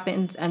interesting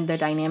happens and the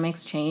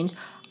dynamics change,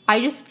 I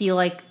just feel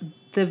like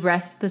the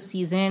rest of the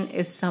season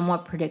is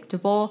somewhat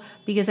predictable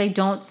because I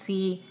don't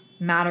see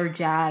Matt or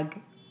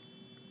Jag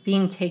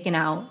being taken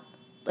out,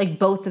 like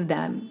both of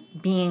them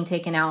being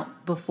taken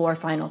out before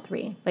Final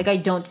 3. Like, I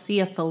don't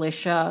see a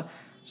Felicia,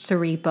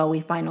 Cirie,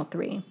 Bowie Final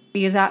 3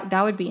 because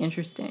that would be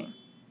interesting.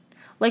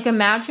 Like,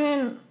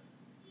 imagine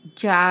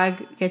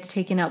Jag gets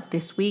taken out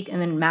this week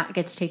and then Matt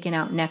gets taken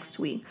out next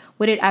week.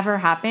 Would it ever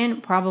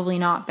happen? Probably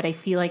not. But I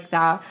feel like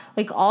that,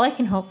 like, all I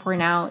can hope for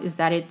now is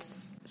that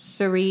it's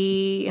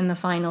Cirie in the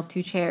final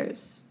 2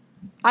 chairs.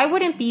 I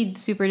wouldn't be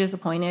super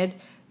disappointed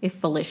if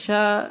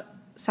Felicia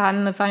sat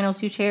in the final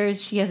 2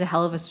 chairs. She has a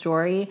hell of a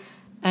story,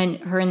 and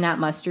her and that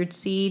mustard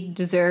seed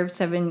deserve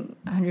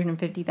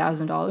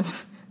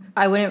 $750,000.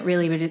 I wouldn't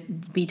really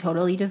be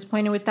totally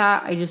disappointed with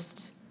that.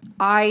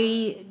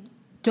 I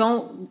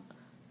don't,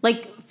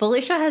 like,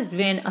 Felicia has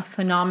been a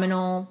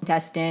phenomenal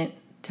contestant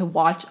to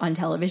watch on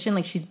television.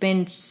 Like, she's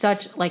been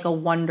such, like, a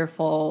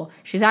wonderful,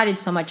 she's added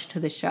so much to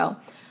the show.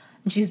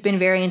 And she's been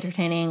very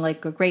entertaining,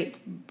 like, a great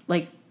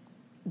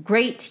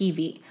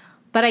TV.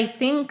 But I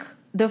think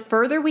the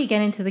further we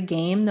get into the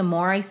game, the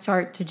more I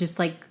start to just,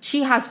 like,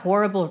 she has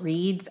horrible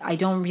reads. I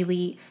don't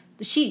really,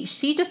 she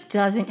just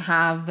doesn't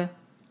have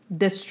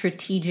the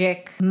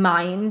strategic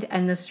mind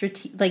and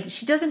the like,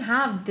 she doesn't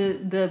have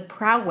the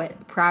prowess.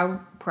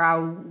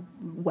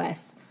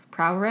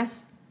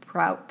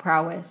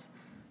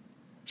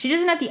 She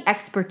doesn't have the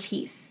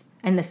expertise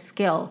and the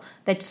skill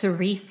that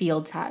Cirie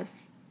Fields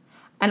has.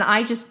 And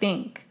I just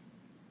think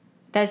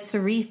that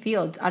Cirie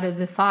Fields, out of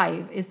the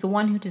 5, is the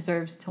one who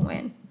deserves to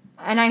win.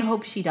 And I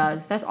hope she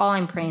does. That's all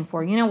I'm praying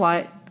for. You know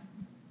what?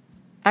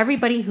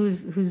 Everybody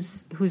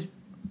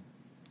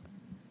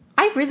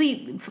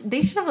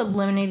they should have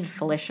eliminated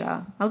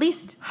Felicia. At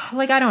least,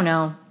 like, I don't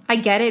know. I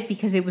get it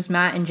because it was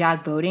Matt and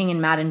Jag voting,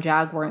 and Matt and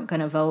Jag weren't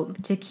going to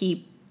vote to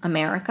keep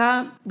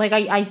America. Like,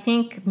 I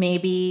think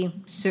maybe,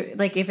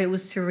 like, if it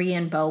was Cirie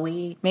and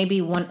Bowie,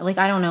 maybe one, like,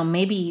 I don't know,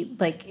 maybe,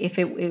 like, if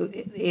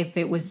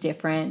it was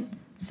different,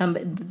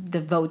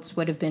 the votes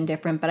would have been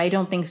different. But I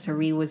don't think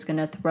Cirie was going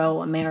to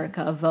throw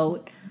America a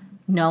vote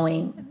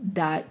knowing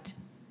that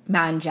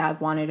Matt and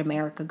Jag wanted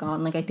America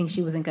gone. Like, I think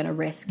she wasn't going to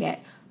risk it.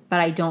 But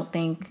I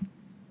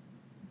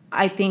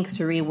think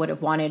Cirie would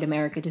have wanted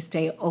America to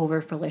stay over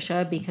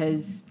Felicia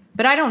because,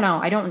 but I don't know.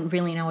 I don't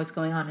really know what's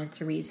going on in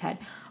Cirie's head.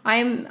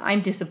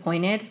 I'm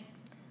disappointed,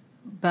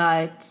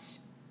 but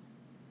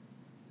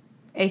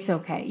it's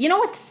okay. You know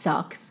what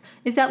sucks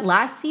is that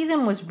last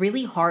season was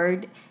really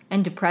hard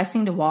and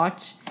depressing to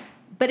watch,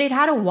 but it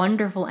had a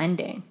wonderful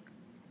ending.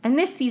 And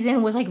this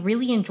season was, like,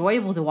 really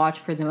enjoyable to watch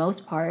for the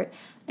most part.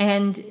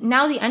 And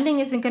now the ending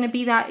isn't going to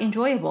be that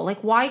enjoyable. Like,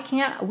 why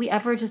can't we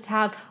ever just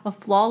have a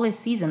flawless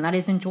season that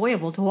is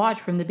enjoyable to watch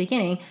from the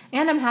beginning?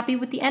 And I'm happy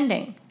with the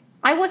ending.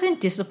 I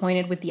wasn't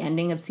disappointed with the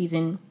ending of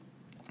season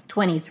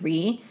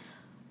 23.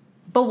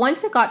 But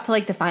once it got to,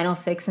 like, the final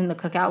 6 and the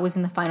cookout was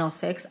in the final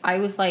 6, I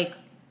was like,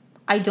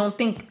 I don't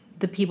think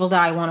the people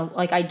that I want to,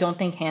 like, I don't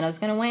think Hannah's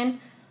going to win.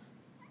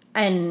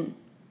 And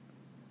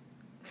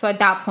so at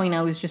that point,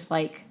 I was just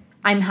like,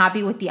 I'm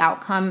happy with the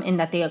outcome in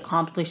that they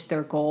accomplished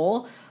their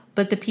goal.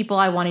 But the people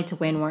I wanted to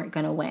win weren't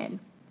going to win.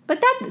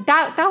 But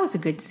that was a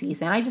good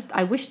season.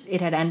 I wish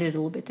it had ended a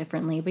little bit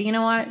differently. But you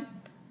know what?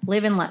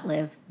 Live and let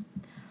live.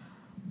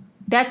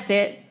 That's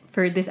it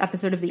for this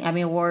episode of the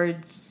Emmy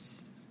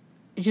Awards.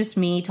 Just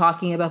me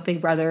talking about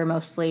Big Brother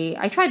mostly.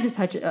 I tried to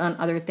touch on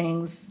other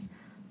things,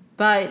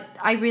 but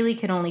I really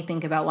can only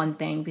think about one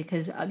thing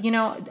because,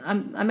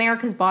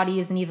 America's body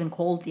isn't even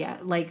cold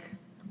yet. Like,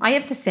 I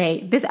have to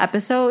say, this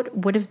episode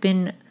would have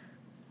been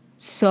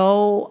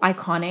so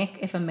iconic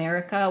if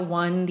America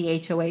won the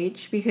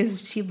HOH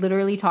because she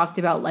literally talked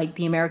about, like,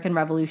 the American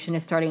Revolution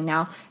is starting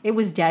now. It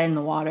was dead in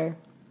the water.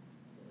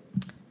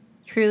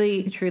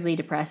 Truly, truly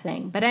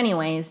depressing. But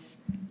anyways,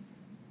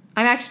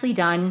 I'm actually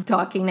done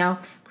talking now.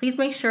 Please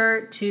make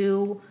sure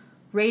to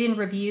rate and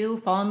review.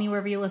 Follow me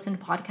wherever you listen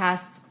to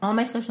podcasts. All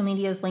my social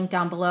media is linked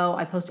down below.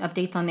 I post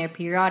updates on there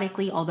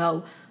periodically,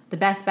 although the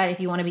best bet if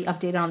you want to be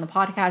updated on the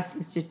podcast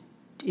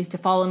is to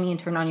follow me and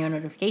turn on your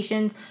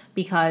notifications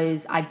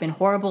because I've been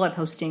horrible at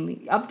posting the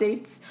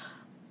updates.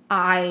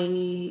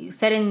 I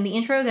said in the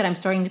intro that I'm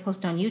starting to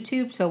post on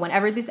YouTube, so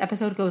whenever this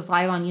episode goes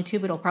live on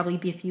YouTube, it'll probably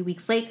be a few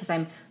weeks late because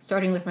I'm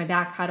starting with my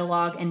back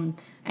catalog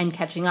and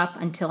catching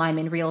up until I'm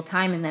in real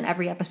time, and then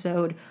every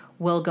episode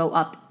will go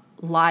up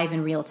live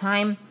in real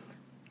time.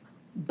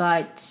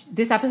 But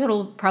this episode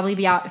will probably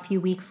be out a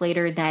few weeks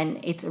later than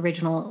its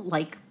original,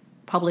 like,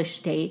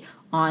 published date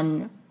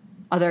on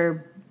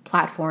other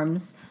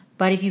platforms.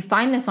 But if you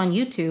find this on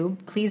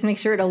YouTube, please make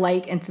sure to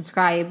like and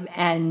subscribe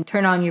and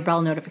turn on your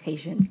bell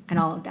notification and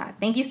all of that.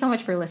 Thank you so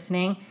much for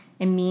listening.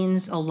 It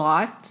means a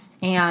lot.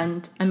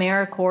 And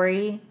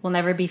Americory will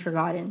never be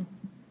forgotten.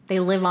 They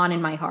live on in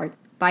my heart.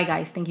 Bye,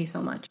 guys. Thank you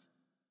so much.